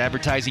T-shirts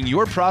advertising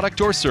your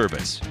product or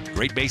service.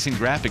 Great Basin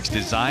Graphics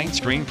design,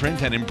 screen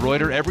print, and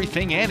embroider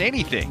everything and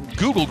anything.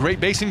 Google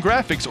Great Basin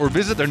Graphics or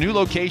visit their new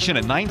location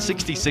at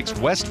 966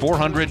 West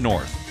 400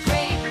 North.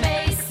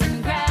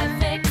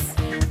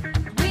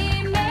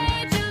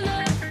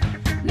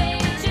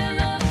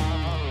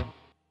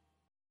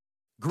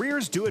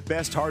 Greer's Do It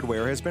Best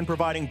Hardware has been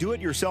providing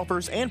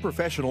do-it-yourselfers and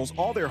professionals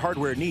all their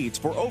hardware needs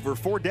for over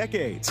 4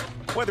 decades.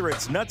 Whether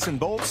it's nuts and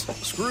bolts,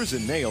 screws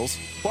and nails,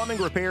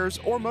 plumbing repairs,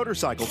 or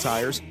motorcycle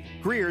tires,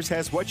 Greer's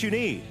has what you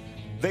need.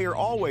 They are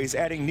always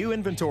adding new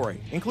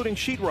inventory, including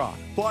sheetrock,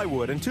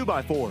 plywood, and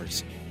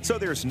 2x4s. So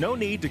there's no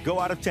need to go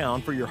out of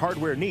town for your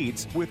hardware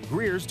needs with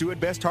Greer's Do It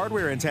Best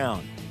Hardware in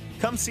town.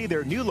 Come see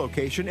their new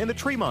location in the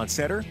Tremont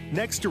Center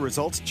next to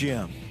Results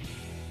Gym.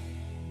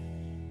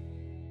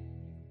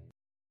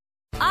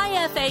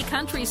 IFA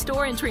Country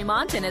Store in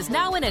Tremonton is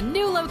now in a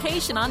new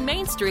location on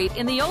Main Street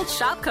in the old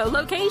Shopco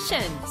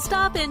location.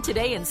 Stop in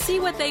today and see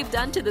what they've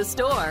done to the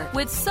store.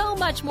 With so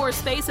much more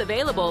space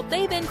available,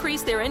 they've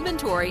increased their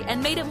inventory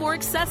and made it more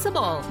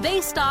accessible. They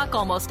stock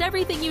almost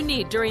everything you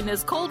need during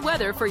this cold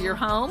weather for your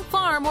home,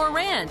 farm, or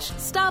ranch.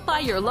 Stop by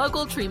your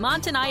local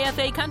Tremonton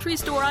IFA Country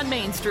Store on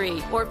Main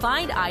Street or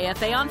find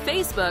IFA on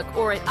Facebook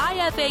or at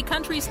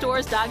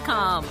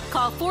ifacountrystores.com.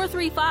 Call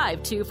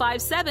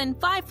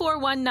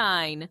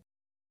 435-257-5419.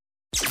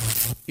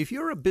 If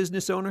you're a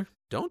business owner,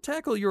 Don't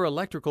tackle your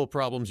electrical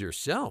problems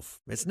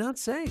yourself. It's not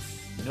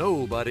safe.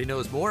 Nobody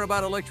knows more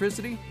about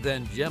electricity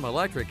than Gem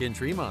Electric in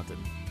Tremonton.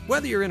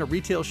 Whether you're in a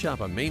retail shop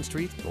on Main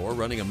Street or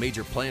running a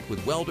major plant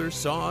with welders,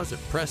 saws,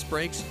 and press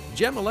brakes,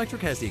 Gem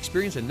Electric has the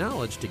experience and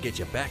knowledge to get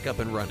you back up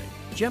and running.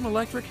 Gem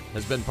Electric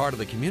has been part of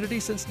the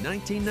community since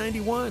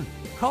 1991.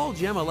 Call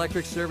Gem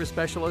Electric service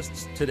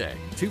specialists today,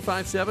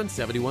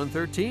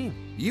 257-7113.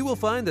 You will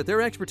find that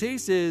their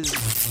expertise is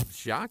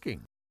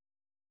shocking.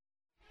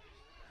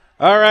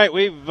 All right,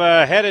 we've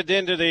headed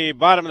into the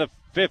bottom of the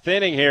fifth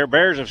inning here.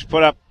 Bears have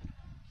put up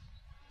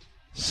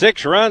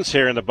 6 runs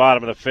here in the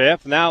bottom of the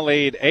fifth. Now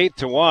lead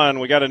 8-1.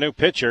 We got a new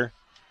pitcher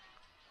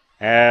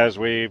as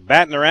we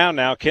batting around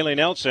now. Kinley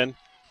Nelson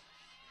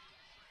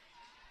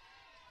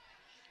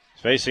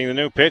is facing the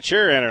new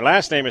pitcher, and her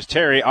last name is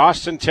Terry.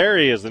 Austin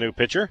Terry is the new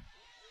pitcher.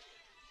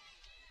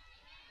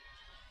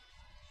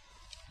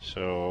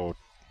 So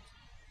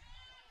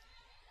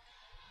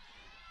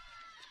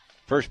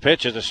first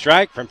pitch is a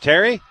strike from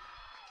Terry.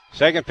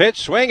 Second pitch,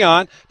 swing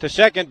on to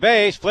second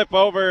base, flip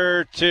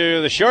over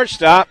to the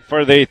shortstop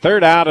for the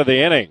third out of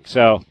the inning.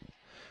 So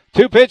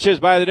 2 pitches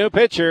by the new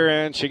pitcher,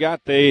 and she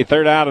got the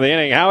third out of the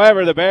inning.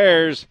 However, the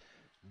Bears,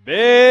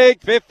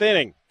 big fifth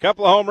inning,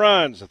 couple of home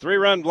runs, a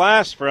 3-run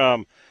blast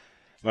from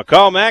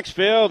McCall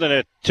Maxfield and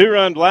a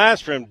 2-run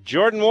blast from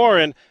Jordan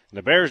Warren. And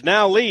the Bears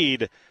now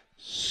lead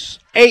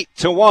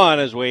 8-1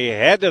 as we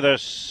head to the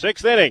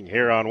 6th inning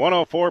here on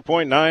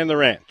 104.9 The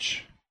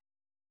Ranch.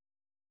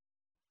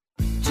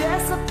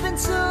 Jessup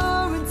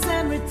Insurance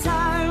and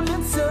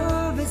Retirement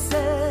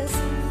Services,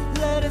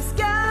 let us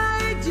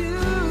guide you.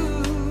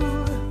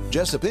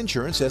 Jessup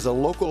Insurance has a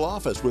local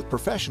office with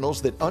professionals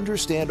that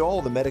understand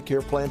all the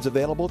Medicare plans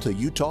available to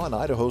Utah and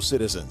Idaho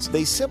citizens.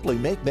 They simply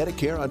make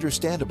Medicare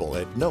understandable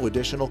at no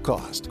additional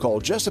cost. Call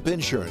Jessup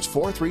Insurance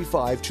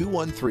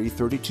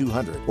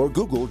 435-213-3200 or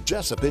Google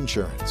Jessup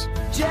Insurance.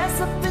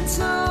 Jessup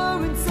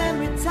Insurance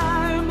and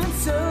Retirement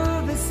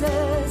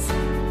Services,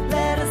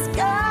 let us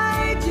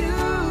guide you.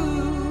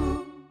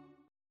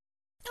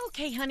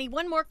 Okay, honey,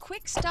 one more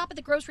quick stop at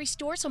the grocery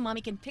store so Mommy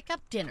can pick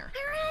up dinner.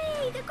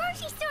 Hooray! The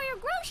grocery store,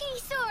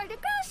 the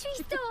grocery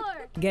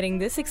store! Getting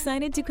this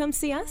excited to come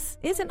see us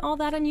isn't all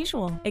that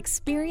unusual.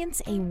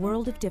 Experience a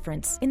world of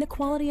difference in the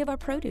quality of our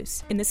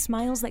produce, in the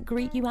smiles that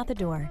greet you at the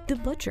door, the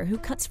butcher who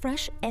cuts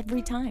fresh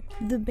every time,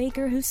 the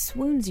baker who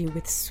swoons you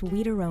with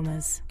sweet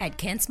aromas. At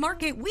Kent's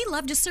Market, we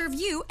love to serve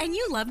you and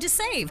you love to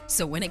save.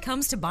 So when it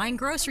comes to buying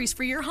groceries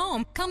for your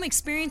home, come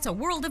experience a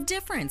world of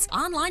difference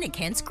online at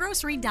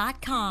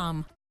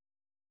kentsgrocery.com.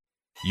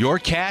 Your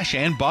Cash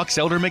and Box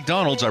Elder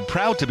McDonald's are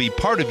proud to be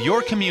part of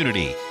your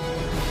community.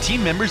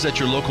 Team members at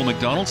your local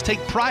McDonald's take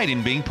pride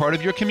in being part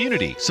of your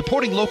community.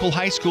 Supporting local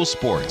high school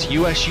sports,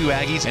 USU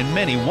Aggies, and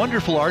many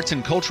wonderful arts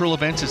and cultural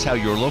events is how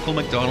your local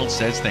McDonald's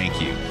says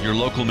thank you. Your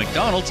local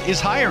McDonald's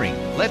is hiring.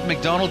 Let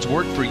McDonald's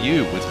work for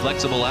you with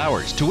flexible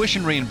hours,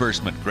 tuition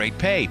reimbursement, great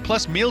pay,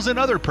 plus meals and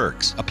other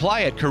perks.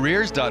 Apply at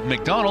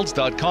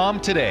careers.mcdonalds.com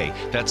today.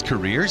 That's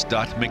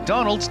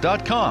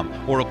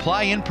careers.mcdonalds.com, or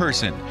apply in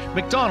person.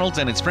 McDonald's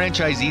and its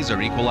franchisees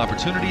are equal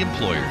opportunity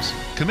employers,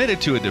 committed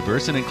to a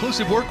diverse and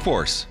inclusive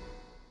workforce.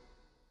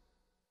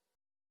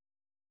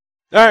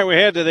 All right, we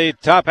head to the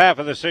top half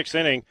of the 6th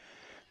inning.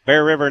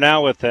 Bear River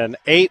now with an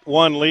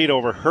 8-1 lead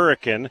over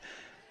Hurricane.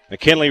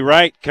 McKinley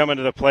Wright coming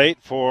to the plate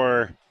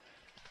for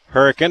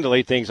Hurricane to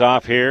lead things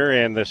off here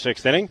in the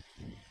 6th inning.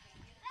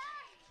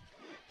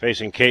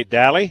 Facing Kate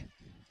Daly.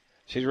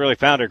 She's really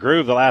found her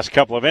groove the last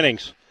couple of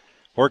innings,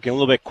 working a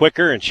little bit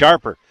quicker and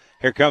sharper.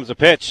 Here comes the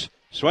pitch.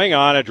 Swing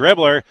on, a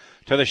dribbler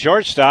to the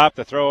shortstop.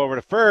 The throw over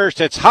to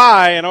first. It's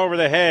high and over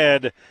the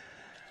head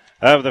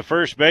of the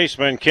first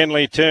baseman,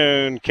 Kinley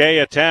Toon.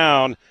 Kaya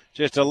Town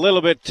just a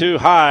little bit too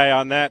high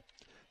on that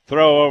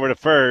throw over to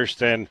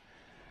first, and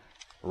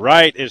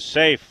Wright is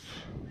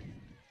safe.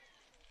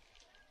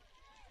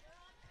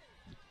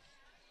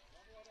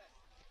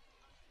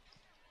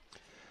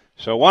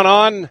 So 1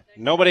 on,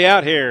 nobody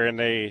out here in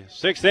the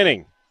 6th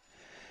inning.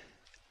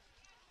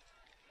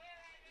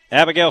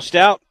 Abigail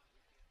Stout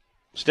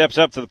steps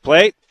up to the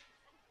plate.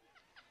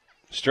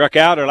 Struck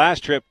out her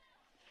last trip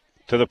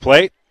to the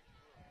plate.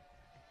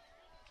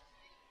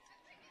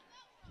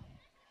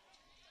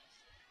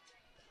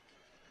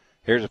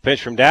 Here's a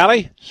pitch from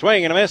Daly.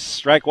 Swing and a miss.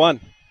 Strike 1.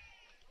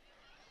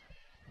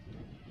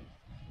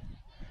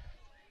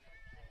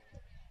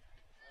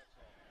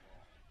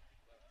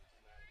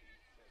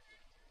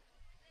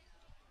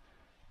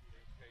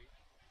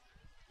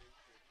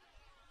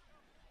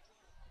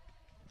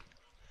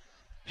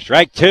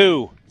 Strike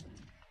 2.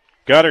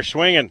 Got her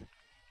swinging.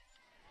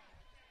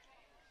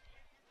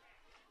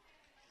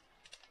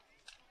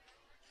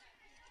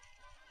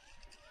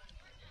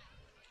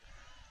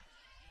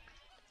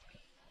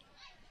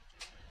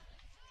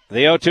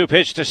 The 0-2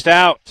 pitch to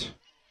Stout.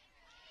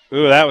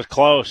 Ooh, that was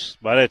close,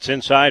 but it's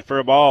inside for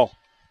a ball.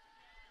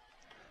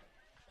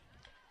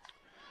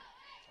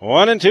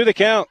 1-2 the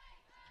count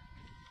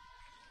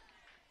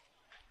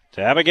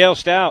to Abigail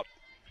Stout.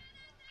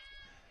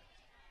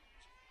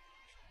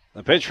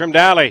 The pitch from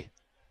Daly.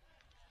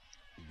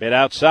 Bit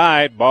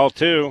outside, ball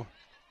 2.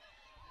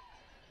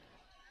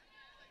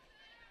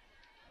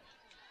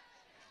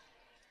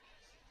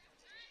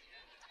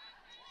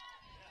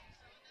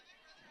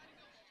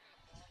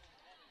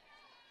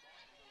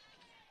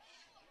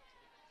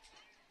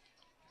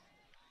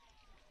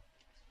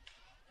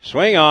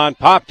 Swing on,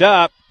 popped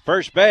up,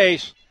 first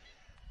base,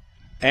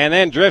 and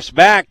then drifts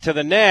back to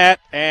the net,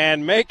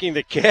 and making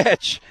the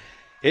catch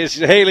is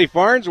Haley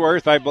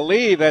Farnsworth. I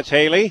believe that's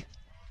Haley.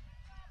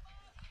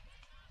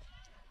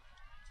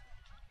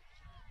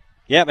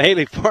 Yep,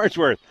 Haley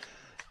Farnsworth.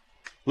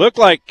 Looked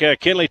like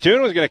Kinley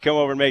Toon was going to come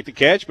over and make the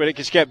catch, but it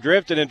just kept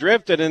drifting,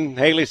 and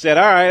Haley said,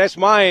 all right, that's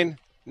mine,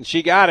 and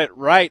she got it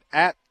right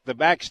at the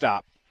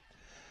backstop.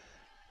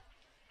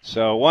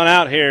 So 1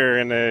 out here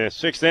in the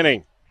 6th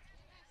inning.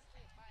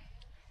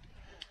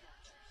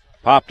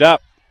 Popped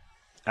up,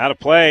 out of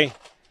play.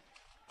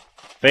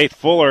 Faith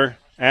Fuller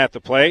at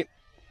the plate.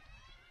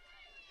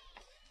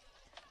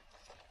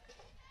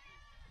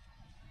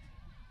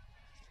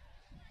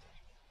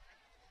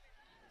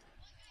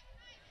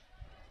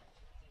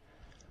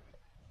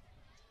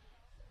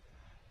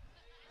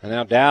 And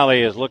now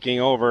Dally is looking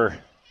over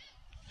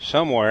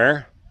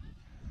somewhere.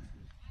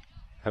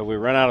 Have we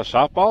run out of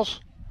softballs?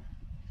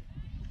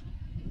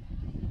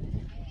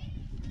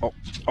 Oh.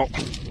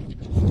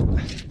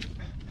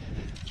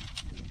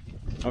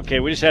 Okay,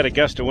 we just had a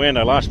gust of wind.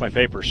 I lost my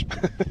papers.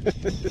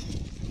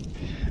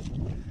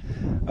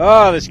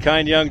 Oh, this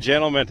kind young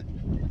gentleman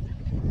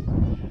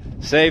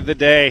saved the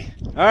day.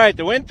 All right,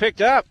 the wind picked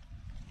up.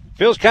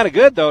 Feels kind of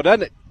good, though,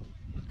 doesn't it,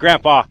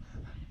 Grandpa?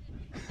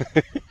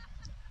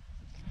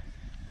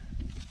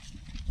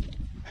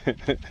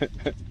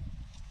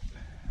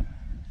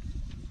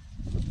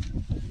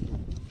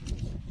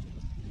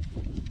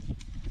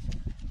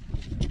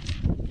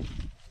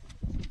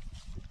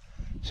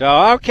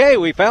 So, okay,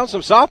 we found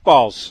some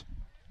softballs.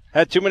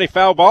 Had too many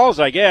foul balls,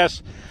 I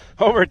guess.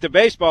 Over at the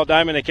baseball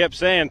diamond, they kept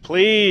saying,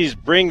 please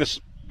bring the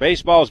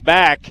baseballs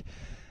back.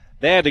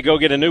 They had to go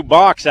get a new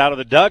box out of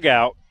the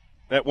dugout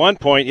at one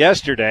point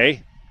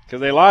yesterday because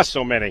they lost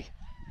so many.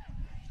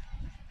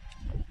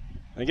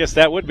 I guess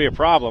that would be a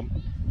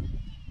problem.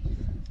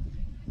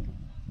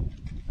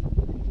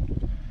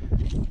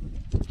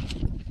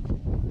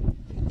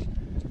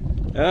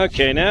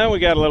 Okay, now we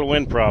got a little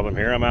wind problem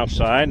here. I'm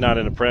outside, not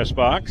in a press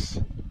box.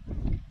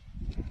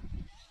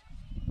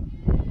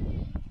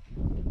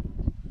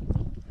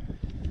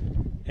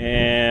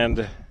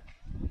 And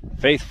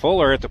Faith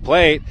Fuller at the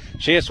plate.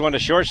 She hits one to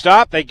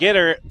shortstop. They get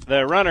her,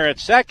 the runner at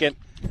second.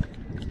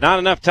 Not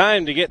enough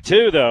time to get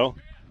 2, though.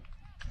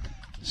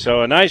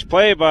 So a nice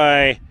play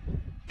by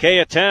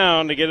Kaya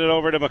Town to get it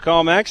over to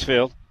McCall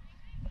Maxfield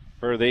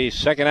for the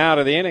 2nd out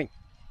of the inning.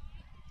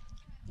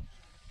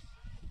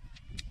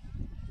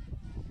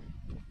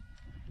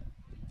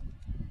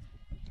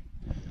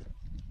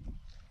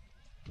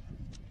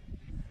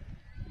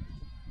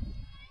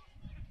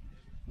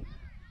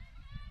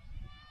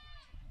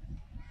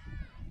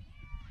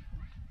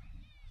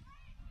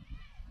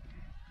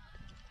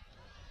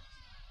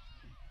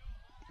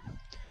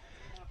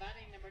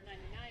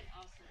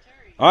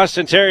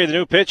 Austin Terry, the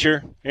new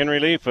pitcher, in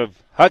relief of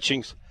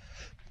Hutchings,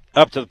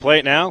 up to the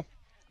plate now.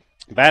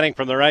 Batting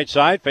from the right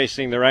side,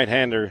 facing the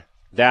right-hander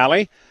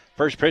Dally.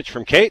 First pitch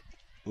from Kate,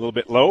 a little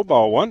bit low,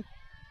 ball 1.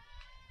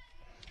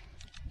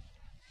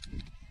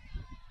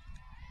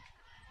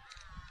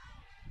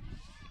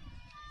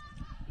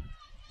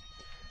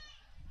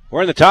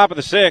 We're in the top of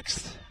the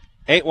 6th.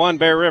 8-1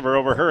 Bear River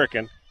over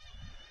Hurricane.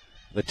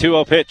 The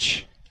 2-0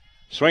 pitch.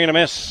 Swing and a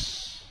miss.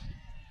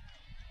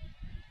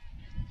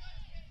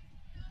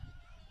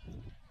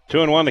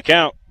 2-1 the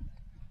count.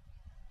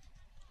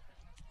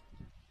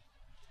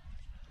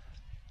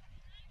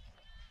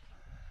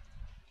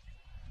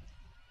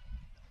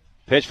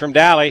 Pitch from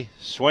Dally.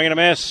 Swing and a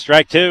miss.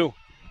 Strike 2.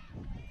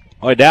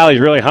 Boy, Dally's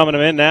really humming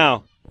him in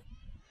now.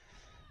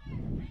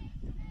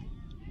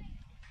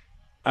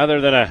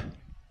 Other than a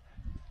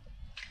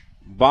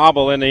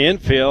bobble in the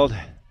infield,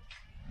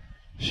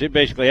 she'd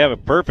basically have a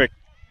perfect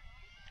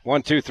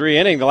 1, 2, 3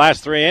 inning. The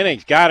last 3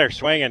 innings. Got her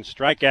swinging.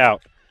 Strikeout.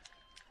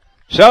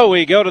 So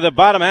we go to the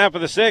bottom half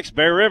of the 6th.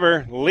 Bear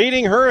River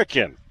leading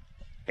Hurricane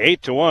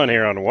 8-1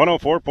 here on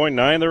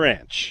 104.9 The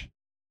Ranch.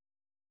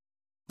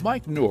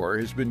 Mike Knorr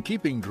has been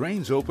keeping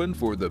drains open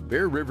for the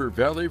Bear River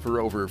Valley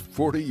for over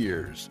 40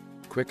 years.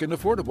 Quick and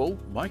affordable,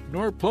 Mike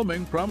Knorr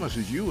Plumbing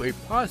promises you a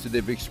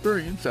positive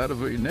experience out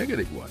of a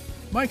negative one.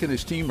 Mike and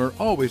his team are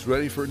always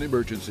ready for an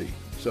emergency.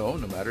 So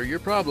no matter your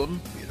problem,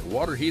 be it a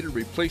water heater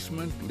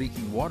replacement,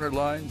 leaking water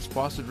lines,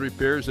 faucet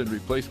repairs and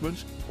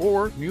replacements,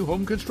 or new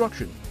home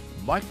construction,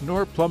 Mike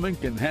Knorr Plumbing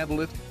can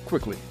handle it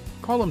quickly.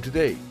 Call them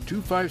today,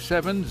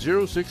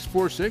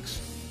 257-0646,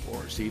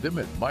 or see them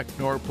at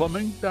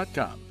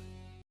MikeKnorrPlumbing.com.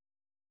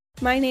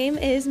 My name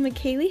is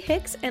McKaylee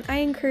Hicks, and I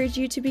encourage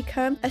you to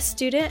become a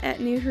student at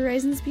New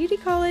Horizons Beauty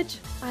College.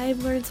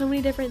 I've learned so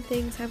many different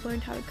things. I've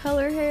learned how to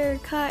color hair,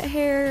 cut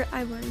hair,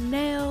 I've learned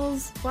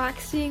nails.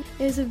 Waxing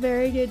is a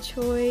very good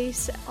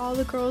choice. All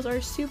the girls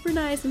are super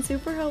nice and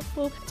super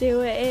helpful.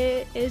 Do it.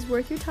 It is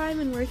worth your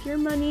time and worth your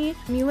money.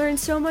 You learn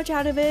so much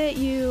out of it.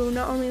 You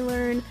not only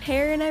learn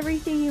hair and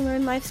everything, you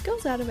learn life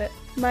skills out of it.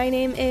 My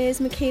name is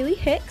McKaylee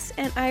Hicks,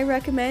 and I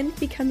recommend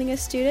becoming a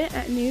student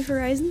at New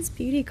Horizons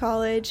Beauty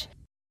College.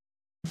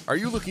 Are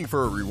you looking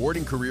for a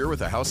rewarding career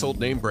with a household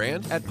name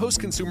brand? At Post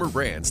Consumer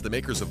Brands, the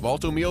makers of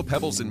Malto Meal,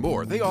 Pebbles, and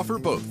more, they offer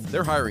both.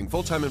 They're hiring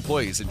full-time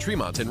employees in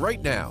Tremonton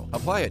right now.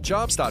 Apply at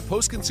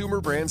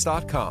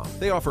jobs.postconsumerbrands.com.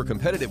 They offer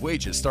competitive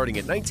wages starting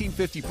at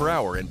 $19.50 per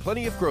hour and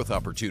plenty of growth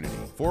opportunity.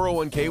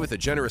 401k with a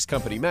generous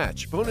company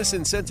match, bonus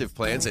incentive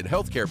plans, and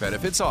healthcare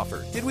benefits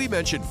offered. Did we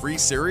mention free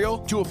cereal?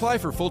 To apply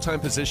for full-time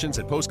positions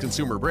at Post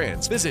Consumer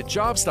Brands, visit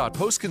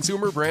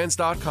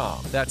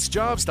jobs.postconsumerbrands.com. That's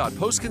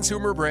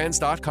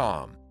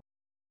jobs.postconsumerbrands.com.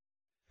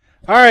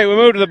 All right, we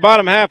move to the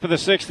bottom half of the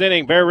 6th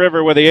inning. Bear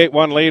River with the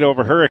 8-1 lead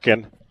over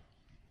Hurricane.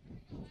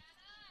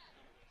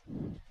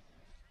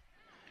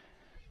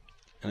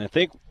 And I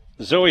think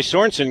Zoe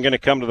Sorensen going to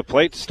come to the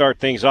plate to start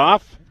things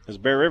off as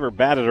Bear River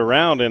batted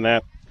around in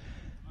that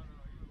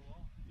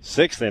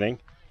 6th inning.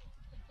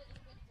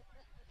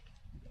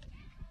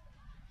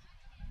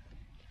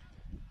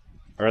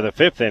 Or the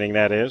 5th inning,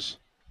 that is.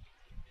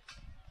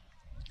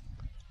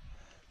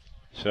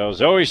 So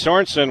Zoe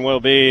Sorensen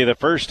will be the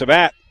first to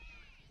bat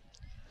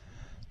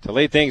to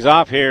lead things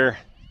off here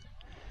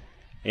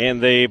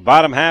in the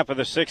bottom half of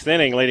the 6th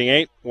inning, leading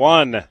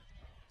 8-1.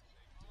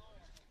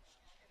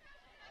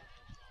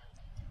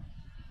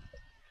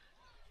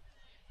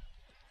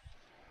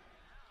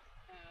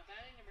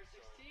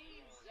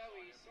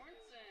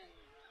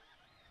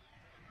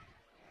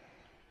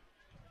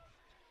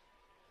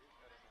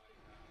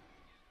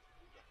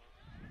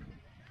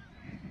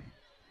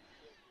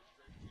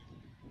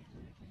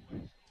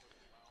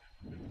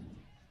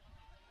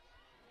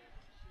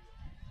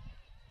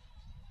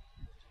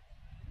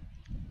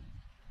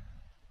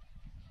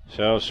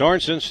 So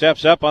Sorensen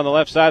steps up on the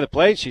left side of the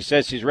plate. She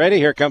says she's ready.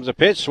 Here comes a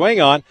pitch. Swing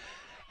on.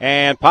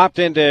 And popped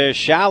into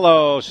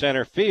shallow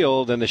center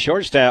field. And the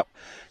shortstop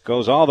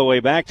goes all the way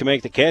back to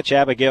make the catch.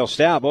 Abigail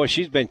Stout. Boy,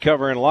 she's been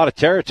covering a lot of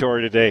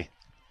territory today.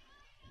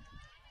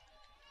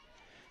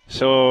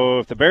 So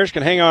if the Bears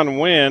can hang on and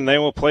win, they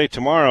will play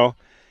tomorrow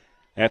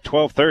at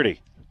 12:30.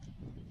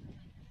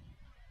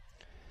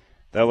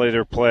 They'll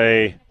either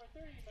play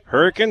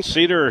Hurricane,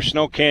 Cedar, or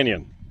Snow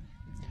Canyon.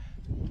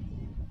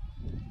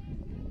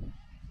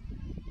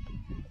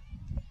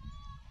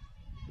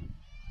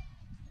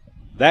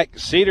 That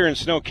Cedar and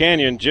Snow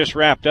Canyon just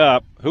wrapped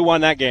up. Who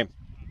won that game?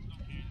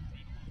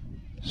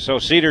 So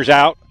Cedar's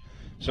out.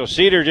 So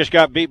Cedar just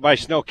got beat by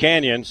Snow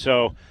Canyon.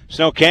 So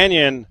Snow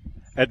Canyon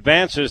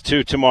advances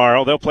to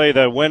tomorrow. They'll play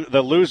the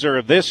loser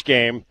of this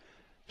game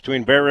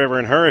between Bear River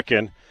and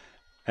Hurricane.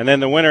 And then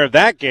the winner of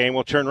that game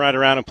will turn right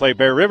around and play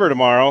Bear River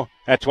tomorrow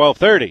at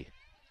 12:30.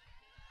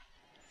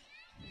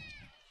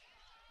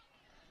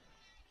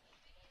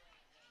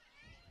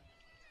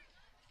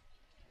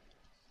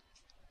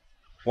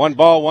 One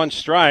ball, one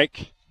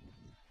strike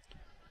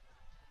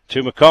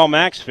to McCall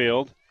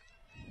Maxfield.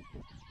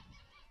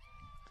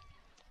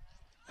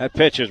 That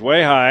pitch is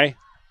way high.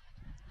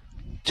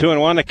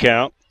 2-1 the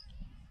count.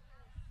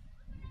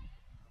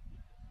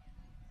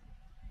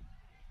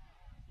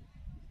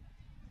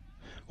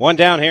 One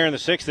down here in the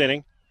 6th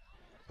inning.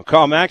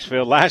 McCall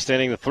Maxfield, last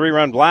inning, the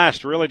 3-run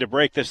blast really to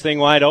break this thing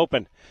wide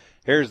open.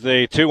 Here's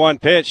the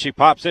 2-1 pitch. She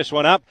pops this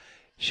one up.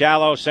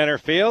 Shallow center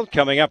field.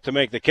 Coming up to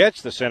make the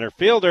catch, the center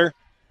fielder.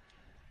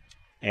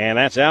 And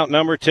that's out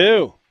number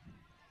 2.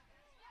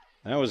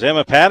 That was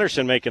Emma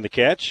Patterson making the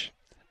catch.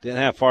 Didn't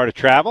have far to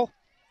travel.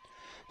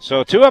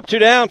 So 2 up, 2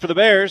 down for the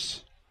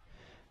Bears.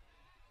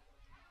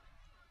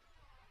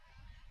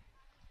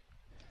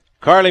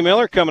 Carly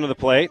Miller coming to the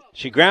plate.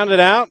 She grounded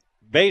out.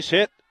 Base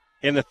hit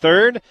in the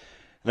 3rd.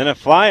 Then a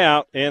fly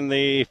out in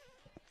the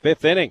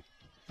 5th inning.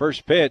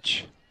 First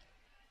pitch.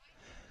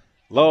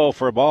 Low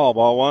for a ball.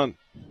 Ball 1.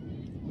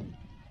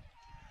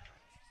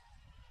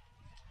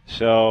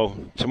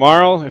 So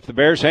tomorrow, if the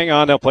Bears hang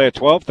on, they'll play at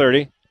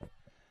 12:30.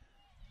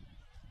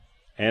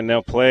 And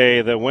they'll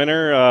play the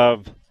winner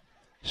of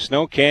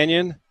Snow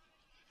Canyon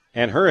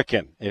and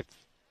Hurricane if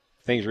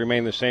things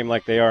remain the same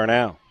like they are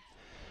now.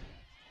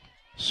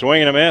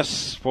 Swing and a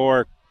miss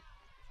for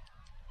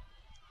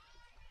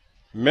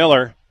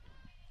Miller.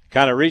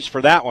 Kind of reached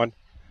for that one.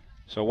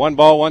 So 1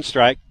 ball, 1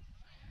 strike.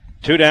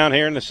 2 down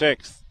here in the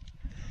 6th.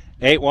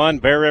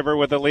 8-1, Bear River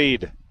with the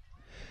lead.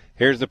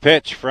 Here's the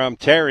pitch from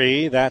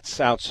Terry. That's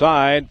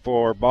outside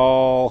for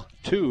ball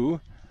 2.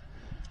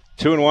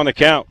 2-1 the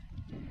count.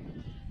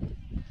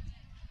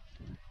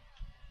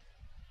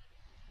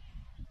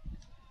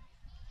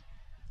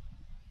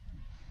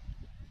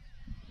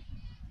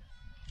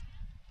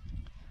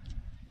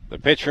 The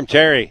pitch from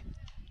Terry.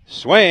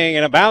 Swing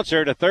and a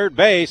bouncer to third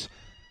base.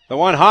 The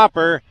one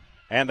hopper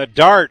and the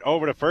dart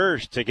over to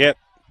first to get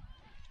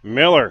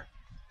Miller.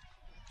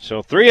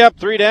 So 3 up,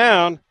 3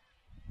 down.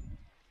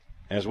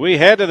 As we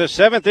head to the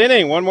 7th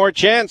inning, one more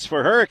chance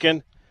for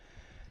Hurricane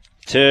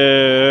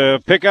to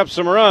pick up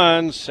some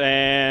runs,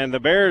 and the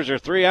Bears are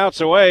 3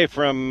 outs away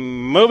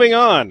from moving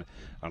on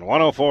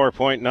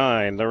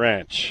 104.9 The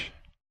Wrench.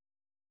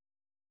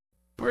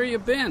 Where you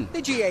been?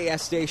 The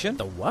GAS station.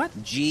 The what?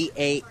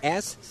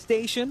 GAS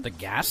station. The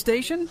gas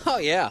station? Oh,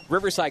 yeah.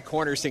 Riverside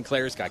Corner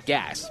Sinclair's got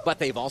gas, but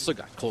they've also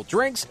got cold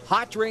drinks,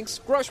 hot drinks,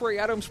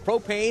 grocery items,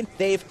 propane.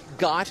 They've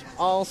got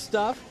all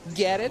stuff.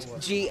 Get it?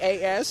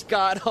 GAS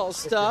got all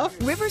stuff.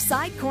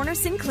 Riverside Corner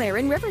Sinclair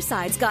in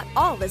Riverside's got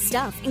all the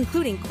stuff,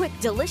 including quick,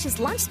 delicious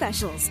lunch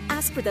specials.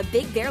 Ask for the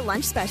Big Bear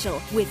Lunch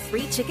Special with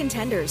 3 chicken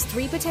tenders,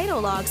 3 potato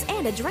logs,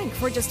 and a drink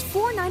for just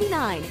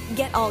 $4.99.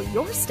 Get all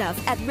your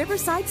stuff at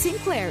Riverside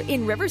Sinclair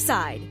in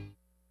Riverside.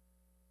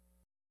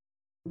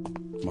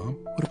 Mom,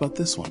 what about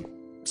this one?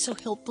 So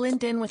he'll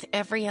blend in with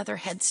every other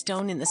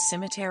headstone in the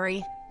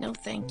cemetery? No,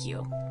 thank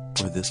you.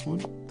 Or this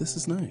one? This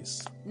is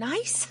nice.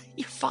 Nice?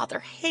 Your father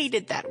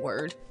hated that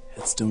word.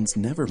 Headstones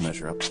never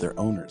measure up to their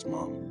owners,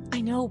 Mom.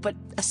 I know, but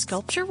a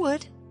sculpture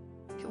would.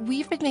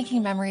 We've been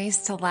making memories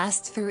to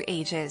last through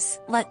ages.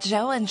 Let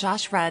Joe and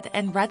Josh Rudd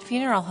and Rudd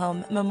Funeral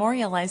Home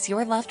memorialize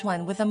your loved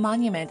one with a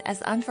monument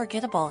as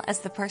unforgettable as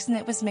the person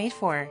it was made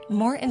for.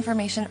 More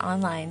information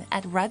online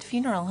at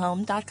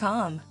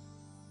ruddfuneralhome.com.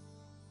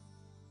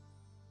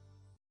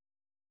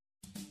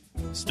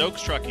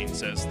 Stokes Trucking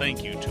says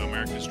thank you to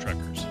America's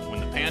truckers. When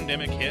the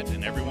pandemic hit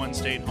and everyone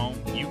stayed home,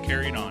 you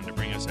carried on to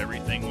bring us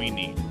everything we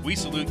need. We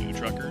salute you,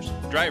 truckers.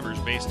 Drivers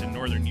based in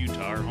northern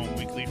Utah are home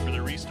weekly for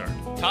their restart.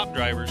 Top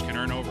drivers can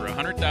earn over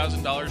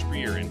 $100,000 per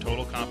year in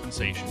total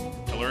compensation.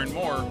 To learn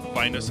more,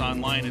 find us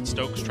online at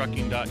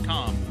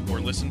StokesTrucking.com or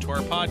listen to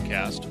our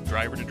podcast,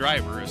 Driver to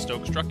Driver, a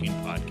Stokes Trucking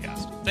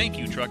podcast. Thank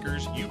you,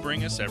 truckers. You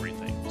bring us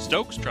everything.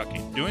 Stokes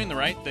Trucking, doing the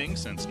right thing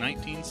since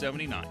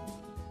 1979.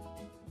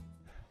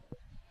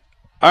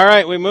 All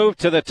right, we move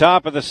to the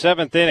top of the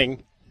 7th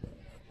inning.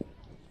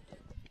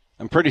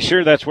 I'm pretty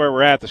sure that's where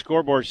we're at. The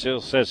scoreboard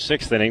still says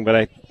 6th inning, but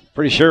I'm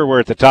pretty sure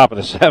we're at the top of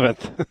the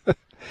 7th.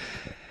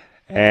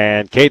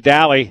 And Kate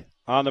Daly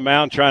on the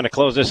mound trying to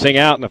close this thing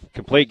out in a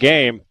complete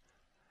game.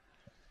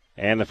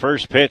 And the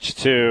first pitch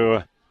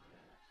to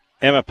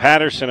Emma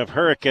Patterson of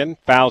Hurricane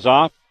fouls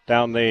off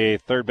down the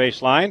third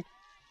base line.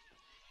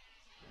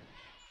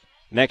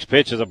 Next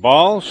pitch is a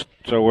ball,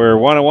 so we're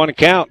 1-1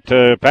 count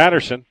to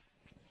Patterson.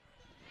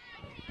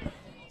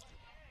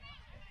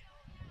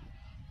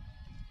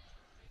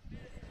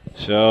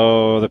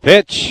 So the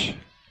pitch,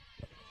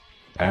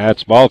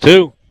 that's ball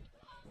 2.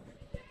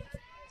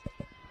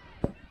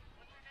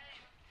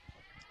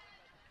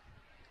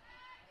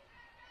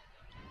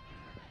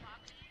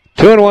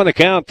 Two and 1 to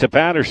count to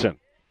Patterson.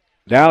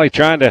 Daly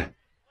trying to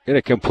get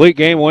a complete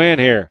game win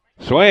here.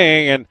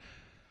 Swing and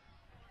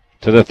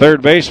to the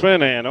third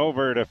baseman and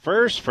over to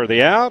first for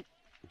the out.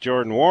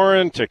 Jordan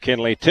Warren to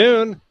Kinley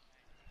Toon.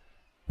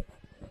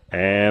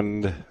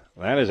 And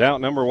that is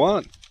out number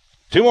 1.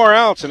 2 more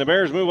outs and the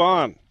Bears move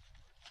on.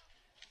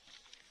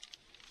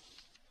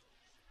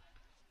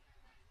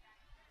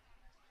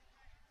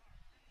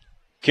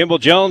 Kimball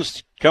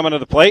Jones coming to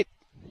the plate.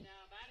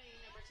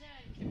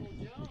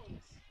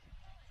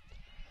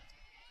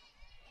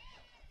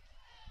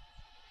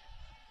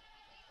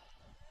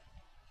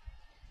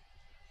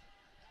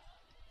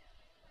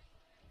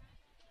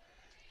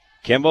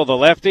 Kimball, the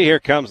lefty. Here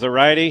comes the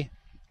righty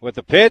with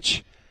the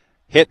pitch.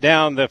 Hit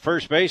down the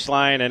first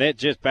baseline, and it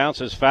just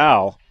bounces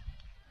foul.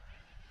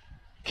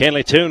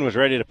 Kinley Toon was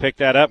ready to pick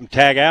that up and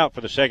tag out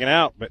for the second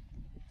out, but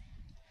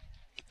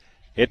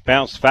it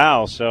bounced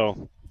foul,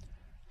 so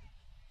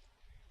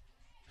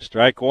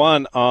strike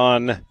 1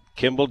 on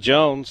Kimball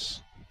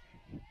Jones.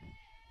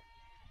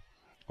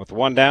 With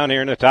 1 down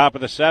here in the top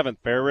of the 7th.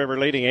 Bear River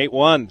leading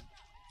 8-1.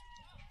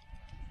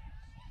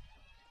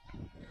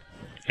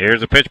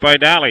 Here's a pitch by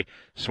Daly.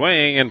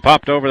 Swing and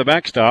popped over the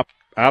backstop.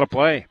 Out of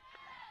play.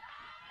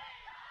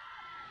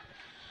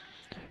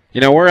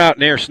 You know, we're out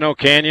near Snow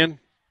Canyon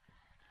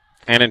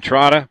and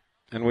Entrada,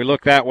 and we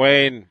look that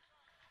way and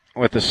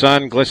with the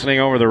sun glistening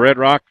over the Red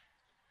Rock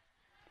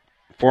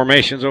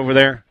formations over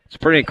there. It's a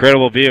pretty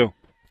incredible view.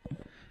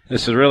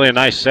 This is really a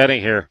nice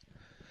setting here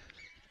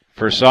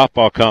for a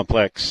softball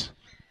complex.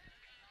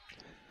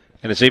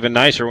 And it's even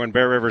nicer when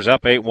Bear River's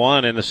up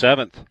 8-1 in the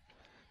 7th.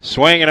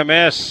 Swing and a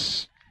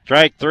miss.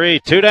 Strike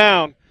 3, 2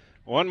 down.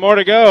 1 more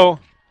to go.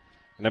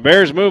 And the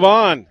Bears move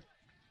on.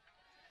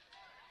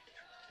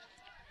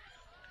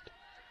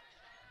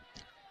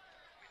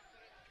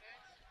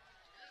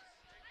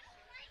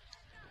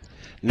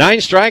 Nine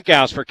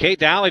strikeouts for Kate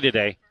Daly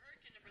today.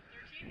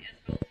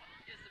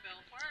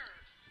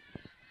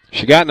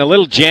 She got in a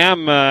little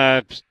jam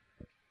a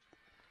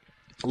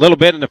little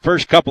bit in the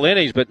first couple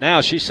innings, but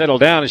now she's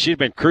settled down and she's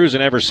been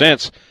cruising ever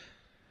since.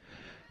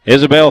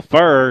 Isabel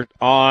Furr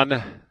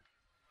on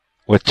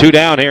with 2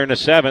 down here in the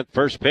 7th.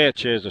 First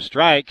pitch is a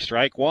strike,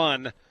 strike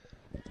 1.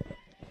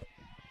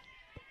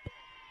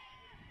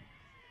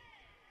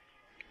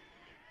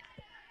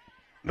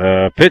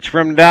 The pitch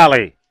from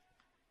Daly.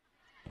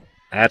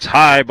 That's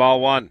high, ball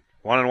 1.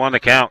 1-1 to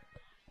count.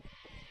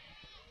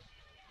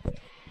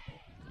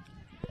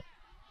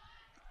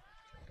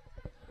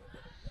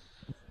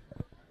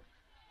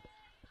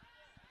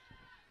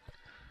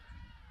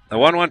 The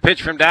 1-1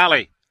 pitch from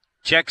Dowley.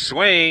 Check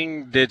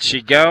swing. Did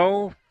she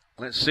go?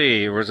 Let's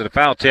see. Or was it a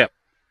foul tip?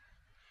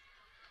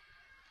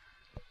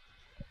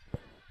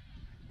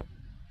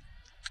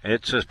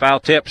 It's a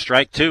foul tip,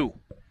 strike 2.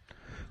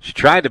 She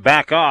tried to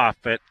back off,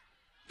 but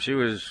she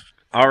was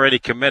already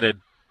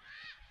committed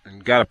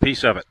and got a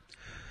piece of it.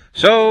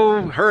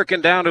 So Hurricane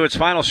down to its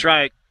final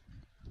strike.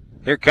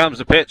 Here comes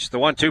the pitch, the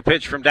 1-2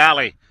 pitch from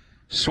Dowley.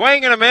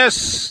 Swing and a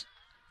miss.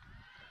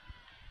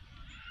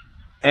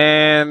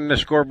 And the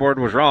scoreboard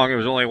was wrong. It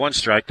was only 1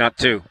 strike, not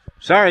 2.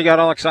 Sorry, got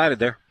all excited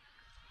there.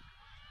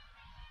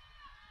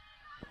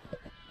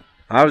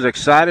 I was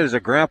excited as a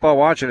grandpa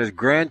watching his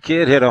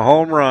grandkid hit a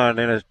home run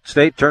in a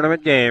state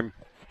tournament game.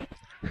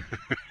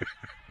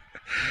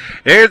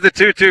 Here's the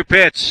 2-2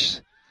 pitch.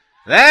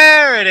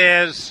 There it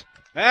is.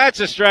 That's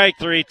a strike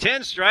 3.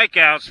 10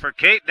 strikeouts for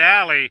Kate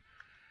Dowley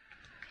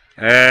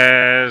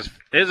as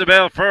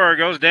Isabel Furr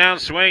goes down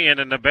swinging,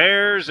 and the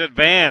Bears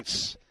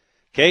advance.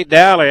 Kate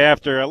Dowley,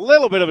 after a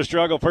little bit of a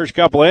struggle first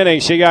couple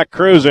innings, she got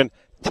cruising.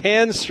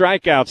 10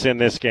 strikeouts in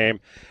this game,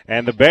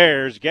 and the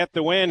Bears get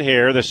the win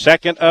here, the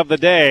second of the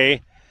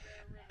day.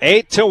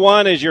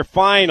 8-1 is your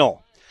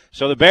final.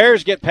 So the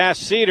Bears get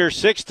past Cedar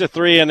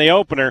 6-3 in the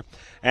opener,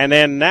 and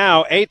then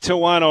now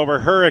 8-1 over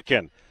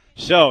Hurricane.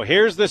 So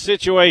here's the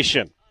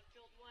situation.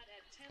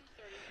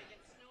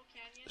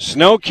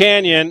 Snow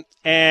Canyon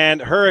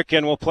and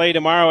Hurricane will play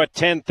tomorrow at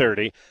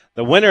 10:30.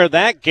 The winner of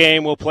that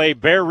game will play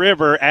Bear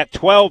River at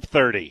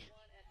 12:30.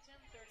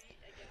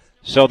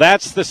 So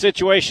that's the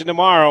situation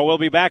tomorrow. We'll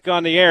be back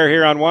on the air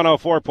here on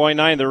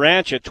 104.9 The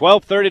Ranch at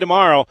 12:30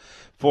 tomorrow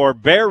for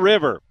Bear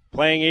River,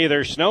 playing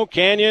either Snow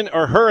Canyon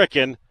or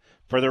Hurricane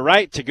for the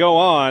right to go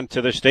on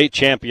to the state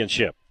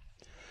championship.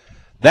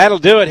 That'll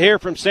do it here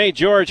from St.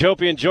 George.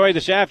 Hope you enjoyed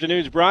this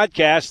afternoon's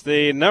broadcast.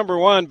 The number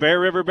 1 Bear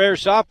River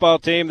Bears softball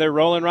team, they're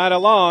rolling right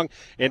along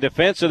in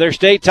defense of their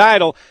state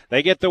title.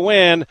 They get the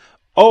win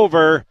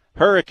over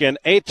Hurricane.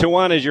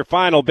 8-1 is your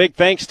final. Big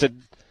thanks to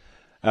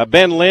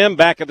Ben Lim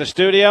back at the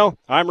studio.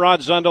 I'm Rod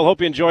Zundel. Hope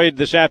you enjoyed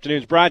this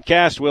afternoon's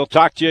broadcast. We'll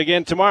talk to you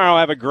again tomorrow.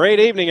 Have a great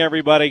evening,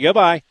 everybody.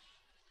 Goodbye.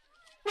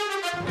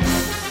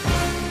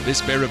 This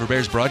Bear River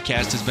Bears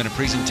broadcast has been a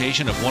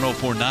presentation of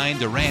 104.9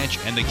 The Ranch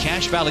and the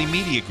Cache Valley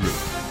Media Group.